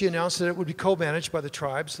 and she announced that it would be co-managed by the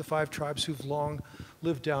tribes, the 5 tribes who've long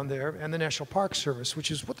lived down there, and the National Park Service,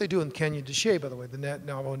 which is what they do in Canyon de Chelly, by the way. The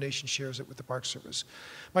Navajo Nation shares it with the Park Service.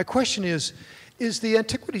 My question is the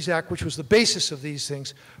Antiquities Act, which was the basis of these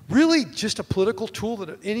things, really just a political tool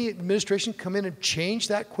that any administration can come in and change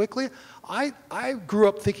that quickly? I grew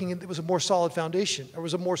up thinking it was a more solid foundation, or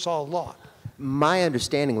was a more solid law. My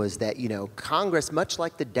understanding was that, Congress, much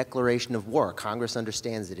like the declaration of war, Congress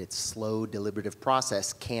understands that its slow, deliberative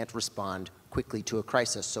process can't respond quickly to a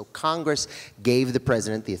crisis. So Congress gave the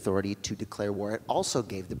president the authority to declare war. It also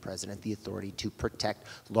gave the president the authority to protect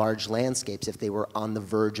large landscapes if they were on the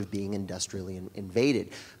verge of being industrially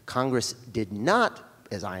invaded. Congress did not,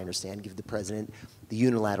 as I understand, give the president the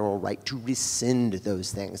unilateral right to rescind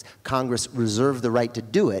those things. Congress reserved the right to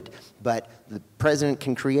do it, but the president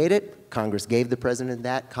can create it. Congress gave the president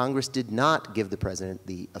that. Congress did not give the president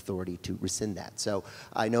the authority to rescind that. So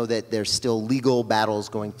I know that there's still legal battles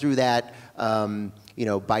going through that.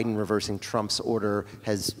 Biden reversing Trump's order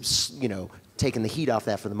has, taken the heat off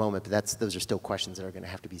that for the moment, but those are still questions that are going to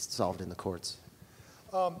have to be solved in the courts.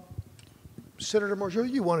 Senator Margeau,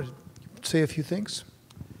 you wanted to say a few things?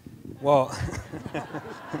 Well,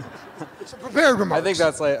 it's a prepared remarks. I think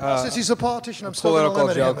that's like since he's a politician, I'm still political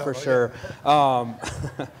still joke for sure.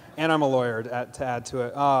 And I'm a lawyer to add to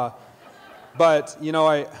it. But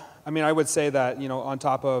I would say that on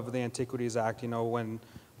top of the Antiquities Act, when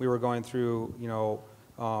we were going through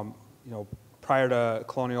prior to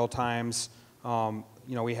colonial times,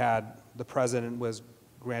 we had the president was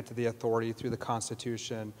granted the authority through the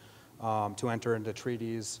Constitution to enter into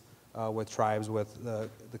treaties with tribes with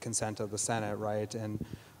the consent of the Senate, right? And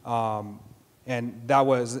that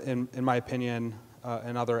was, in my opinion,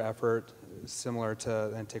 another effort similar to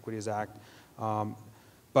the Antiquities Act.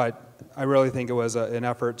 But I really think it was a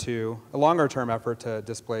longer-term effort to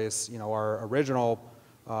displace, our original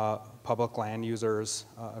public land users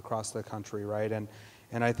across the country, right? And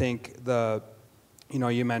I think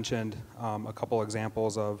you mentioned a couple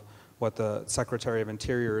examples of what the Secretary of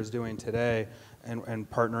Interior is doing today and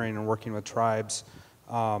partnering and working with tribes.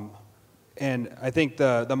 And I think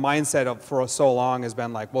the mindset for so long has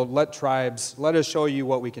been like, well, let us show you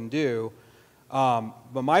what we can do.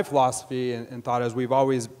 But my philosophy and thought is we've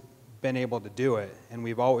always been able to do it, and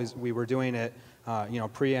we were doing it,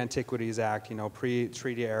 pre-Antiquities Act,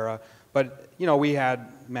 pre-treaty era. But we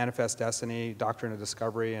had Manifest Destiny, Doctrine of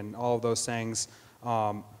Discovery, and all of those things,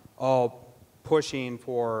 all pushing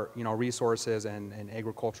for resources and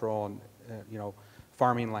agricultural and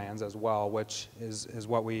farming lands as well, which is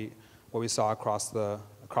what we saw across the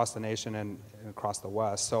nation and across the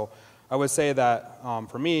West. So I would say that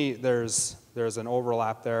for me, there's an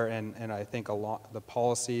overlap there, and I think the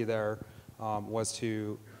policy there was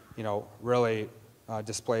to, really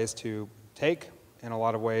displace to take, in a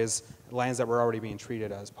lot of ways, lands that were already being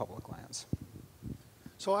treated as public lands.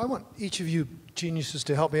 So I want each of you geniuses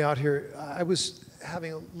to help me out here. I was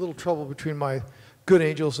having a little trouble between my good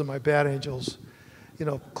angels and my bad angels.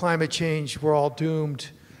 Climate change, we're all doomed.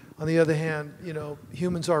 On the other hand,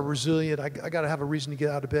 humans are resilient. I got to have a reason to get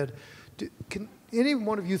out of bed. Can any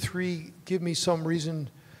one of you three give me some reason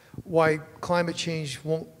why climate change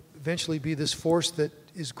won't eventually be this force that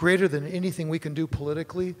is greater than anything we can do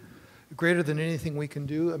politically, greater than anything we can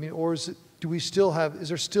do? I mean, or is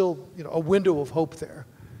there still a window of hope there?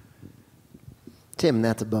 Tim,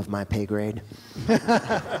 that's above my pay grade.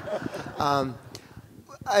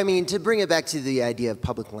 I mean, to bring it back to the idea of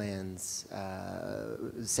public lands,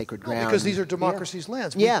 sacred ground. Because these are democracy's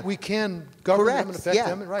lands. Yeah. We can govern them and affect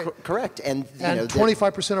them. Right. Correct. And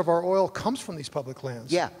 25% of our oil comes from these public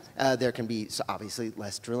lands. Yeah. There can be obviously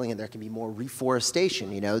less drilling and there can be more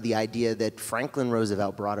reforestation. The idea that Franklin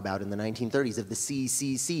Roosevelt brought about in the 1930s of the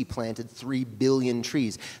CCC, planted 3 billion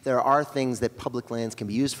trees. There are things that public lands can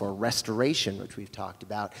be used for. Restoration, which we've talked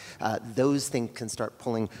about. Those things can start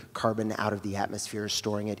pulling carbon out of the atmosphere,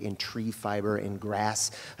 storing it in tree fiber, in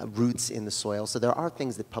grass, roots in the soil. So there are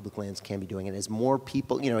things that public lands can be doing. And as more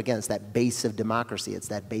people, again, it's that base of democracy. It's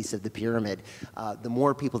that base of the pyramid. The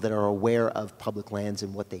more people that are aware of public lands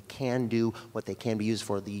and what they can do, what they can be used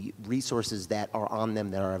for, the resources that are on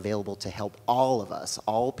them that are available to help all of us,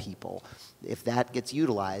 all people, if that gets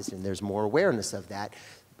utilized and there's more awareness of that,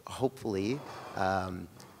 hopefully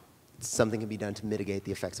something can be done to mitigate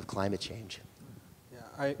the effects of climate change.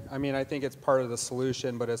 Yeah, I mean, I think it's part of the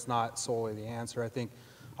solution, but it's not solely the answer. I think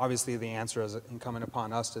obviously the answer is incumbent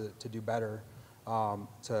upon us to do better,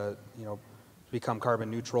 to become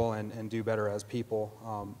carbon neutral and do better as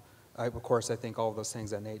people. Of course, I think all of those things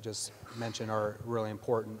that Nate just mentioned are a really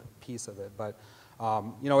important piece of it. But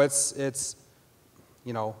it's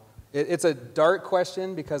a dark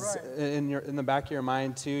question because right. in the back of your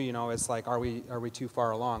mind too, it's like, are we too far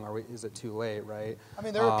along? Is it too late? Right? I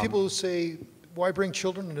mean, there are people who say, why bring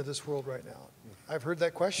children into this world right now? I've heard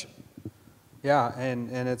that question. Yeah,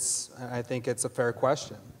 and I think it's a fair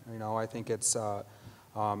question. I think it's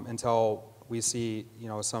until we see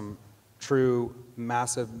some true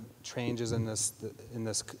massive changes in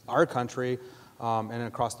our country and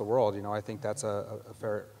across the world. I think that's a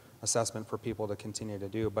fair assessment for people to continue to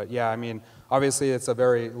do. But yeah, I mean, obviously it's a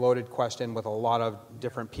very loaded question with a lot of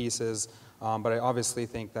different pieces. But I obviously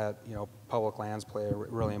think that public lands play a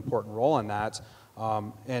really important role in that.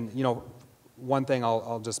 And one thing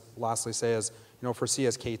I'll just lastly say is for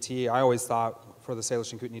CSKT, I always thought for the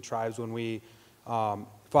Salish and Kootenai tribes when we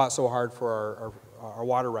fought so hard for our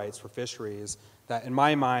water rights for fisheries, that in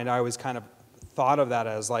my mind I always kind of thought of that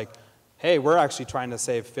as like, hey, we're actually trying to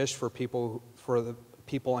save fish for the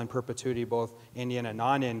people in perpetuity, both Indian and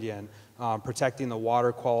non-Indian, protecting the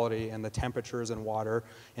water quality and the temperatures in water,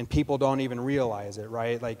 and people don't even realize it,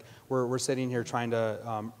 right? Like we're sitting here trying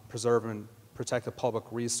to preserve and protect a public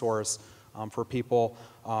resource for people,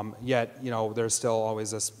 yet there's still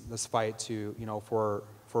always this fight to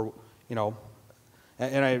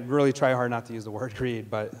and I really try hard not to use the word greed,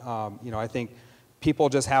 but I think people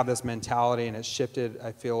just have this mentality, and it's shifted,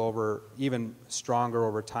 I feel, even stronger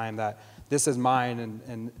over time, that this is mine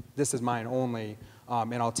and this is mine only,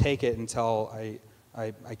 and I'll take it until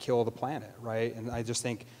I kill the planet, right? And I just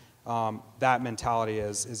think that mentality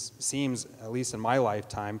seems, at least in my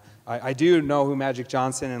lifetime, I do know who Magic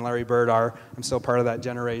Johnson and Larry Bird are. I'm still part of that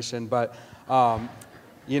generation, but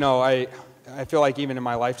I feel like even in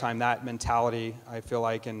my lifetime, that mentality, I feel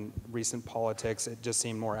like in recent politics, it just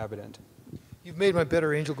seemed more evident. You've made my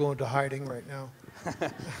better angel go into hiding right now.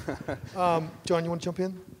 John, you want to jump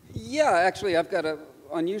in? Yeah, actually, I've got an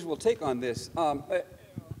unusual take on this.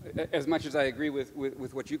 As much as I agree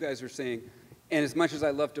with what you guys are saying, and as much as I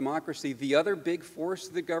love democracy, the other big force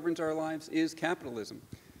that governs our lives is capitalism.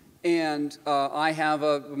 And I have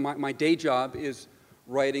my day job is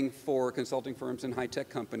writing for consulting firms and high-tech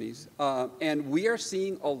companies. And we are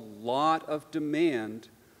seeing a lot of demand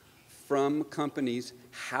from companies.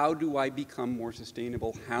 How do I become more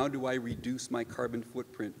sustainable? How do I reduce my carbon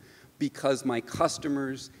footprint? Because my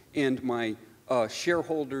customers and my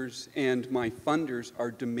shareholders and my funders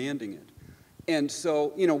are demanding it. And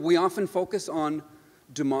so, we often focus on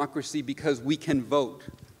democracy because we can vote.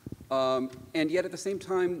 And yet at the same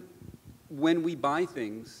time, when we buy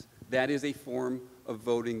things, that is a form of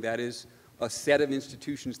voting. That is a set of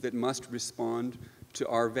institutions that must respond to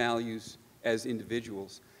our values as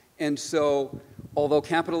individuals. And so, although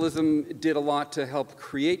capitalism did a lot to help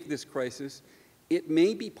create this crisis, it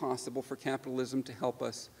may be possible for capitalism to help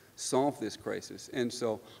us solve this crisis. And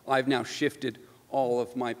so I've now shifted all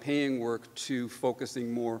of my paying work to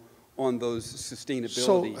focusing more on those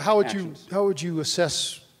sustainability So how would you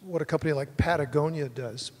assess what a company like Patagonia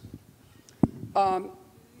does?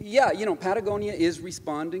 Yeah, you know, Patagonia is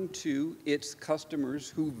responding to its customers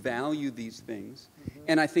who value these things.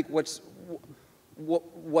 And I think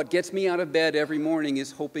what gets me out of bed every morning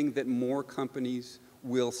is hoping that more companies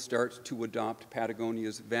will start to adopt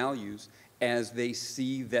Patagonia's values as they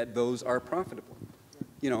see that those are profitable.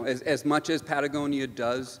 You know, as much as Patagonia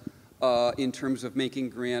does in terms of making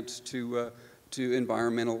grants to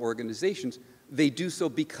environmental organizations, they do so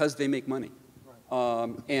because they make money.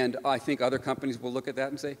 And I think other companies will look at that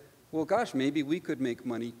and say, well, gosh, maybe we could make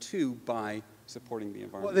money too by supporting the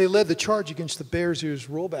environment. Well, they led the charge against the Bears Ears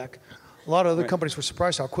rollback. A lot of other companies were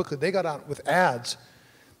surprised how quickly they got out with ads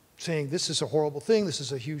saying this is a horrible thing, this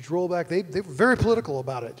is a huge rollback. They were very political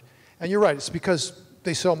about it. And you're right, it's because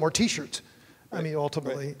they sell more T-shirts. I mean,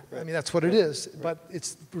 ultimately, I mean, that's what it is, but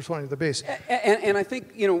it's responding to the base. And I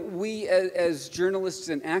think, you know, we as journalists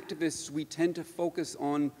and activists, we tend to focus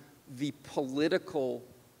on the political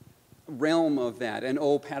realm of that, and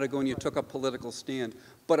oh, Patagonia took a political stand.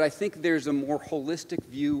 But I think there's a more holistic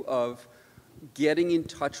view of getting in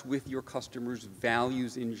touch with your customers'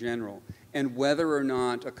 values in general, and whether or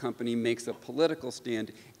not a company makes a political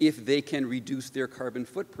stand, if they can reduce their carbon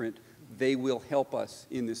footprint, they will help us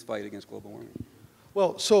in this fight against global warming.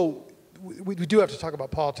 Well, so we do have to talk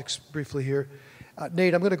about politics briefly here.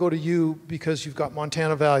 Nate, I'm going to go to you because you've got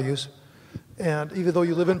Montana values, and even though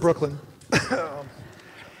you live in Brooklyn,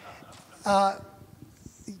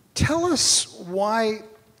 tell us why,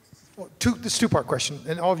 this two-part question,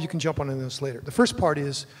 and all of you can jump on into this later. The first part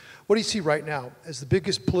is, what do you see right now as the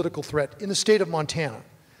biggest political threat in the state of Montana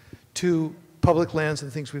to public lands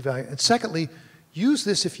and things we value? And secondly, use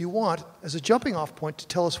this, if you want, as a jumping-off point to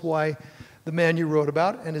tell us why the man you wrote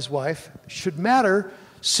about and his wife should matter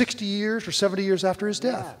 60 years or 70 years after his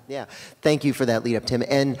death. Yeah. Thank you for that lead up, Tim.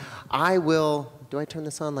 And I will, do I turn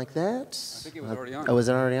this on like that? I think it was already on. Oh, was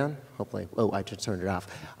it already on? Hopefully. Oh, I just turned it off.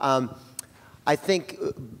 I think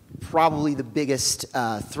probably the biggest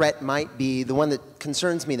threat might be, the one that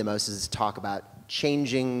concerns me the most is talk about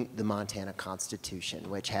changing the Montana Constitution,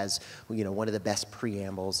 which has, you know, one of the best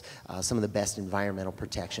preambles, some of the best environmental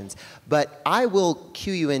protections. But I will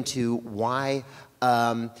cue you into why,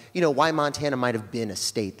 you know, why Montana might have been a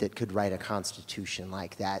state that could write a constitution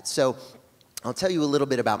like that. So I'll tell you a little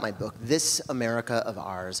bit about my book, This America of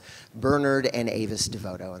Ours, Bernard and Avis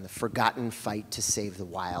DeVoto and the Forgotten Fight to Save the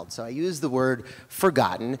Wild. So I use the word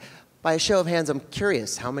forgotten. By a show of hands, I'm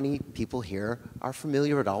curious how many people here are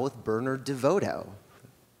familiar at all with Bernard DeVoto?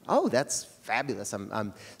 Oh, that's fabulous.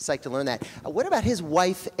 I'm psyched to learn that. What about his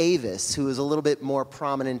wife, Avis, who is a little bit more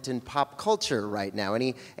prominent in pop culture right now?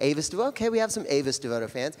 Any Avis DeVoto? Okay, we have some Avis DeVoto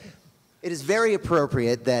fans. It is very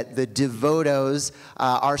appropriate that the DeVotos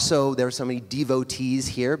there are so many devotees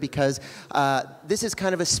here because this is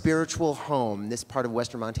kind of a spiritual home. This part of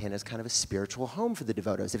Western Montana is kind of a spiritual home for the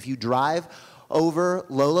DeVotos. If you drive over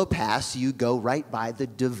Lolo Pass, you go right by the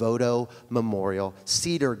DeVoto Memorial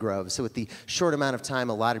Cedar Grove. So with the short amount of time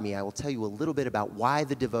allotted me, I will tell you a little bit about why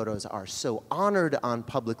the DeVotos are so honored on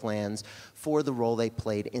public lands for the role they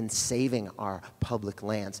played in saving our public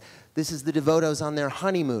lands. This is the DeVotos on their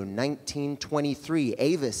honeymoon, 1923.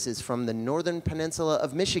 Avis is from the northern peninsula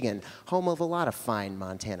of Michigan, home of a lot of fine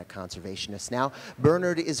Montana conservationists now.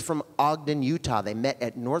 Bernard is from Ogden, Utah. They met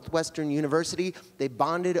at Northwestern University. They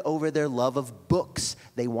bonded over their love of books.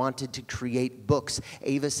 They wanted to create books.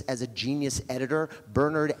 Avis as a genius editor,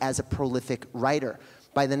 Bernard as a prolific writer.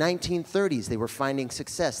 By the 1930s, they were finding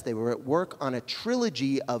success. They were at work on a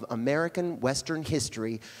trilogy of American Western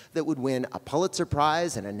history that would win a Pulitzer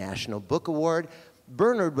Prize and a National Book Award.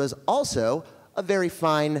 Bernard was also a very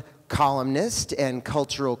fine columnist and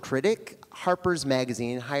cultural critic. Harper's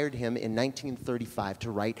Magazine hired him in 1935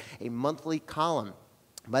 to write a monthly column.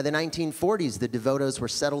 By the 1940s, the DeVotos were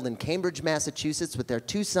settled in Cambridge, Massachusetts with their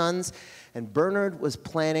 2 sons, and Bernard was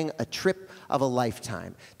planning a trip of a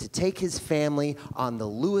lifetime to take his family on the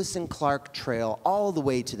Lewis and Clark Trail all the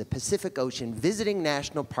way to the Pacific Ocean, visiting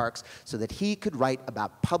national parks so that he could write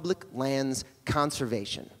about public lands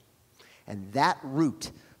conservation. And that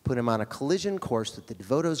route put him on a collision course with the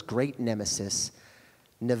DeVotos' great nemesis,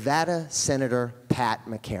 Nevada Senator Pat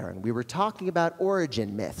McCarran. We were talking about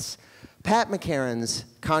origin myths. Pat McCarran's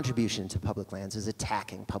contribution to public lands is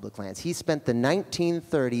attacking public lands. He spent the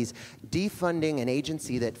 1930s defunding an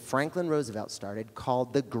agency that Franklin Roosevelt started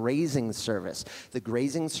called the Grazing Service. The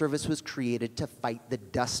Grazing Service was created to fight the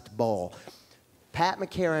Dust Bowl. Pat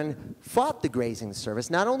McCarran fought the grazing service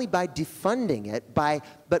not only by defunding it,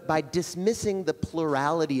 but by dismissing the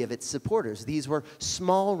plurality of its supporters. These were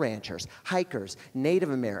small ranchers, hikers,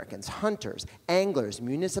 Native Americans, hunters, anglers,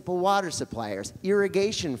 municipal water suppliers,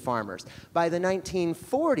 irrigation farmers. By the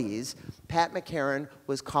 1940s, Pat McCarran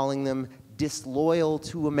was calling them disloyal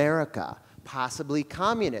to America, possibly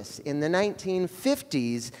communists. In the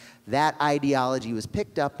 1950s, that ideology was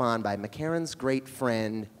picked up on by McCarran's great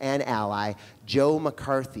friend and ally, Joe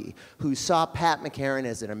McCarthy, who saw Pat McCarran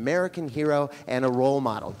as an American hero and a role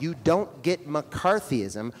model. You don't get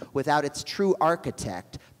McCarthyism without its true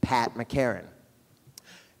architect, Pat McCarran.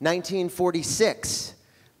 1946,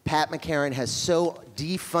 Pat McCarran has so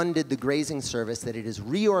defunded the grazing service that it is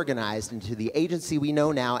reorganized into the agency we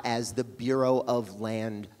know now as the Bureau of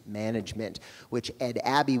Land Management, which Ed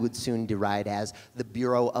Abbey would soon deride as the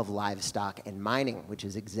Bureau of Livestock and Mining, which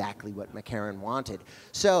is exactly what McCarran wanted.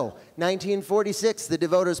 So, 1946, the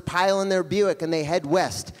DeVotos pile in their Buick and they head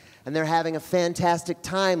west. And they're having a fantastic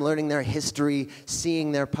time learning their history,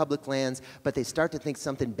 seeing their public lands, but they start to think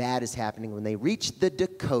something bad is happening when they reach the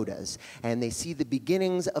Dakotas and they see the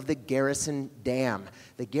beginnings of the Garrison Dam.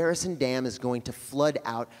 The Garrison Dam is going to flood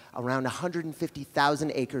out around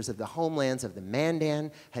 150,000 acres of the homelands of the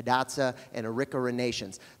Mandan, Hidatsa, and Arikara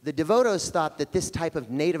nations. The DeVotos thought that this type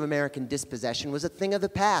of Native American dispossession was a thing of the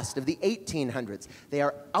past, of the 1800s. They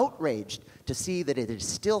are outraged to see that it is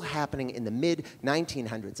still happening in the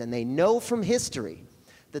mid-1900s, and they know from history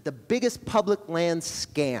that the biggest public land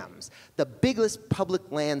scams, the biggest public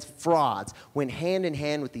lands frauds went hand in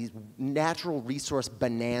hand with these natural resource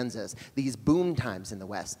bonanzas, these boom times in the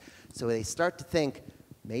West. So they start to think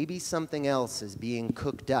maybe something else is being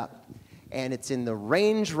cooked up, and it's in the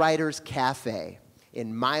Range Riders Cafe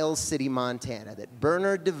in Miles City, Montana, that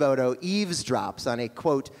Bernard DeVoto eavesdrops on a,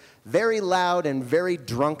 quote, very loud and very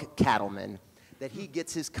drunk cattleman, that he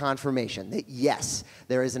gets his confirmation that, yes,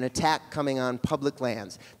 there is an attack coming on public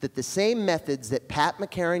lands, that the same methods that Pat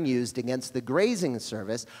McCarran used against the grazing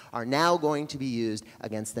service are now going to be used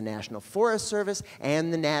against the National Forest Service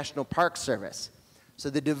and the National Park Service. So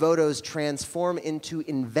the DeVotos transform into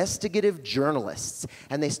investigative journalists,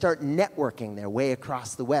 and they start networking their way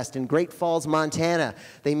across the West. In Great Falls, Montana,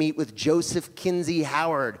 they meet with Joseph Kinsey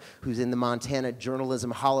Howard, who's in the Montana Journalism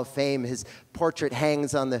Hall of Fame. His portrait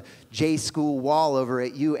hangs on the J School wall over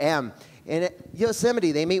at UM. In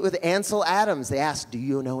Yosemite, they meet with Ansel Adams. They ask, do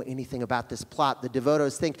you know anything about this plot? The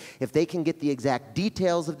DeVotos think if they can get the exact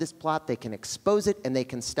details of this plot, they can expose it and they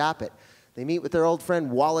can stop it. They meet with their old friend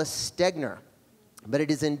Wallace Stegner. But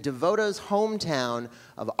it is in DeVoto's hometown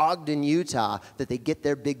of Ogden, Utah, that they get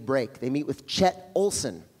their big break. They meet with Chet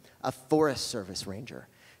Olson, a Forest Service ranger.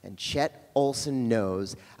 And Chet Olson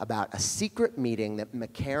knows about a secret meeting that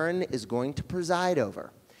McCarran is going to preside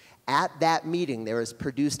over. At that meeting, there is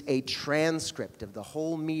produced a transcript of the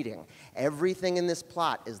whole meeting. Everything in this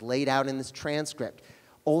plot is laid out in this transcript.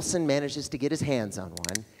 Olson manages to get his hands on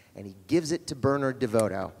one, and he gives it to Bernard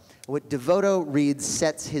DeVoto. What DeVoto reads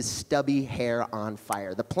sets his stubby hair on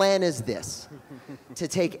fire. The plan is this: to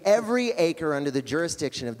take every acre under the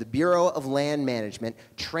jurisdiction of the Bureau of Land Management,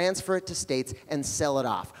 transfer it to states, and sell it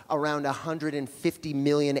off, around 150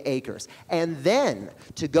 million acres. And then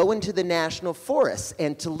to go into the national forests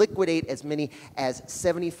and to liquidate as many as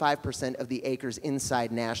 75% of the acres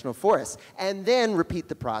inside national forests, and then repeat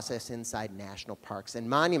the process inside national parks and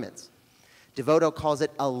monuments. DeVoto calls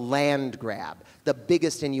it a land grab, the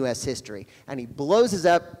biggest in U.S. history. And he blows it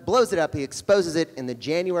up, he exposes it in the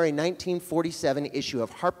January 1947 issue of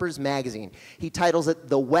Harper's Magazine. He titles it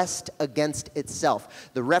The West Against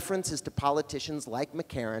Itself. The reference is to politicians like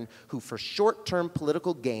McCarran, who for short-term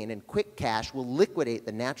political gain and quick cash will liquidate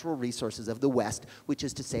the natural resources of the West, which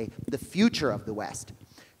is to say, the future of the West.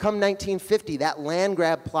 Come 1950, that land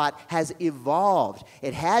grab plot has evolved.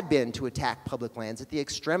 It had been to attack public lands at the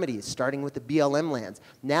extremities, starting with the BLM lands.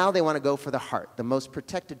 Now they want to go for the heart, the most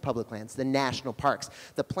protected public lands, the national parks.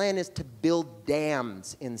 The plan is to build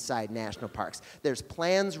dams inside national parks. There's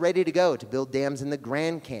plans ready to go to build dams in the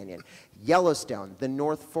Grand Canyon, Yellowstone, the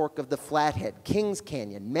North Fork of the Flathead, Kings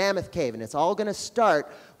Canyon, Mammoth Cave, and it's all going to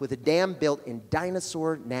start with a dam built in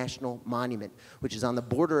Dinosaur National Monument, which is on the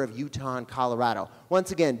border of Utah and Colorado.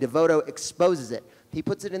 Once again, DeVoto exposes it. He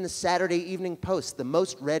puts it in the Saturday Evening Post, the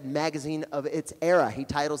most read magazine of its era. He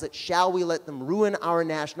titles it, "Shall We Let Them Ruin Our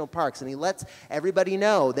National Parks?" And he lets everybody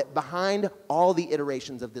know that behind all the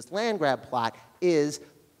iterations of this land grab plot is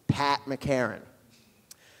Pat McCarran.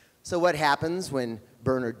 So what happens when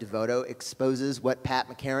Bernard DeVoto exposes what Pat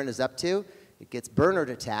McCarran is up to? It gets Bernard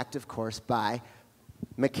attacked, of course, by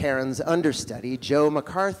McCarran's understudy, Joe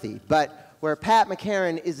McCarthy. But where Pat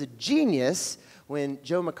McCarran is a genius, When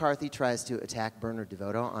Joe McCarthy tries to attack Bernard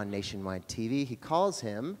DeVoto on nationwide TV, he calls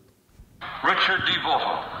him Richard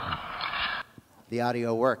DeVoto. The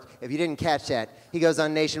audio worked. If you didn't catch that, he goes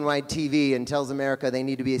on nationwide TV and tells America they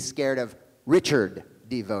need to be scared of Richard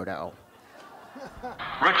DeVoto.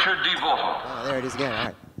 Richard DeVoto. Oh, there it is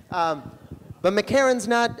again. All right. But McCarran's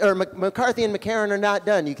not, or McCarthy and McCarran are not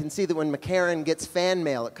done. You can see that when McCarran gets fan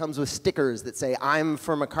mail, it comes with stickers that say, "I'm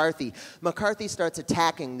for McCarthy." McCarthy starts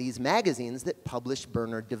attacking these magazines that publish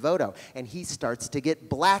Bernard DeVoto, and he starts to get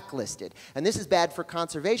blacklisted. And this is bad for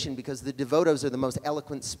conservation because the DeVotos are the most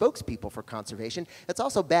eloquent spokespeople for conservation. It's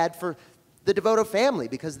also bad for the DeVoto family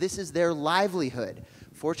because this is their livelihood.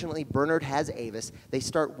 Fortunately, Bernard has Avis. They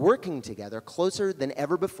start working together closer than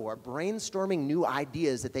ever before, brainstorming new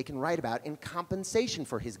ideas that they can write about in compensation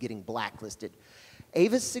for his getting blacklisted.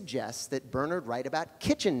 Avis suggests that Bernard write about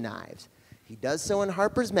kitchen knives. He does so in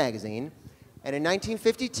Harper's Magazine, and in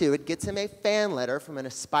 1952, it gets him a fan letter from an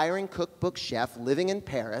aspiring cookbook chef living in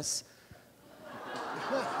Paris,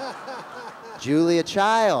 Julia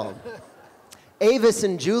Child. Avis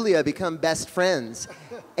and Julia become best friends.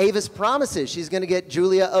 Avis promises she's going to get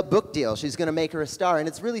Julia a book deal. She's going to make her a star. And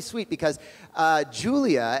it's really sweet because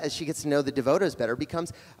Julia, as she gets to know the DeVotos better,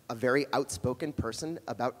 becomes a very outspoken person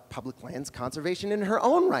about public lands conservation in her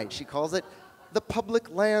own right. She calls it the public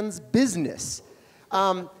lands business.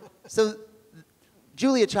 So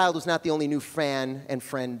Julia Child was not the only new fan and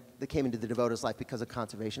friend that came into the DeVotos' life because of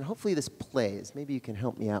conservation. Hopefully this plays. Maybe you can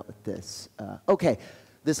help me out with this. Okay.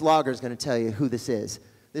 This logger is going to tell you who this is.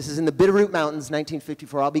 This is in the Bitterroot Mountains,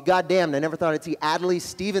 1954. I'll be goddamned, I never thought I'd see Adlai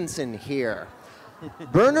Stevenson here.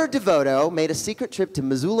 Bernard DeVoto made a secret trip to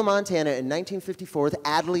Missoula, Montana in 1954 with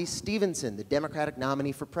Adlai Stevenson, the Democratic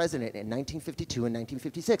nominee for president in 1952 and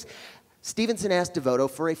 1956. Stevenson asked DeVoto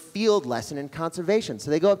for a field lesson in conservation,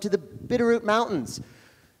 so they go up to the Bitterroot Mountains.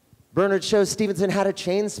 Bernard shows Stevenson how to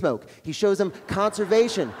chain smoke. He shows him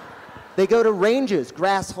conservation. They go to ranges.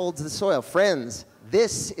 Grass holds the soil. Friends,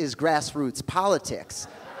 this is grassroots politics.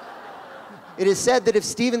 It is said that if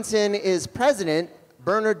Stevenson is president,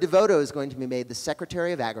 Bernard DeVoto is going to be made the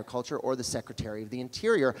Secretary of Agriculture or the Secretary of the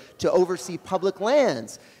Interior to oversee public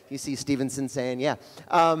lands. You see Stevenson saying, yeah.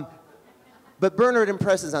 But Bernard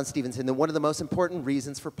impresses on Stevenson that one of the most important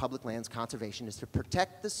reasons for public lands conservation is to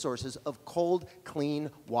protect the sources of cold,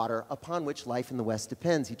 clean water upon which life in the West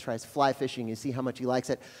depends. He tries fly fishing. You see how much he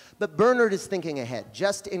likes it. But Bernard is thinking ahead,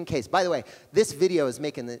 just in case. By the way, this video is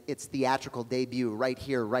making its theatrical debut right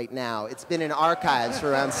here, right now. It's been in archives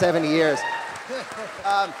for around 70 years.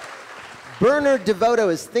 Bernard DeVoto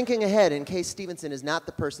is thinking ahead in case Stevenson is not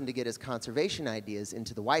the person to get his conservation ideas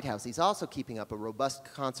into the White House. He's also keeping up a robust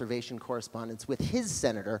conservation correspondence with his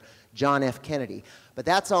senator, John F. Kennedy. But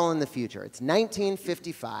that's all in the future. It's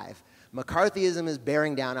 1955. McCarthyism is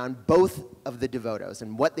bearing down on both of the DeVotos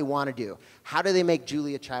and what they want to do. How do they make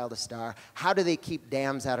Julia Child a star? How do they keep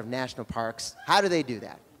dams out of national parks? How do they do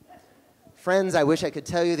that? Friends, I wish I could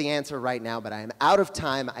tell you the answer right now, but I am out of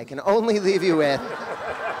time. I can only leave you with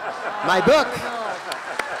my book.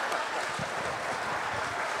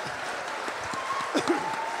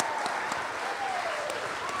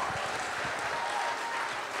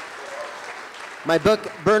 My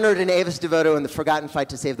book, Bernard and Avis DeVoto and the Forgotten Fight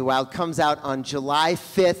to Save the Wild, comes out on July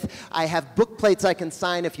 5th. I have book plates I can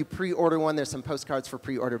sign if you pre-order one. There's some postcards for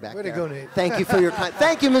pre-order back there. Way to go, Nate. Thank you for your kind.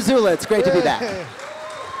 Thank you, Missoula. It's great to be back.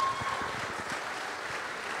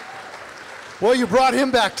 Well, you brought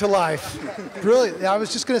him back to life. Brilliant. I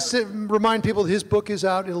was just going to remind people that his book is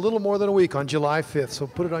out in a little more than a week on July 5th, so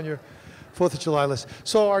put it on your 4th of July list.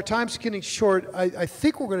 So our time's getting short. I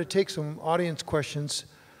think we're going to take some audience questions.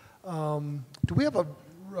 Do we have a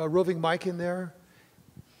roving mic in there?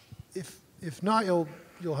 If not, you'll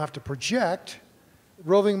have to project.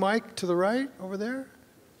 Roving mic to the right over there?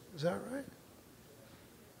 Is that right?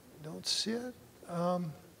 Don't see it.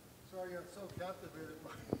 Sorry, I got so captivated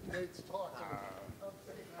by Nate's talk. I'm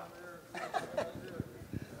sitting down there.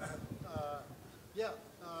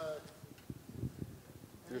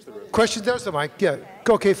 Questions? There's the mic. Yeah.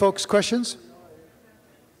 Okay, folks. Questions?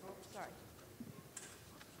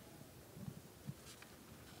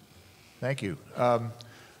 Thank you.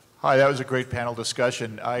 Hi, that was a great panel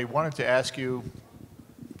discussion. I wanted to ask you,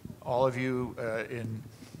 all of you, in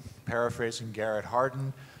paraphrasing Garrett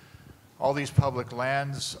Hardin, all these public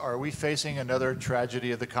lands, are we facing another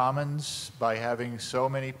tragedy of the commons by having so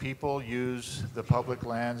many people use the public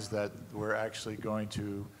lands that we're actually going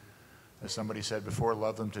to, as somebody said before,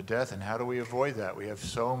 love them to death? And how do we avoid that? We have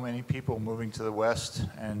so many people moving to the West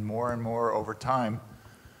and more over time.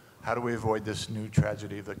 How do we avoid this new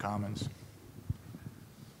tragedy of the commons?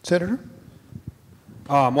 Senator?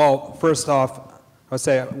 Well, first off, would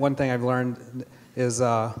say one thing I've learned is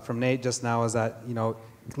from Nate just now is that,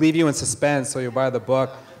 leave you in suspense so you'll buy the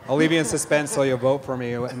book. I'll leave you in suspense so you'll vote for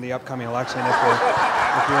me in the upcoming election if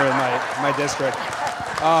you're in my district.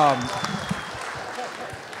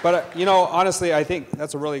 But, honestly, I think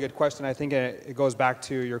that's a really good question. I think it goes back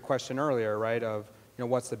to your question earlier, right, of,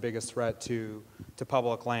 what's the biggest threat to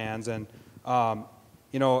public lands? And,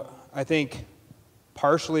 I think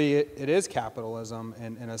partially it is capitalism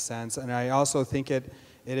in a sense. And I also think it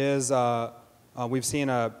is, we've seen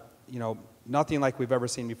nothing like we've ever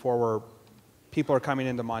seen before where people are coming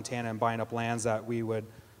into Montana and buying up lands that we would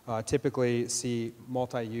typically see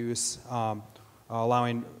multi-use,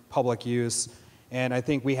 allowing public use. And I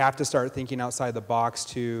think we have to start thinking outside the box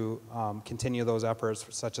to continue those efforts,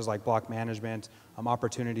 such as like block management,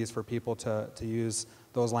 opportunities for people to use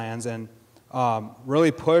those lands, and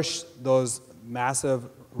really push those massive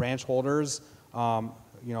ranch holders,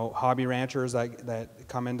 hobby ranchers that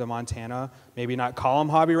come into Montana. Maybe not call them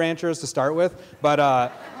hobby ranchers to start with,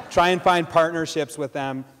 but try and find partnerships with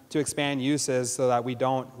them to expand uses so that we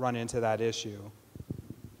don't run into that issue.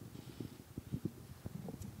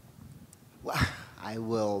 I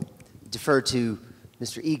will defer to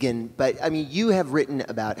Mr. Egan, but I mean, you have written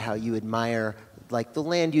about how you admire like the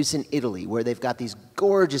land use in Italy, where they've got these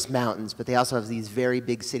gorgeous mountains, but they also have these very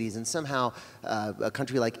big cities, and somehow a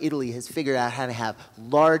country like Italy has figured out how to have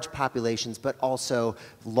large populations, but also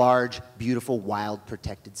large, beautiful, wild,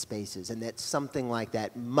 protected spaces, and that something like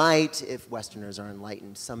that might, if Westerners are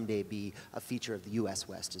enlightened, someday be a feature of the U.S.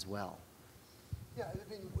 West as well. Yeah, I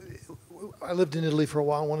mean, I lived in Italy for a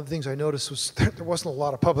while. One of the things I noticed was there wasn't a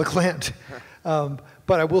lot of public land.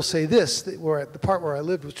 But I will say this, that the part where I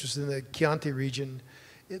lived, which was in the Chianti region,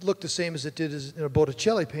 it looked the same as it did in a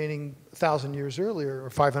Botticelli painting 1,000 years earlier or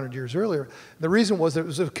 500 years earlier. The reason was that it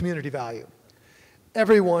was a community value.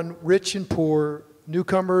 Everyone, rich and poor,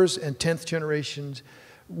 newcomers and 10th generations,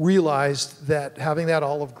 realized that having that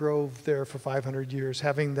olive grove there for 500 years,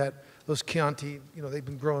 having those Chianti, they've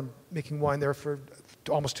been making wine there for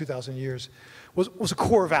almost 2,000 years, was a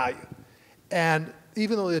core value. And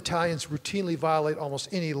even though the Italians routinely violate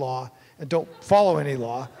almost any law and don't follow any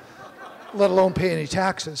law, let alone pay any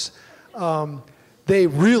taxes, they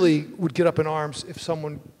really would get up in arms if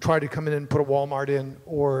someone tried to come in and put a Walmart in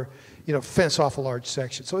or fence off a large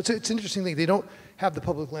section. So it's an interesting thing. They don't have the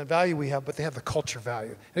public land value we have, but they have the culture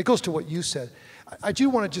value. And it goes to what you said. I do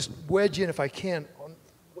want to just wedge in, if I can, on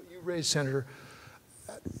what you raised, Senator.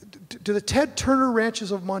 Do the Ted Turner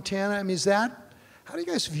ranches of Montana, I mean, how do you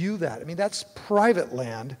guys view that? I mean, that's private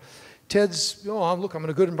land. Ted's, look, I'm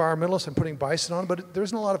a good environmentalist, I'm putting bison on, but there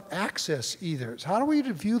isn't a lot of access either. So how do we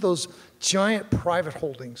view those giant private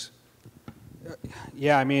holdings?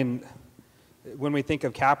 Yeah, I mean, when we think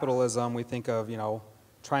of capitalism, we think of,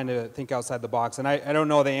 trying to think outside the box. And I don't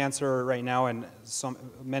know the answer right now, and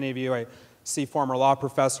many of you, I see former law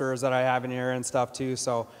professors that I have in here and stuff too,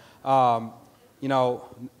 so,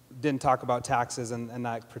 didn't talk about taxes in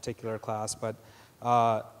that particular class, but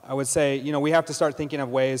I would say, we have to start thinking of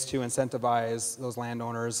ways to incentivize those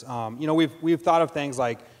landowners. We've thought of things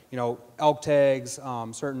like, elk tags,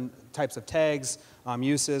 certain types of tags,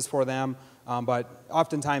 uses for them, but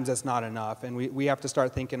oftentimes that's not enough, and we have to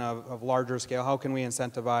start thinking of larger scale. How can we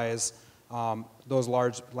incentivize those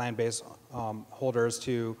large land-based holders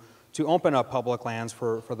to open up public lands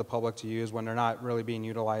for the public to use when they're not really being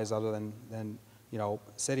utilized other than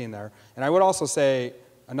sitting there. And I would also say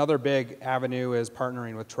another big avenue is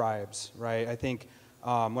partnering with tribes, right? I think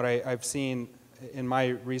what I've seen in my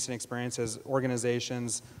recent experience is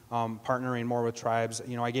organizations partnering more with tribes.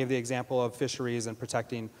 I gave the example of fisheries and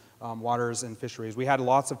protecting waters and fisheries. We had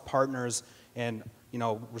lots of partners in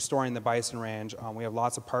restoring the bison range. We have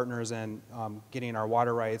lots of partners in getting our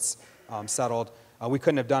water rights settled. We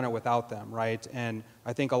couldn't have done it without them, right? And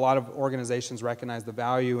I think a lot of organizations recognize the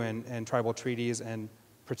value in tribal treaties and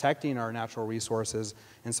protecting our natural resources.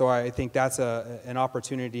 And so I think that's an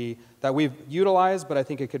opportunity that we've utilized, but I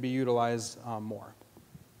think it could be utilized more.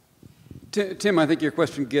 Tim, I think your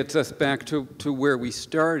question gets us back to where we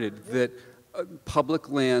started, that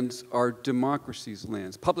public lands are democracy's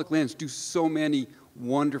lands. Public lands do so many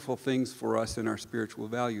wonderful things for us in our spiritual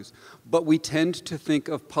values, but we tend to think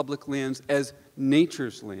of public lands as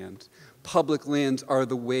nature's lands. Public lands are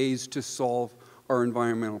the ways to solve our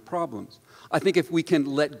environmental problems. I think if we can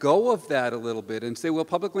let go of that a little bit and say, well,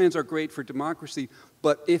 public lands are great for democracy,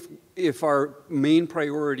 but if our main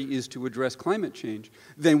priority is to address climate change,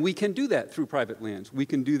 then we can do that through private lands. We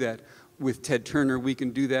can do that with Ted Turner. We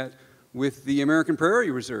can do that with the American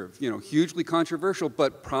Prairie Reserve. Hugely controversial,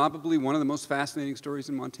 but probably one of the most fascinating stories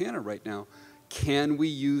in Montana right now. Can we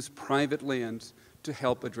use private lands to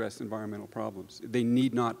help address environmental problems. They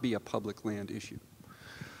need not be a public land issue.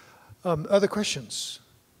 Other questions?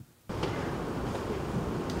 Can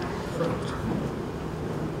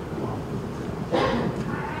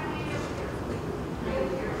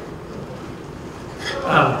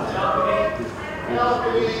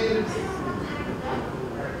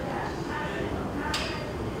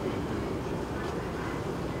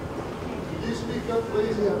you speak up,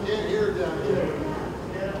 please? I can't hear down here.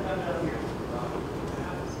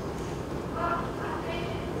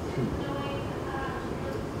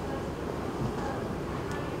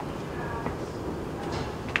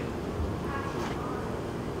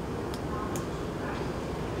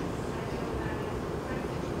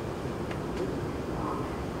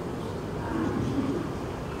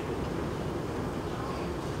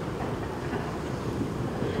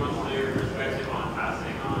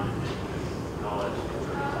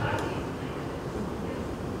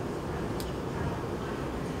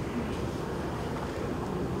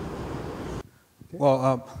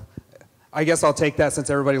 Well, I guess I'll take that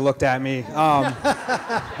since everybody looked at me.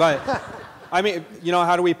 But, I mean, you know,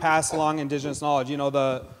 how do we pass along indigenous knowledge? You know,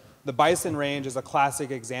 the Bison Range is a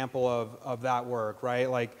classic example of that work, right?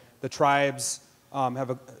 Like, the tribes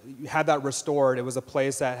had that restored. It was a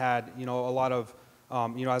place that had, you know, a lot of,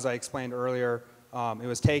 you know, as I explained earlier, it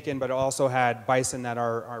was taken, but it also had bison that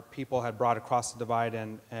our people had brought across the divide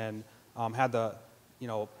and had the, you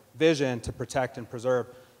know, vision to protect and preserve.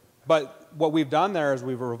 But what we've done there is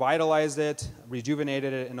we've revitalized it,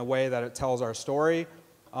 rejuvenated it in a way that it tells our story.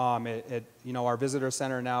 You know, our visitor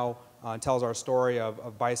center now tells our story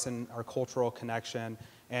of bison, our cultural connection.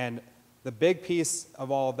 And the big piece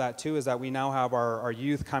of all of that, too, is that we now have our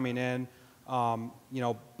youth coming in, you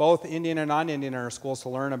know, both Indian and non-Indian in our schools to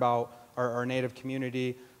learn about our Native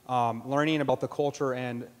community, learning about the culture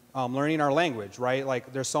and learning our language, right?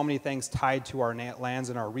 Like, there's so many things tied to our lands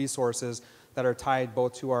and our resources that are tied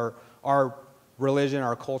both to our religion,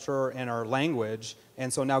 our culture, and our language.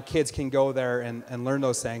 And so now kids can go there and learn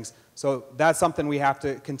those things. So that's something we have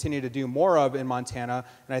to continue to do more of in Montana.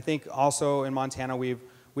 And I think also in Montana we've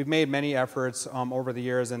made many efforts over the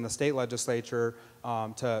years in the state legislature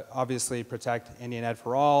to obviously protect Indian Ed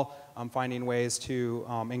for All, finding ways to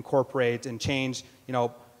incorporate and change, you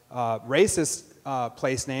know, racist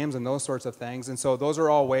place names and those sorts of things. And so those are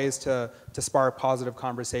all ways to spark positive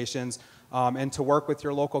conversations. And to work with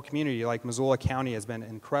your local community, like Missoula County has been an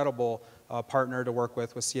incredible partner to work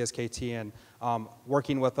with CSKT and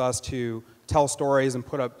working with us to tell stories and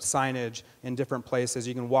put up signage in different places.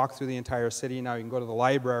 You can walk through the entire city now. You can go to the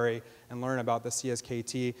library and learn about the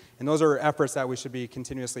CSKT. And those are efforts that we should be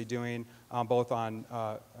continuously doing both on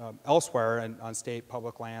elsewhere and on state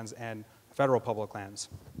public lands and federal public lands.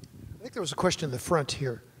 I think there was a question in the front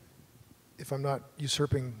here, if I'm not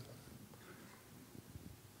usurping.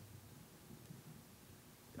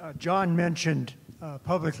 John mentioned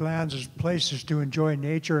public lands as places to enjoy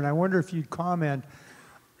nature, and I wonder if you'd comment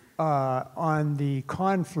on the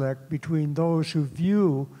conflict between those who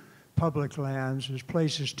view public lands as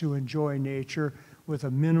places to enjoy nature with a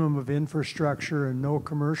minimum of infrastructure and no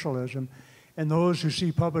commercialism, and those who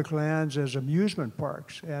see public lands as amusement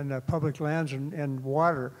parks and public lands and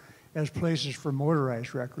water as places for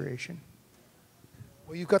motorized recreation.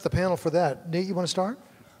 Well, you've got the panel for that. Nate, you want to start?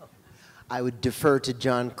 I would defer to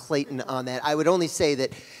John Clayton on that. I would only say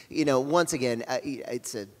that, you know, once again,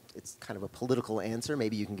 it's kind of a political answer.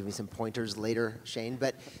 Maybe you can give me some pointers later, Shane.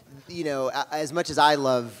 But, you know, as much as I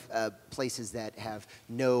love places that have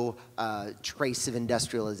no trace of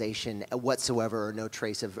industrialization whatsoever, or no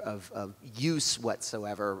trace of use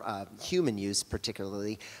whatsoever, human use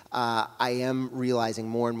particularly, I am realizing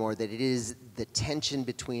more and more that it is the tension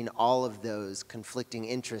between all of those conflicting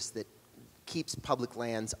interests that keeps public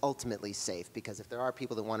lands ultimately safe. Because if there are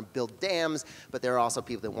people that want to build dams, but there are also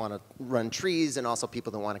people that want to run trees, and also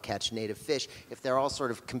people that want to catch native fish, if they're all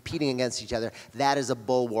sort of competing against each other, that is a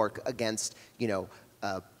bulwark against, you know,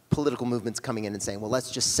 political movements coming in and saying, well,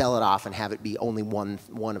 let's just sell it off and have it be only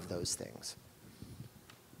one of those things.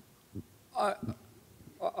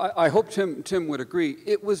 I hope Tim would agree.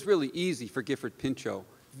 It was really easy for Gifford Pinchot.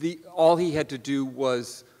 All he had to do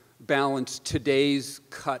was balance today's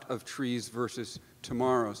cut of trees versus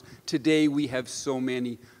tomorrow's. Today we have so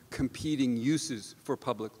many competing uses for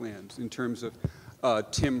public lands in terms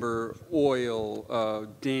of timber, oil,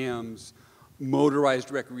 dams,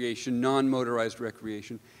 motorized recreation, non-motorized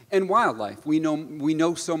recreation, and wildlife. We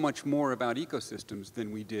know so much more about ecosystems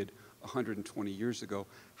than we did 120 years ago.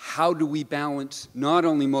 How do we balance not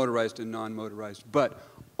only motorized and non-motorized, but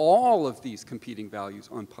all of these competing values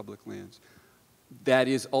on public lands? that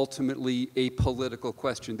is ultimately a political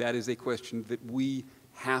question. That is a question that we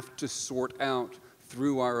have to sort out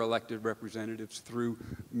through our elected representatives, through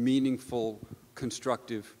meaningful,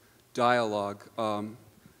 constructive dialogue.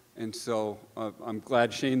 And so I'm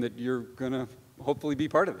glad, Shane, that you're going to hopefully be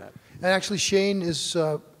part of that. And actually, Shane is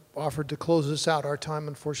offered to close this out. Our time,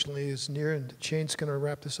 unfortunately, is near, and Shane's going to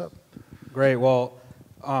wrap this up. Great. Well,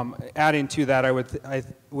 adding to that, I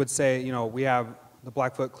would say, you know, we have the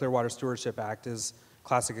Blackfoot Clearwater Stewardship Act is a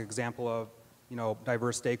classic example of, you know,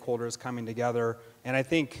 diverse stakeholders coming together. And I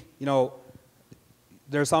think, you know,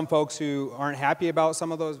 there's some folks who aren't happy about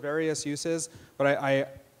some of those various uses, but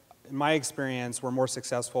in my experience, we're more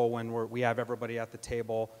successful when we have everybody at the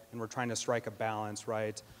table and we're trying to strike a balance,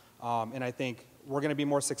 right? And I think we're going to be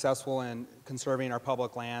more successful in conserving our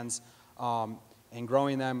public lands and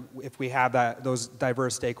growing them if we have those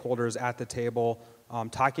diverse stakeholders at the table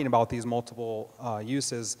talking about these multiple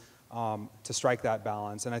uses to strike that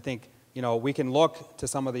balance. And I think, you know, we can look to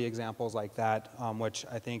some of the examples like that, which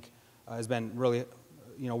I think has been really,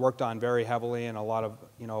 you know, worked on very heavily, and a lot of,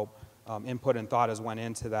 you know, input and thought has went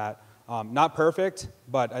into that. Not perfect,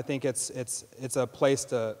 but I think it's a place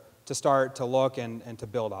to start to look and to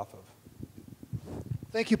build off of.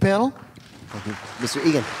 Thank you, panel. Thank you. Mr.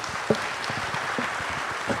 Egan.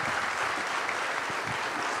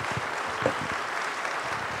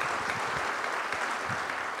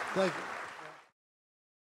 Thank you.